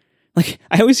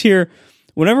 I always hear,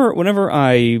 whenever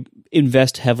I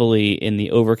invest heavily in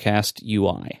the Overcast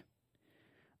UI,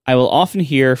 I will often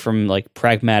hear from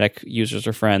pragmatic users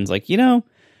or friends,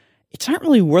 it's not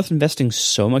really worth investing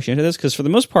so much into this because for the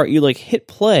most part, you hit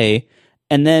play,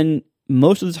 and then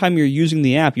most of the time you're using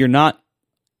the app, you're not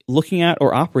looking at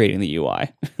or operating the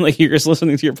UI. You're just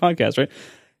listening to your podcast, right?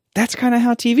 That's kind of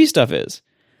how TV stuff is.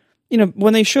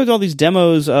 When they showed all these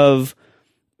demos of,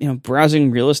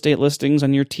 browsing real estate listings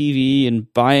on your TV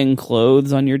and buying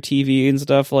clothes on your TV and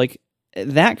stuff, like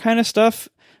that kind of stuff,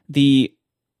 the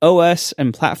OS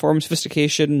and platform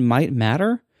sophistication might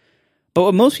matter. But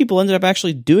what most people ended up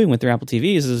actually doing with their Apple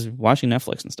TVs is watching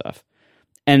Netflix and stuff.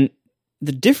 And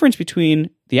the difference between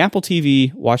the Apple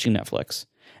TV watching Netflix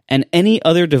and any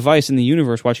other device in the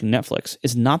universe watching Netflix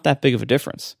is not that big of a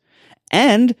difference.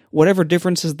 And whatever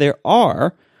differences there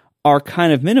are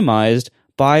kind of minimized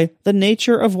by the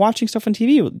nature of watching stuff on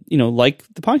TV, like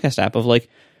the podcast app of like,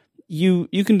 you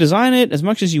can design it as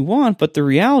much as you want, but the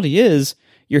reality is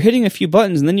you're hitting a few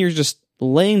buttons and then you're just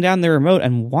laying down the remote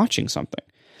and watching something.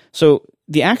 So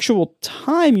the actual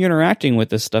time you're interacting with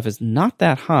this stuff is not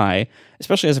that high,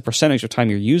 especially as a percentage of time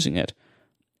you're using it.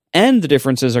 And the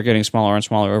differences are getting smaller and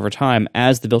smaller over time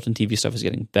as the built-in TV stuff is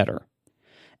getting better.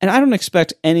 And I don't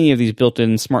expect any of these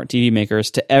built-in smart TV makers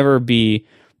to ever be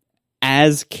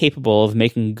as capable of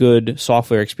making good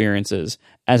software experiences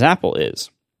as Apple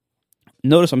is.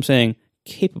 Notice I'm saying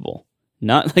capable,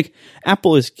 not like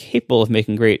Apple is capable of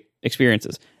making great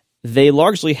experiences. They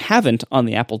largely haven't on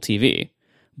the Apple TV,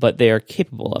 but they are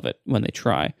capable of it when they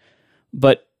try.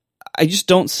 But I just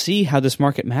don't see how this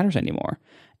market matters anymore.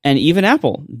 And even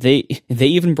Apple, they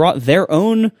even brought their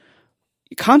own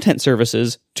content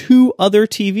services to other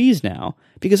TVs now,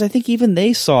 because I think even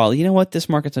they saw, this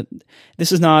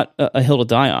this is not a hill to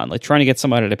die on. Like trying to get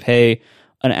somebody to pay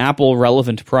an Apple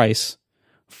relevant price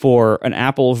for an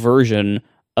Apple version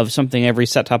of something every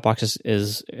set-top box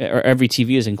is or every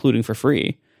TV is including for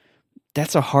free.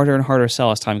 That's a harder and harder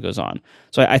sell as time goes on.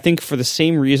 So I think for the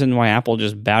same reason why Apple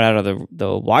just bowed out of the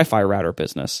Wi-Fi router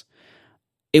business,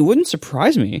 it wouldn't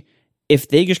surprise me if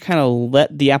they just kind of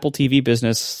let the Apple TV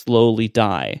business slowly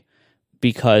die,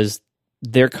 because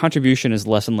their contribution is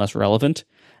less and less relevant,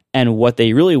 and what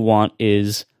they really want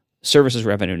is services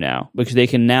revenue now, because they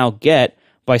can now get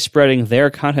by spreading their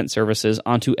content services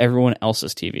onto everyone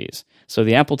else's TVs. So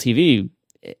the Apple TV,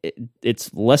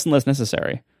 it's less and less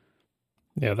necessary.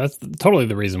 Yeah, that's totally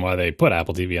the reason why they put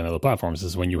Apple TV on other platforms,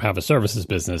 is when you have a services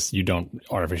business, you don't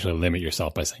artificially limit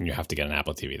yourself by saying you have to get an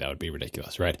Apple TV. That would be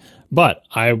ridiculous, right? But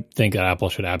I think that Apple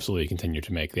should absolutely continue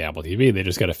to make the Apple TV. They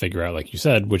just got to figure out, like you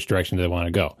said, which direction they want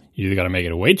to go. You either got to make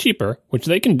it way cheaper, which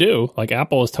they can do. Like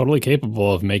Apple is totally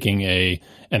capable of making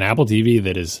an Apple TV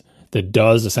that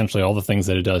does essentially all the things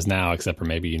that it does now, except for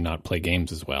maybe not play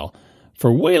games as well, for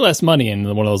way less money in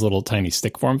one of those little tiny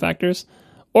stick form factors.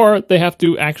 Or they have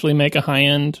to actually make a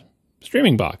high-end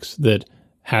streaming box that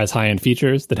has high-end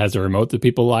features, that has a remote that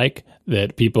people like,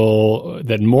 that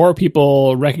more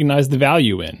people recognize the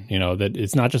value in. That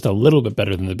it's not just a little bit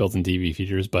better than the built-in TV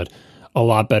features, but a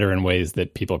lot better in ways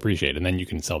that people appreciate. And then you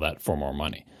can sell that for more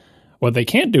money. What they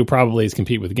can't do probably is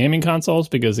compete with gaming consoles,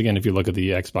 because again, if you look at the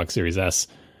Xbox Series S,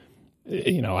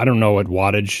 I don't know what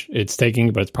wattage it's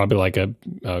taking, but it's probably like a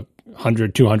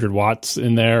 100, 200 watts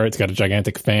in there. It's got a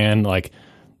gigantic fan. Like,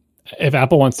 if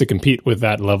Apple wants to compete with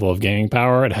that level of gaming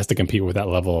power, it has to compete with that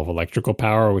level of electrical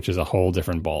power, which is a whole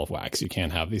different ball of wax. You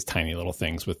can't have these tiny little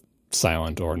things with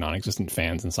silent or non-existent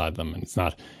fans inside them, and it's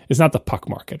not the puck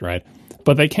market, right?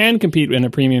 But they can compete in a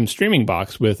premium streaming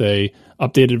box with a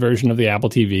updated version of the Apple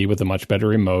TV with a much better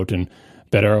remote and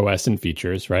better OS and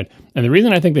features, right? And the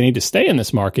reason I think they need to stay in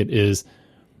this market is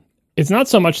it's not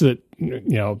so much that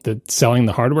that selling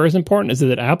the hardware is important, is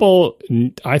that Apple,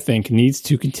 I think, needs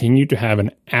to continue to have an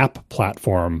app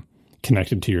platform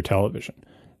connected to your television.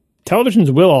 Televisions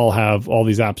will all have all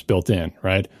these apps built in,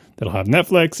 right? That'll have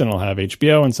Netflix and it'll have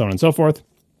HBO and so on and so forth.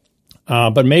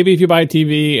 But maybe if you buy a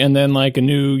TV and then like a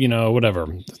new,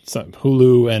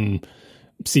 Hulu and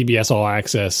CBS All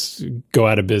Access go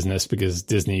out of business because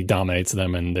Disney dominates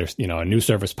them and there's, a new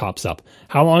service pops up.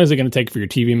 How long is it going to take for your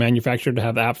TV manufacturer to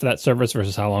have the app for that service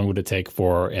versus how long would it take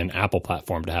for an Apple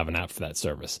platform to have an app for that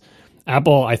service?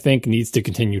 Apple, I think, needs to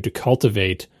continue to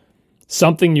cultivate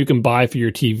something you can buy for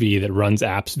your TV that runs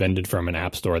apps vended from an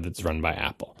app store that's run by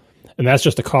Apple. And that's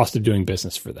just the cost of doing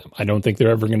business for them. I don't think they're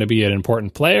ever going to be an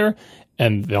important player,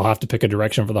 and they'll have to pick a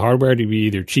direction for the hardware to be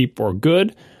either cheap or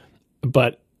good.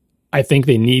 But I think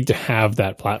they need to have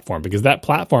that platform, because that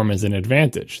platform is an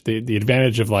advantage. The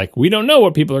advantage of like, we don't know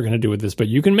what people are going to do with this, but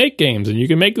you can make games and you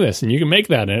can make this and you can make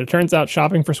that. And it turns out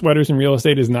shopping for sweaters in real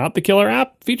estate is not the killer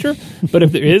app feature. But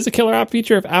if there is a killer app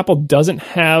feature, if Apple doesn't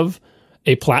have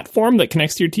a platform that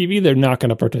connects to your TV, they're not going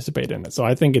to participate in it. So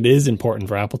I think it is important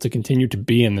for Apple to continue to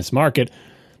be in this market.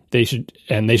 They should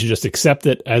just accept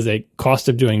it as a cost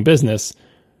of doing business.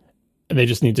 They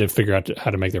just need to figure out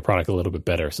how to make their product a little bit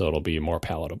better so it'll be more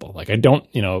palatable. Like, I don't,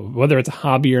 whether it's a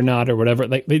hobby or not or whatever,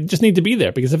 like they just need to be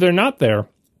there, because if they're not there,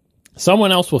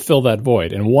 someone else will fill that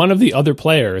void. And one of the other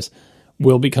players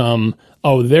will become,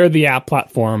 they're the app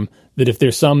platform that if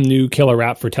there's some new killer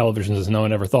app for televisions that no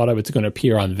one ever thought of, it's going to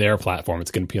appear on their platform.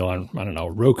 It's going to appear on, I don't know,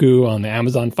 Roku, on the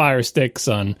Amazon Fire Sticks,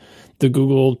 on the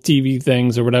Google TV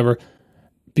things or whatever.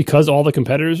 Because all the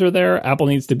competitors are there, Apple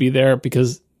needs to be there of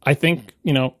I think,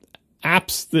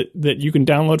 apps that you can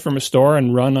download from a store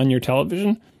and run on your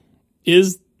television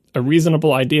is a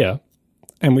reasonable idea.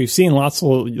 And we've seen lots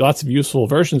of useful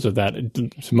versions of that.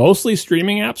 It's mostly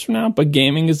streaming apps for now, but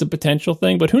gaming is a potential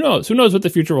thing. But who knows? Who knows what the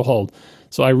future will hold?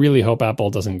 So I really hope Apple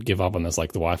doesn't give up on this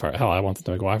like the Wi-Fi. Hell, I want them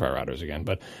to make Wi-Fi routers again.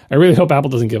 But I really hope Apple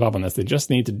doesn't give up on this. They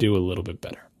just need to do a little bit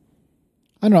better.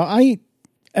 I don't know. I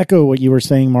echo what you were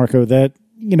saying, Marco, that,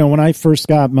 when I first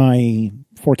got my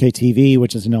 4K TV,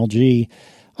 which is an LG,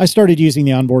 I started using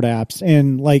the onboard apps,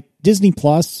 and like Disney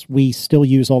Plus, we still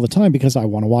use all the time because I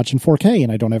want to watch in 4K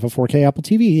and I don't have a 4K Apple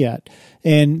TV yet.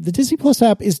 And the Disney Plus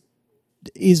app is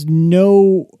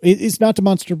not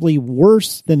demonstrably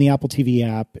worse than the Apple TV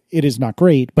app. It is not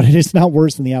great, but it is not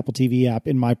worse than the Apple TV app,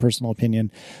 in my personal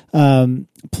opinion.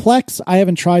 Plex, I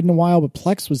haven't tried in a while, but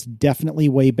Plex was definitely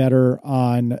way better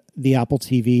on the Apple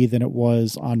TV than it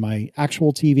was on my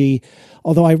actual TV.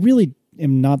 Although I really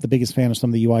am not the biggest fan of some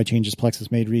of the UI changes Plex has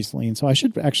made recently. And so I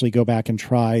should actually go back and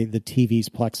try the TV's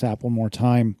Plex app one more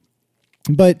time.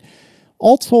 But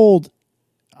all told,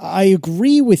 I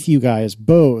agree with you guys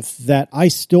both that I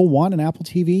still want an Apple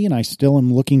TV and I still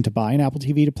am looking to buy an Apple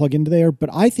TV to plug into there, but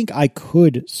I think I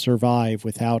could survive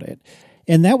without it.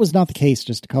 And that was not the case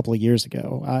just a couple of years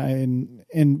ago.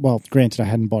 Well, granted, I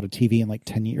hadn't bought a TV in like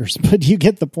 10 years, but you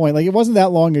get the point. Like, it wasn't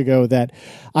that long ago that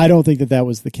I don't think that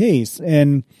was the case.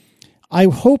 And I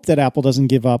hope that Apple doesn't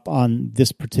give up on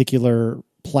this particular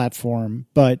platform,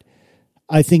 but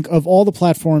I think of all the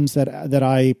platforms that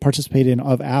I participate in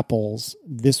of Apple's,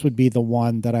 this would be the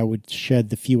one that I would shed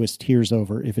the fewest tears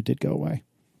over if it did go away.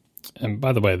 And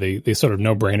by the way, the sort of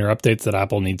no-brainer updates that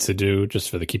Apple needs to do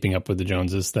just for the keeping up with the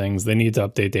Joneses things, they need to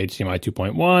update to HDMI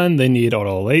 2.1, they need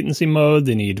auto latency mode,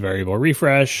 they need variable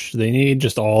refresh, they need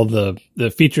just all the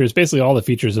features, basically all the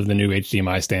features of the new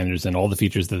HDMI standards and all the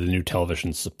features that the new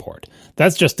televisions support.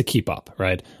 That's just to keep up,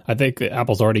 right? I think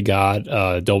Apple's already got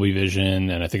Dolby Vision,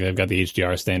 and I think they've got the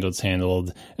HDR standards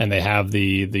handled, and they have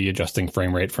the adjusting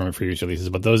frame rate from previous releases.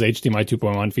 But those HDMI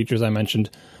 2.1 features I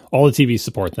mentioned, all the TVs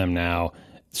support them now.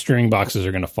 Streaming boxes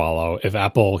are going to follow. If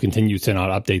Apple continues to not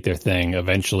update their thing,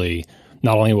 eventually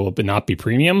not only will it not be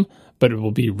premium, but it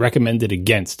will be recommended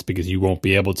against because you won't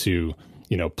be able to,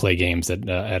 play games at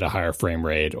a higher frame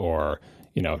rate or,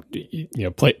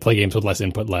 play games with less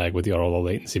input lag with the auto low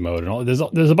latency mode. And all.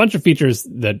 There's a bunch of features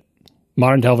that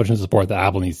modern television support that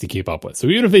Apple needs to keep up with. So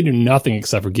even if they do nothing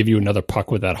except for give you another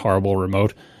puck with that horrible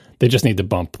remote, they just need to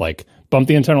bump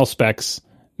the internal specs,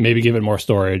 maybe give it more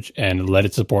storage, and let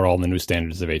it support all the new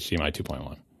standards of HDMI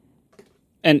 2.1.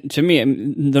 And to me,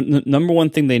 the number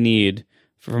one thing they need,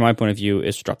 from my point of view,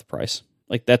 is to drop the price.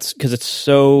 Like, that's because it's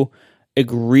so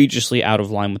egregiously out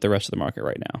of line with the rest of the market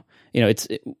right now.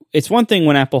 It's one thing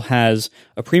when Apple has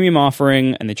a premium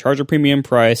offering and they charge a premium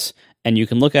price, and you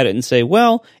can look at it and say,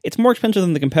 well, it's more expensive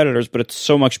than the competitors, but it's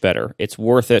so much better. It's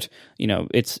worth it.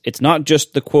 It's not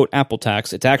just the quote Apple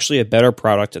tax. It's actually a better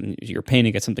product, and you're paying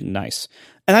to get something nice.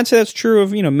 And I'd say that's true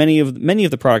of many of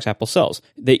the products Apple sells.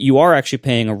 That you are actually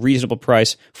paying a reasonable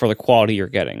price for the quality you're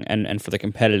getting and for the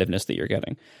competitiveness that you're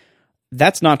getting.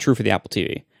 That's not true for the Apple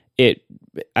TV.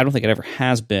 I don't think it ever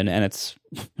has been, and it's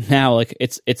now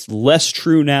it's less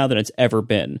true now than it's ever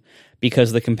been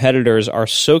because the competitors are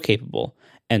so capable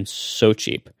and so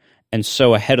cheap and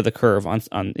so ahead of the curve on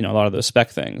a lot of those spec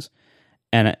things.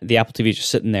 And the Apple TV is just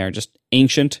sitting there, just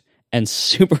ancient and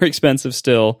super expensive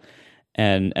still,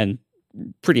 and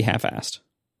pretty half-assed.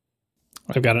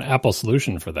 I've got an Apple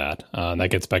solution for that.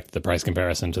 That gets back to the price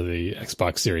comparison to the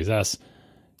Xbox Series S.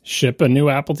 Ship a new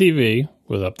Apple TV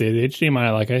with updated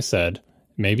HDMI, like I said.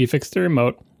 Maybe fix the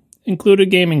remote. Include a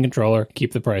gaming controller.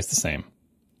 Keep the price the same.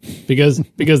 Because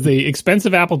the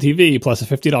expensive Apple TV plus a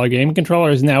 $50 gaming controller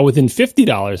is now within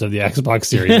 $50 of the Xbox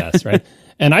Series S, right?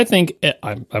 And I think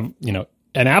an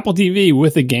Apple TV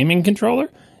with a gaming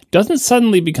controller doesn't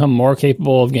suddenly become more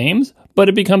capable of games, but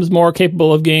it becomes more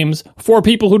capable of games for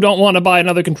people who don't want to buy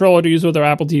another controller to use with their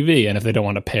Apple TV, and if they don't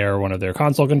want to pair one of their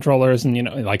console controllers, and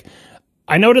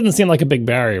I know it doesn't seem like a big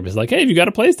barrier, but it's like, hey, if you got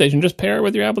a PlayStation, just pair it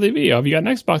with your Apple TV. Oh, if you got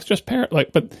an Xbox, just pair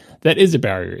it. But that is a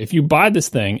barrier. If you buy this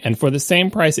thing, and for the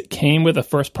same price it came with a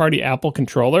first-party Apple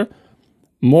controller,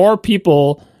 more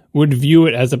people would view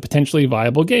it as a potentially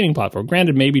viable gaming platform.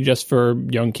 Granted, maybe just for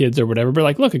young kids or whatever,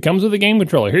 but look, it comes with a game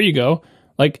controller. Here you go.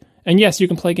 And yes, you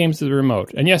can play games to the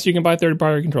remote. And yes, you can buy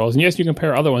third-party controllers. And yes, you can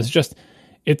pair other ones.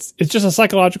 It's just a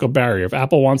psychological barrier. If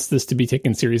Apple wants this to be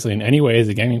taken seriously in any way as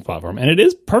a gaming platform, and it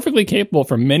is perfectly capable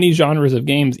for many genres of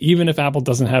games, even if Apple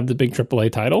doesn't have the big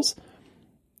AAA titles,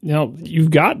 you've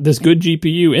got this good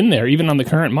GPU in there, even on the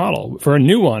current model. For a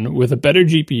new one with a better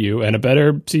GPU and a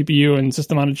better CPU and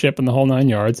system on a chip and the whole 9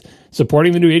 yards,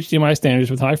 supporting the new HDMI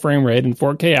standards with high frame rate and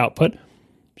 4K output,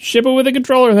 ship it with a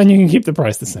controller, then you can keep the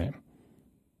price the same.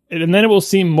 And then it will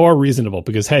seem more reasonable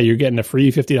because, hey, you're getting a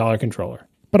free $50 controller.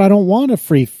 But I don't want a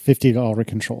free $50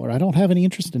 controller. I don't have any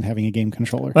interest in having a game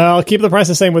controller. Well, keep the price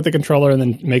the same with the controller and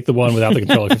then make the one without the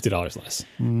controller $50 less.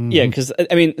 Yeah, because,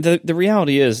 I mean, the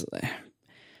reality is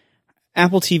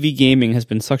Apple TV gaming has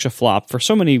been such a flop for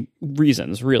so many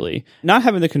reasons, really. Not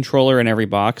having the controller in every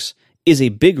box is a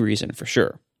big reason for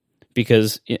sure.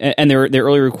 Because, and their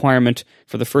early requirement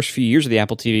for the first few years of the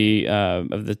Apple TV,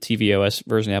 of the tvOS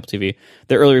version of Apple TV,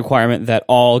 their early requirement that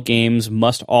all games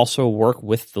must also work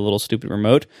with the little stupid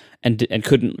remote and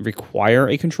couldn't require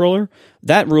a controller.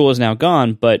 That rule is now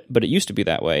gone, but it used to be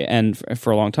that way, and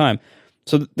for a long time.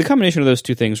 So the combination of those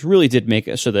two things really did make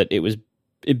it so that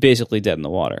it basically dead in the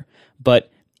water.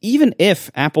 But even if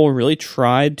Apple really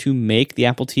tried to make the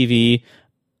Apple TV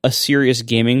a serious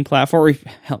gaming platform,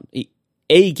 or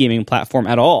a gaming platform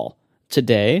at all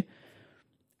today,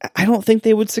 I don't think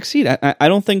they would succeed. I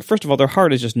don't think, first of all, their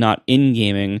heart is just not in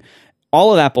gaming.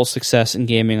 All of Apple's success in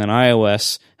gaming on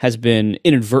iOS has been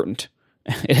inadvertent.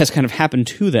 It has kind of happened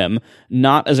to them,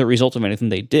 not as a result of anything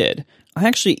they did.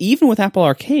 Even with Apple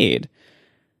Arcade,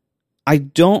 I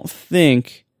don't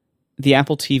think the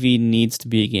Apple TV needs to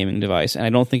be a gaming device, and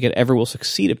I don't think it ever will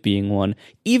succeed at being one,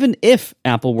 even if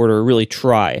Apple were to really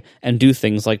try and do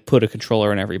things like put a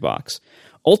controller in every box.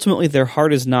 Ultimately, their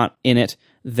heart is not in it,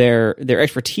 their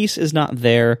expertise is not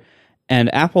there,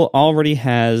 and Apple already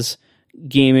has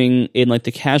gaming in like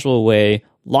the casual way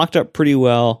locked up pretty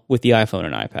well with the iPhone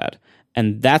and iPad,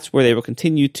 and that's where they will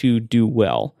continue to do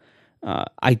well.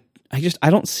 I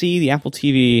don't see the Apple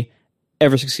TV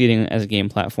ever succeeding as a game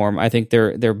platform. I think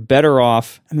they're better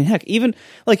off. I mean, heck, even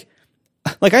like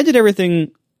I did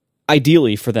everything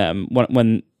ideally for them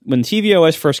when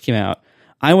tvOS first came out.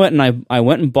 I went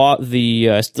and bought the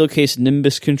Steelcase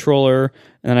Nimbus controller,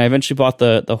 and then I eventually bought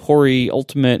the Hori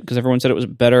Ultimate because everyone said it was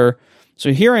better.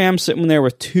 So here I am sitting there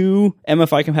with two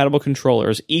MFI compatible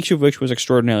controllers, each of which was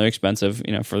extraordinarily expensive,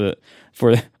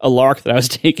 for a lark that I was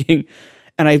taking.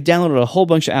 And I've downloaded a whole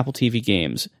bunch of Apple TV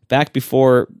games back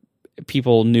before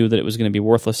people knew that it was going to be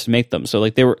worthless to make them. So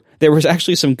like there was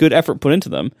actually some good effort put into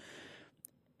them.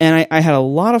 And I had a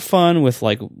lot of fun with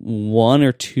like one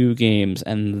or two games,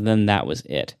 and then that was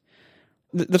it.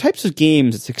 The types of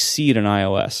games that succeed on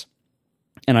iOS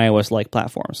and iOS-like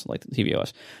platforms, like the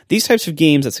tvOS, these types of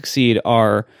games that succeed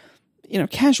are,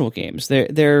 casual games.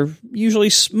 They're usually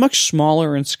much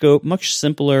smaller in scope, much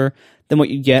simpler than what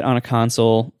you get on a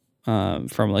console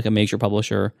from like a major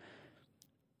publisher.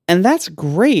 And that's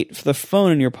great for the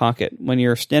phone in your pocket when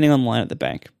you're standing on line at the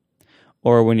bank,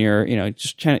 or when you're,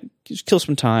 just trying to just kill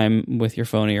some time with your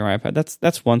phone or your iPad.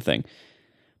 That's one thing.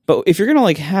 But if you're going to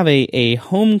like have a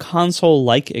home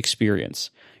console-like experience,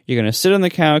 you're going to sit on the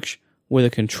couch with a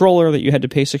controller that you had to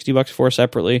pay $60 for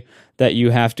separately, that you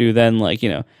have to then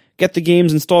get the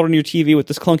games installed on your TV with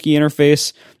this clunky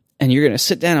interface, and you're going to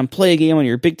sit down and play a game on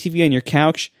your big TV on your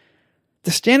couch.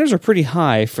 The standards are pretty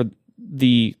high for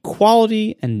the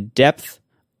quality and depth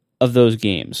of those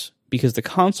games, because the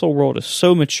console world is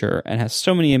so mature and has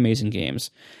so many amazing games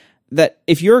that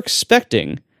if you're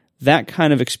expecting that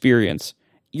kind of experience,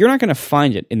 you're not going to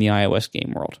find it in the iOS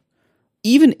game world.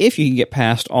 Even if you can get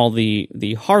past all the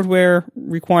hardware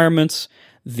requirements,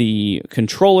 the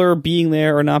controller being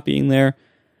there or not being there,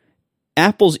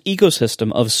 Apple's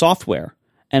ecosystem of software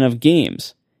and of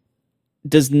games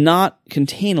does not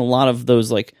contain a lot of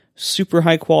those like super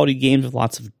high quality games with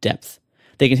lots of depth.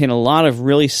 They contain a lot of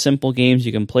really simple games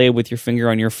you can play with your finger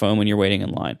on your phone when you're waiting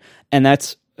in line. And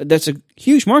that's a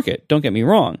huge market, don't get me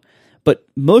wrong. But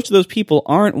most of those people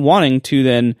aren't wanting to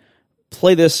then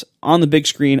play this on the big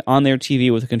screen on their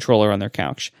TV with a controller on their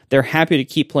couch. They're happy to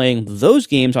keep playing those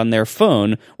games on their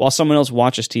phone while someone else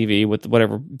watches TV with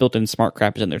whatever built-in smart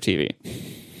crap is in their TV.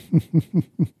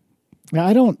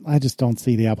 I just don't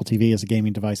see the Apple TV as a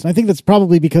gaming device. And I think that's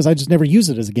probably because I just never use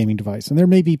it as a gaming device. And there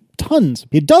may be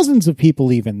dozens of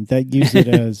people even that use it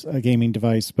as a gaming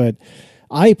device. But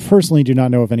I personally do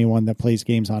not know of anyone that plays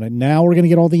games on it. Now we're going to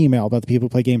get all the email about the people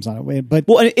who play games on it. But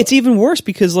it's even worse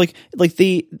because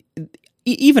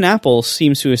even Apple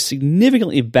seems to have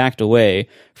significantly backed away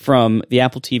from the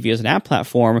Apple TV as an app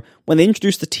platform when they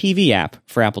introduced the TV app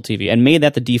for Apple TV and made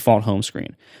that the default home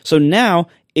screen. So now,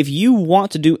 if you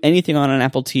want to do anything on an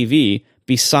Apple TV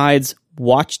besides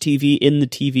watch TV in the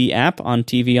TV app on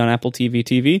Apple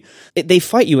TV, they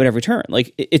fight you at every turn.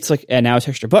 Like it's like, and now it's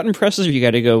extra button presses, or you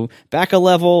got to go back a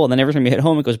level, and then every time you hit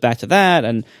home, it goes back to that,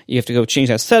 and you have to go change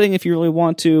that setting if you really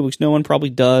want to, which no one probably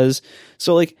does.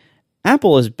 So like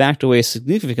Apple has backed away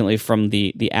significantly from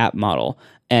the app model,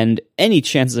 and any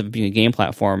chances of it being a game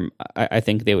platform, I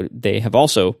think they have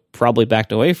also probably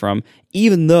backed away from,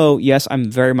 even though, yes,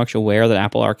 I'm very much aware that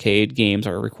Apple Arcade games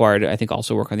are required to, I think,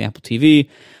 also work on the Apple TV.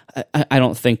 I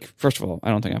don't think, first of all, I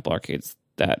don't think Apple Arcade's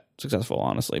that successful,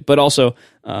 honestly. But also,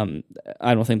 I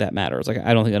don't think that matters. Like,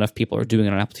 I don't think enough people are doing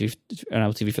it on Apple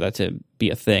TV for that to be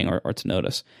a thing or to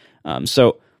notice.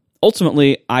 So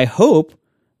ultimately, I hope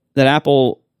that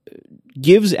Apple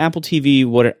gives Apple TV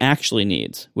what it actually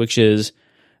needs, which is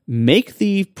make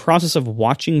the process of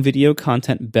watching video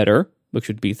content better, which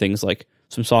would be things like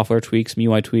some software tweaks, some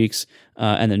UI tweaks,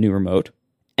 and the new remote,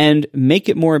 and make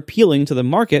it more appealing to the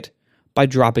market by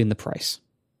dropping the price.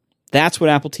 That's what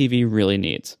Apple TV really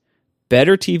needs.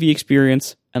 Better TV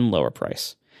experience and lower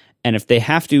price. And if they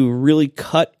have to really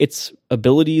cut its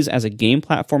abilities as a game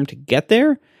platform to get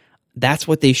there, that's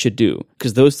what they should do,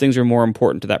 because those things are more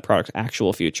important to that product's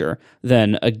actual future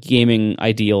than a gaming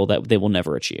ideal that they will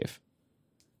never achieve.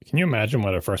 Can you imagine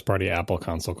what a first-party Apple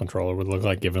console controller would look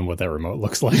like, given what that remote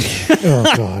looks like? Oh,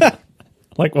 God.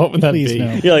 Like, what would that Please be?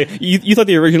 no. Yeah, like you thought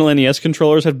the original NES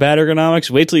controllers had bad ergonomics?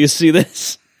 Wait till you see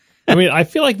this. I mean, I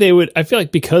feel like they would. I feel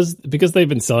like because they've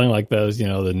been selling like those, you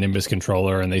know, the Nimbus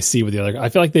controller, and they see what the other. I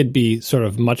feel like they'd be sort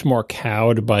of much more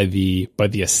cowed by the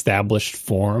established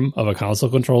form of a console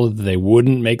controller. That they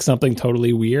wouldn't make something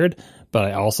totally weird. But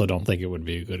I also don't think it would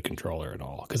be a good controller at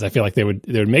all, because I feel like they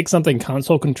would make something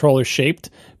console controller shaped,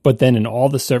 but then in all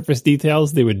the surface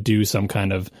details they would do some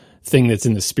kind of thing that's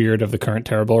in the spirit of the current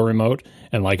terrible remote,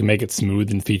 and like make it smooth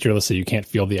and featureless so you can't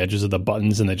feel the edges of the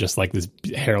buttons, and they're just like this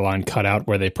hairline cutout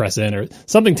where they press in, or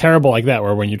something terrible like that,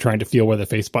 where when you're trying to feel where the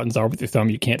face buttons are with your thumb,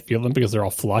 you can't feel them because they're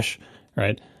all flush,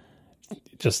 right?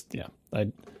 Just, yeah,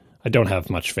 I don't have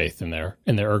much faith in their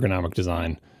ergonomic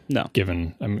design. No.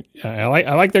 Given, I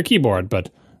like their keyboard, but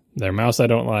their mouse I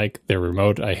don't like. Their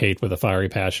remote I hate with a fiery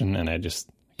passion, and I just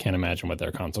can't imagine what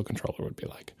their console controller would be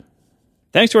like.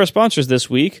 Thanks to our sponsors this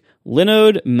week,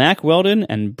 Linode, Mack Weldon,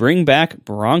 and Bring Back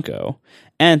Bronco.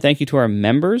 And thank you to our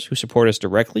members who support us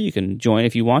directly. You can join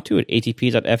if you want to at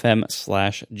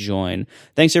atp.fm/join.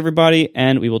 Thanks, everybody,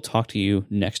 and we will talk to you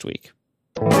next week.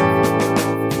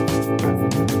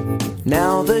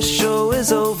 Now the show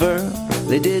is over.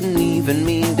 They didn't even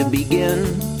mean to begin,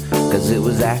 'cause it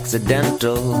was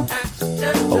accidental.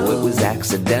 Oh, it was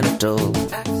accidental.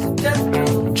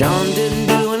 John didn't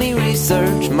do any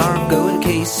research. Marco and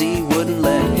Casey wouldn't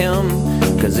let him,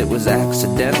 'cause it was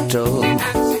accidental.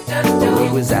 Oh,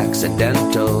 it was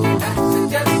accidental.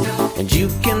 And you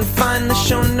can find the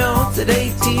show notes at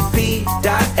atp.fm.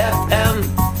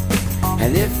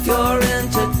 And if you're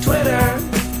into Twitter,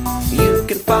 you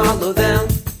can follow them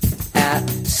at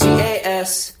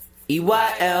CASEYLISS.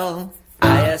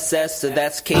 So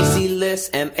that's Casey Liss,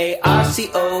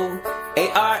 MARCOARMENT,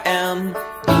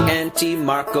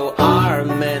 Marco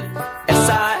Arment,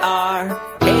 SIRAC,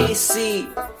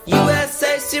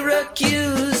 USA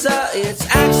Syracuse. It's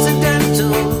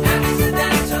accidental.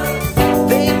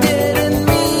 They didn't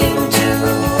mean to.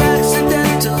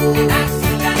 Accidental.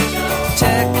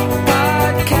 Tech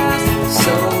podcast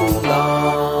so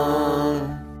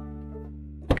long.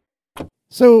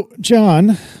 So,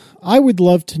 John, I would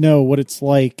love to know what it's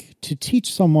like to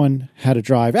teach someone how to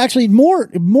drive. Actually, more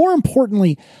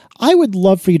importantly, I would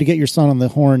love for you to get your son on the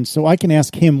horn so I can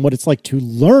ask him what it's like to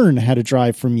learn how to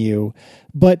drive from you.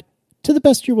 But to the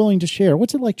best you're willing to share,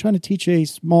 what's it like trying to teach a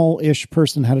small-ish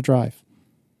person how to drive?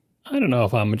 I don't know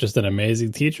if I'm just an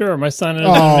amazing teacher or my son is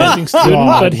an amazing student,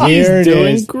 but he's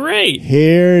doing great.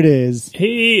 Here it is.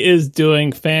 He is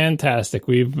doing fantastic.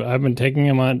 I've been taking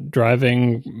him on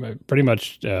driving pretty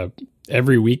much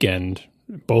every weekend,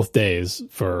 both days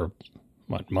for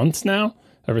months now,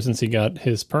 ever since he got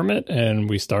his permit. And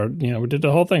we did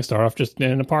the whole thing. Start off just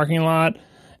in a parking lot,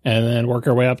 and then work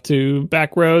our way up to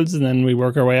back roads, and then we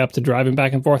work our way up to driving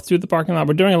back and forth through the parking lot.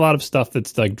 We're doing a lot of stuff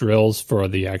that's like drills for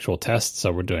the actual test.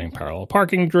 So we're doing parallel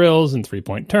parking drills and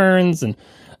 3-point turns, and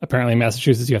apparently in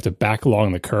Massachusetts you have to back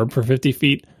along the curb for 50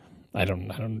 feet. I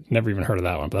never even heard of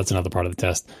that one, but that's another part of the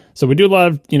test. So we do a lot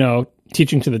of,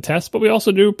 teaching to the test, but we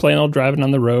also do plain old driving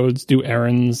on the roads, do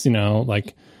errands,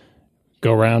 like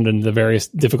go around in the various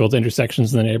difficult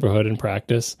intersections in the neighborhood and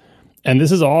practice. And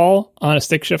this is all on a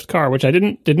stick shift car, which I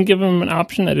didn't give him an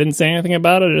option. I didn't say anything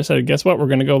about it. I just said, guess what? We're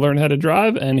going to go learn how to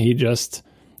drive. And he just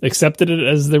accepted it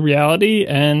as the reality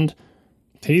and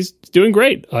He's doing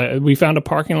great. We found a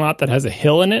parking lot that has a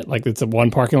hill in it. Like it's a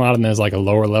one parking lot and there's like a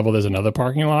lower level. There's another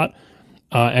parking lot.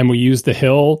 And we use the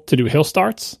hill to do hill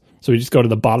starts. So we just go to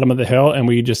the bottom of the hill and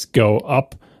we just go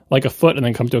up like a foot and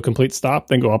then come to a complete stop,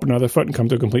 then go up another foot and come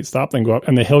to a complete stop, then go up.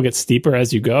 And the hill gets steeper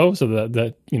as you go. So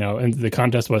that and the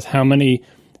contest was how many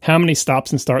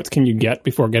stops and starts can you get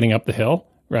before getting up the hill,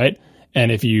 right?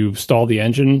 And if you stall the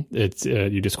engine, it's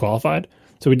you disqualified.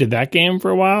 So we did that game for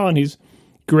a while, and he's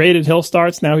great at hill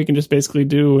starts. Now he can just basically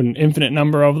do an infinite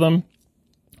number of them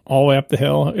all the way up the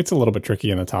hill. It's a little bit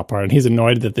tricky in the top part, and he's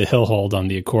annoyed that the hill hold on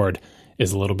the Accord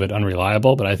is a little bit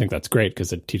unreliable, but I think that's great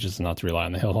because it teaches us not to rely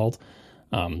on the hill hold.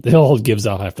 The hill hold gives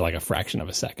up after like a fraction of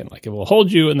a second. Like it will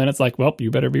hold you, and then it's like, well,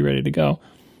 you better be ready to go.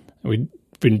 And we've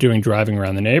been doing driving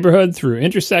around the neighborhood through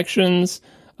intersections.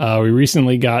 We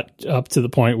recently got up to the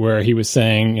point where he was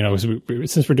saying,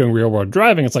 since we're doing real world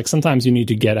driving, it's like sometimes you need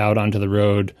to get out onto the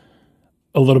road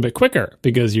a little bit quicker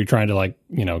because you're trying to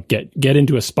get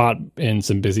into a spot in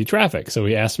some busy traffic. So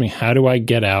he asked me, how do I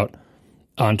get out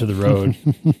onto the road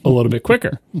a little bit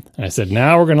quicker? And I said,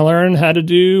 now we're going to learn how to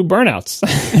do burnouts.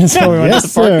 And so we went to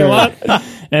the parking lot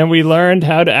and we learned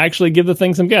how to actually give the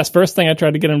thing some gas. First thing I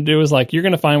tried to get him to do was like, you're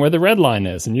going to find where the red line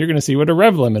is and you're going to see what a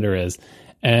rev limiter is.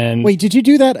 And wait, did you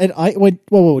do that?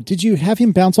 Whoa! Did you have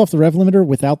him bounce off the rev limiter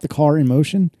without the car in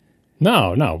motion?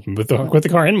 No, with the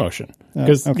car in motion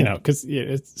because because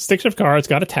it's stick shift car, it's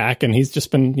got a tack, and he's just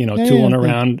been tooling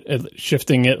around,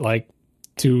 shifting it like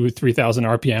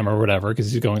 2,000-3,000 RPM or whatever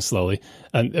because he's going slowly.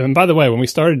 And by the way, when we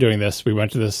started doing this, we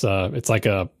went to this. It's like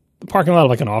a parking lot of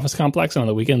like an office complex, and on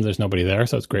the weekends there's nobody there,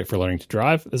 so it's great for learning to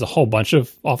drive. There's a whole bunch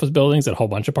of office buildings and a whole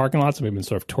bunch of parking lots, and we've been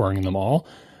sort of touring them all.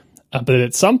 But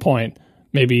at some point,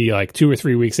 maybe like 2 or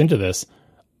 3 weeks into this,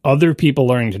 other people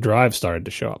learning to drive started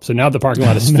to show up. So now the parking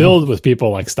lot is filled with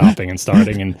people like stopping and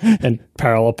starting and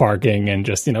parallel parking and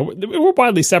just, we're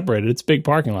widely separated. It's big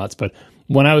parking lots. But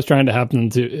when I was trying to have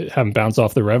him bounce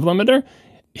off the rev limiter,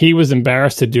 he was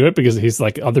embarrassed to do it because he's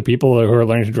like, other people who are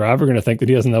learning to drive are going to think that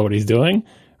he doesn't know what he's doing.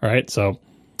 All right. So,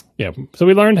 yeah. So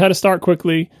we learned how to start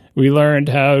quickly. We learned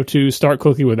how to start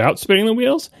quickly without spinning the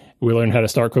wheels. We learned how to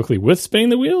start quickly with spinning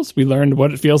the wheels. We learned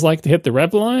what it feels like to hit the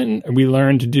rev line. We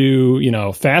learned to do,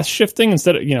 fast shifting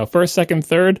instead of, first, second,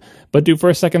 third, but do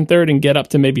first, second, third and get up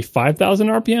to maybe 5,000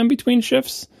 RPM between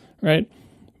shifts, right?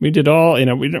 We did all,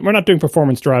 we're not doing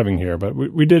performance driving here, but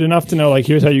we did enough to know, like,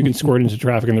 here's how you can squirt into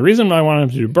traffic. And the reason I wanted him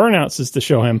to do burnouts is to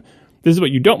show him this is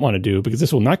what you don't want to do because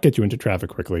this will not get you into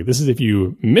traffic quickly. This is if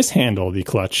you mishandle the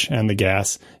clutch and the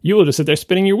gas, you will just sit there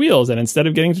spinning your wheels. And instead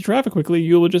of getting to traffic quickly,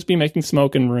 you will just be making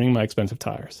smoke and ruining my expensive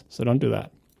tires. So don't do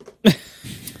that.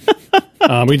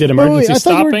 We did emergency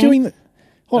stopping.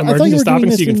 Emergency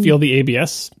stopping so you can feel the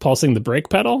ABS pulsing the brake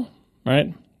pedal,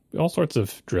 right? All sorts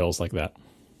of drills like that.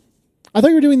 I thought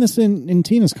you were doing this in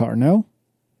Tina's car, no?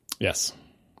 Yes.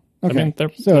 Okay. I mean,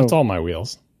 that's all my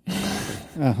wheels.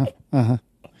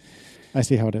 I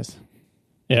see how it is.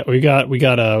 Yeah, we got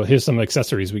here's some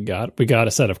accessories we got. We got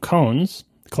a set of cones,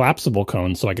 collapsible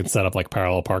cones, so I can set up like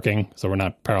parallel parking. So we're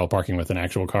not parallel parking with an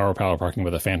actual car, we're parallel parking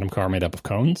with a phantom car made up of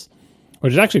cones,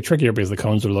 which is actually trickier because the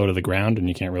cones are low to the ground and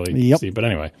you can't really see. But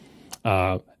anyway,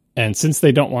 and since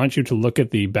they don't want you to look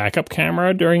at the backup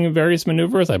camera during various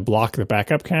maneuvers, I block the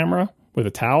backup camera with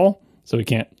a towel, so we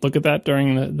can't look at that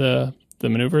during the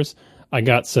maneuvers. I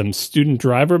got some student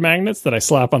driver magnets that I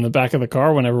slap on the back of the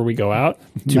car whenever we go out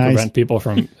to prevent people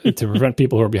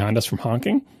who are behind us from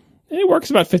honking. It works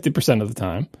about 50% of the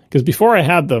time because before I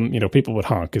had them, people would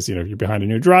honk because you're behind a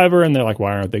new driver and they're like,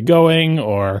 why aren't they going?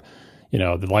 Or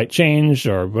the light changed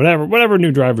or whatever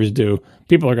new drivers do,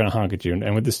 people are going to honk at you.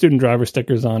 And with the student driver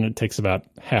stickers on, it takes about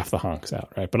half the honks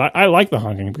out, right? But I like the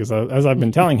honking because as I've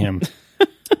been telling him,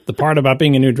 the part about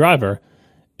being a new driver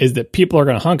is that people are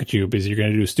going to honk at you because you're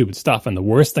going to do stupid stuff. And the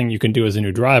worst thing you can do as a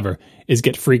new driver is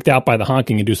get freaked out by the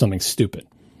honking and do something stupid.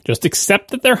 Just accept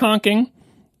that they're honking,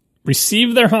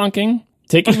 receive their honking,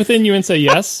 take it within you and say,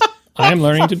 yes, I am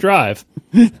learning to drive.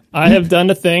 I have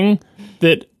done a thing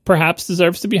that perhaps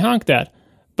deserves to be honked at.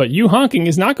 But you honking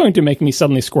is not going to make me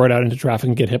suddenly squirt out into traffic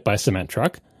and get hit by a cement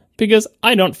truck because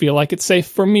I don't feel like it's safe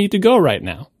for me to go right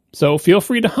now. So feel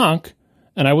free to honk,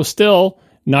 and I will still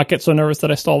not get so nervous that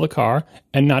I stall the car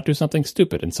and not do something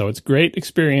stupid. And so it's great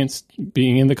experience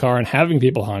being in the car and having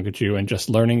people honk at you and just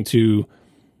learning to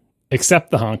accept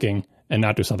the honking and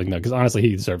not do something. Because honestly,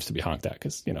 he deserves to be honked at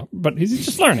but he's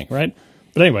just learning, right?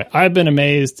 But anyway, I've been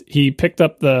amazed. He picked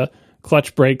up the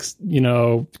clutch brakes,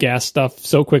 gas stuff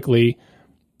so quickly.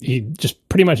 He just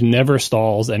pretty much never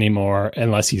stalls anymore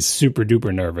unless he's super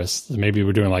duper nervous. Maybe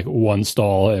we're doing like one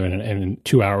stall in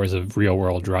 2 hours of real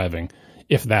world driving.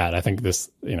 If that, I think this,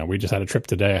 we just had a trip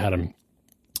today. I had him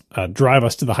drive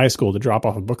us to the high school to drop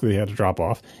off a book that he had to drop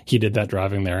off. He did that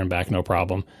driving there and back, no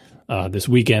problem. This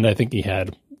weekend, I think he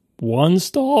had one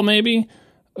stall maybe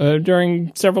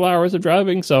during several hours of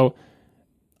driving. So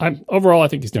overall, I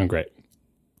think he's doing great.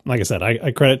 Like I said,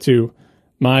 I credit to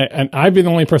and I've been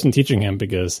the only person teaching him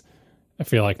because I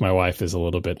feel like my wife is a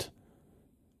little bit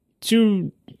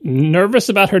too nervous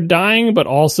about her dying, but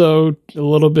also a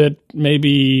little bit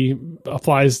maybe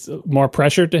applies more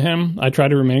pressure to him. I try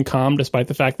to remain calm despite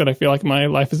the fact that I feel like my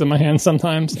life is in my hands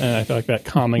sometimes. And I feel like that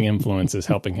calming influence is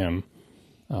helping him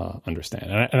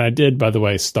understand. And I did, by the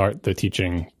way, start the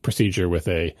teaching procedure with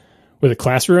a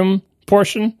classroom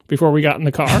portion before we got in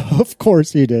the car. Of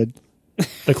course you did.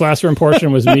 The classroom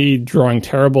portion was me drawing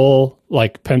terrible,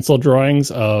 like pencil drawings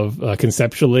of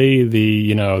conceptually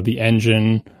the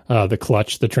engine, the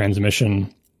clutch, the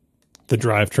transmission, the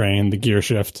drivetrain, the gear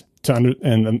shift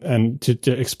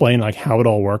to explain like how it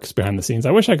all works behind the scenes.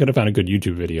 I wish I could have found a good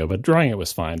YouTube video, but drawing it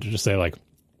was fine. To just say like,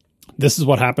 this is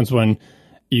what happens when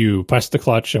you press the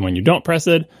clutch and when you don't press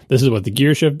it. This is what the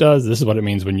gear shift does. This is what it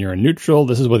means when you're in neutral.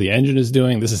 This is what the engine is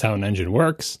doing. This is how an engine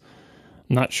works.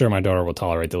 I'm not sure my daughter will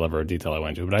tolerate the level of detail I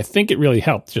went to, but I think it really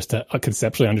helped just to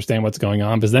conceptually understand what's going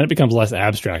on, because then it becomes less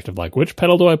abstract of like, which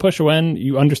pedal do I push when?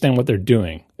 You understand what they're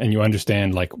doing, and you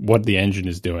understand like what the engine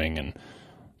is doing and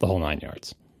the whole 9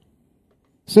 yards.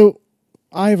 So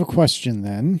I have a question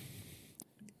then.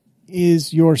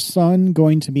 Is your son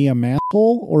going to be a masshole,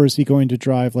 or is he going to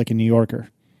drive like a New Yorker?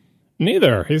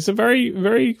 Neither. He's a very,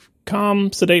 very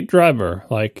calm, sedate driver.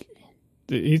 Like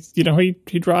he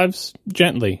drives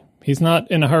gently. He's not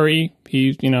in a hurry.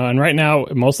 And right now,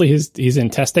 mostly he's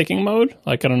in test taking mode.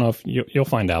 Like, I don't know if you'll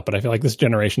find out, but I feel like this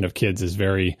generation of kids is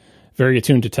very, very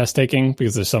attuned to test taking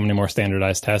because there's so many more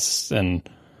standardized tests and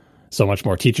so much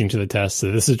more teaching to the test.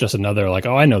 So this is just another like,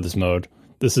 oh, I know this mode.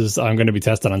 I'm going to be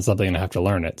tested on something and I have to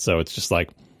learn it. So it's just like,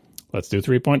 let's do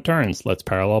 3-point turns. Let's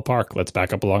parallel park. Let's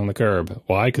back up along the curb.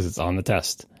 Why? Because it's on the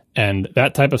test. And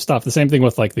that type of stuff. The same thing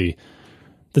with like the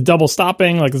double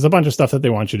stopping. Like there's a bunch of stuff that they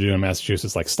want you to do in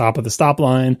Massachusetts, like stop at the stop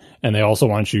line. And they also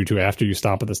want you to, after you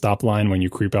stop at the stop line, when you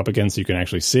creep up again so you can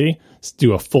actually see,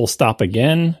 do a full stop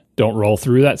again. Don't roll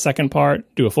through that second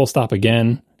part. Do a full stop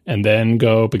again and then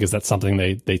go, because that's something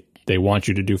they want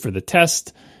you to do for the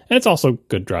test. And it's also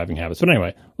good driving habits. But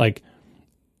anyway, like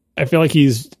I feel like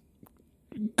he's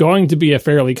going to be a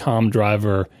fairly calm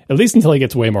driver, at least until he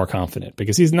gets way more confident,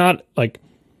 because he's not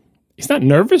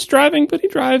nervous driving, but he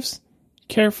drives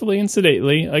carefully and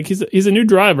sedately. Like he's a new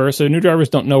driver, so new drivers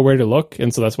don't know where to look,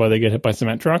 and so that's why they get hit by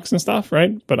cement trucks and stuff,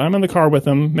 right? But I'm in the car with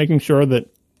him, making sure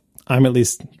that I'm at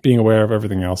least being aware of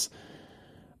everything else.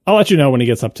 I'll let you know when he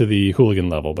gets up to the hooligan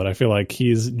level, but I feel like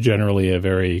he's generally a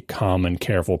very calm and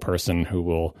careful person who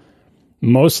will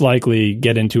most likely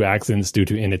get into accidents due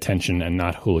to inattention and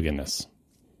not hooliganness.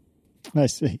 I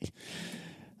see.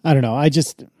 I don't know. I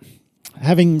just,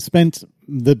 having spent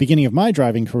the beginning of my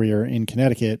driving career in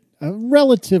Connecticut,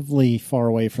 relatively far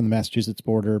away from the Massachusetts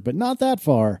border, but not that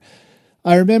far,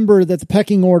 I remember that the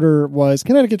pecking order was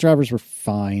Connecticut drivers were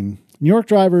fine. New York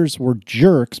drivers were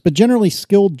jerks, but generally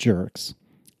skilled jerks.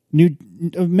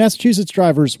 Massachusetts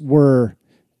drivers were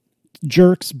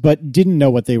jerks, but didn't know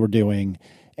what they were doing.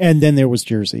 And then there was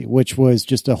Jersey, which was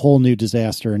just a whole new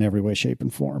disaster in every way, shape,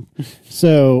 and form.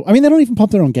 So, I mean, they don't even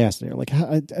pump their own gas there. Like,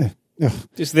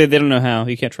 just they don't know how.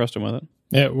 You can't trust them with it.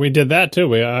 Yeah, we did that too.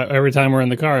 We every time we're in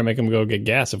the car, I make them go get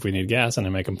gas if we need gas, and I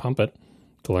make them pump it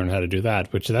to learn how to do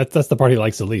that. Which that's the part he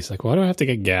likes the least. Like, why do I have to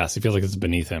get gas? He feels like it's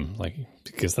beneath him. Like,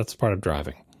 because that's part of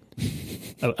driving.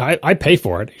 I pay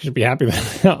for it. He should be happy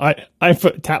that I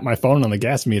tap my phone on the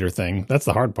gas meter thing. That's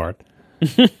the hard part.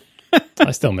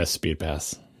 I still miss Speed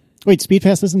Pass. Wait, Speed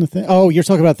Pass isn't a thing? Oh, you're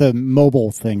talking about the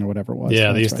mobile thing or whatever it was.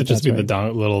 Yeah, they used to just be the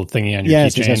little thingy on your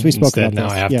keychain. Yes, we spoke about now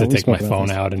this. I have to take my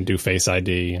phone out and do Face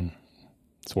ID, and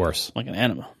it's worse. Like an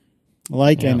animal.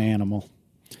 An animal.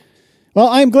 Well,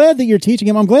 I'm glad that you're teaching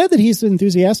him. I'm glad that he's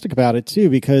enthusiastic about it, too,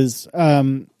 because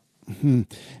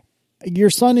your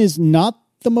son is not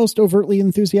the most overtly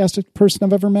enthusiastic person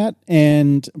I've ever met.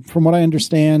 And from what I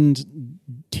understand,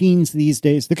 teens these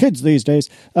days, the kids these days,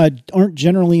 aren't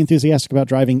generally enthusiastic about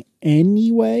driving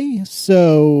anyway.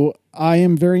 So I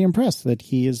am very impressed that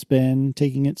he has been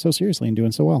taking it so seriously and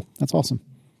doing so well. That's awesome.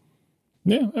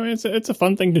 Yeah, I mean, it's a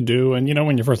fun thing to do. And,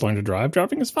 when you first learn to drive,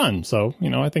 driving is fun. So,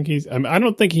 I think I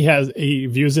don't think he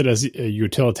views it as a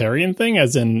utilitarian thing,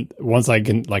 as in once I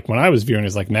can, like when I was viewing it,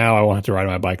 it's like now I won't have to ride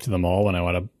my bike to the mall when I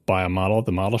want to buy a model at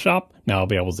the model shop. Now I'll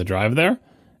be able to drive there.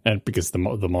 And because the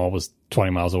mall was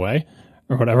 20 miles away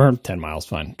or whatever, 10 miles,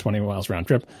 fine, 20 miles round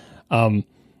trip. Now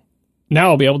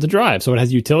I'll be able to drive. So it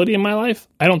has utility in my life.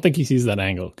 I don't think he sees that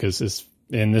angle because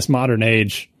in this modern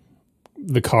age,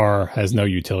 the car has no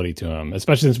utility to him,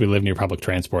 especially since we live near public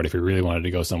transport. If he really wanted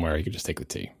to go somewhere, he could just take the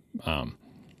T.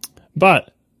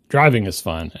 But driving is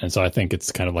fun, and so I think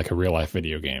it's kind of like a real-life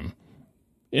video game.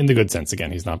 In the good sense,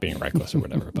 again, he's not being reckless or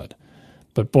whatever, but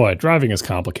boy, driving is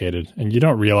complicated, and you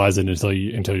don't realize it until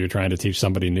you're trying to teach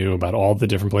somebody new about all the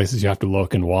different places you have to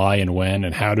look and why and when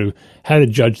and how to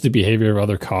judge the behavior of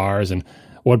other cars and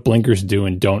what blinkers do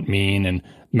and don't mean. And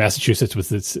Massachusetts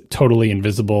with its totally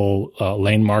invisible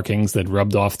lane markings that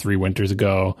rubbed off 3 winters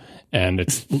ago, and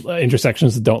its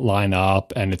intersections that don't line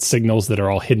up, and its signals that are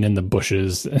all hidden in the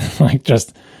bushes, like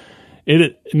just.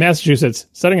 Massachusetts,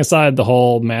 setting aside the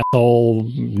whole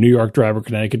New York driver,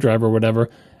 Connecticut driver, whatever,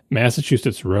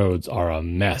 Massachusetts roads are a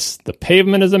mess. The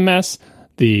pavement is a mess.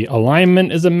 The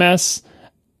alignment is a mess.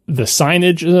 The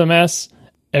signage is a mess.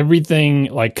 Everything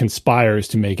like conspires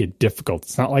to make it difficult.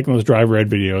 It's not like in those driver ed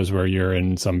videos where you're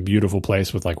in some beautiful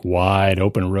place with like wide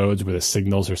open roads where the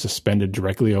signals are suspended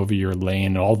directly over your lane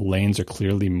and all the lanes are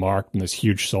clearly marked and there's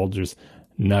huge soldiers.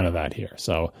 None of that here.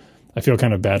 So I feel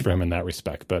kind of bad for him in that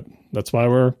respect, but that's why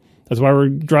we're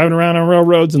driving around on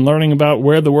railroads and learning about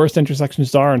where the worst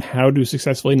intersections are and how to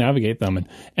successfully navigate them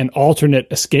and alternate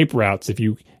escape routes. If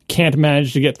you can't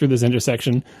manage to get through this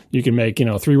intersection, you can make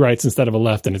 3 rights instead of a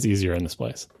left, and it's easier in this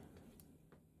place.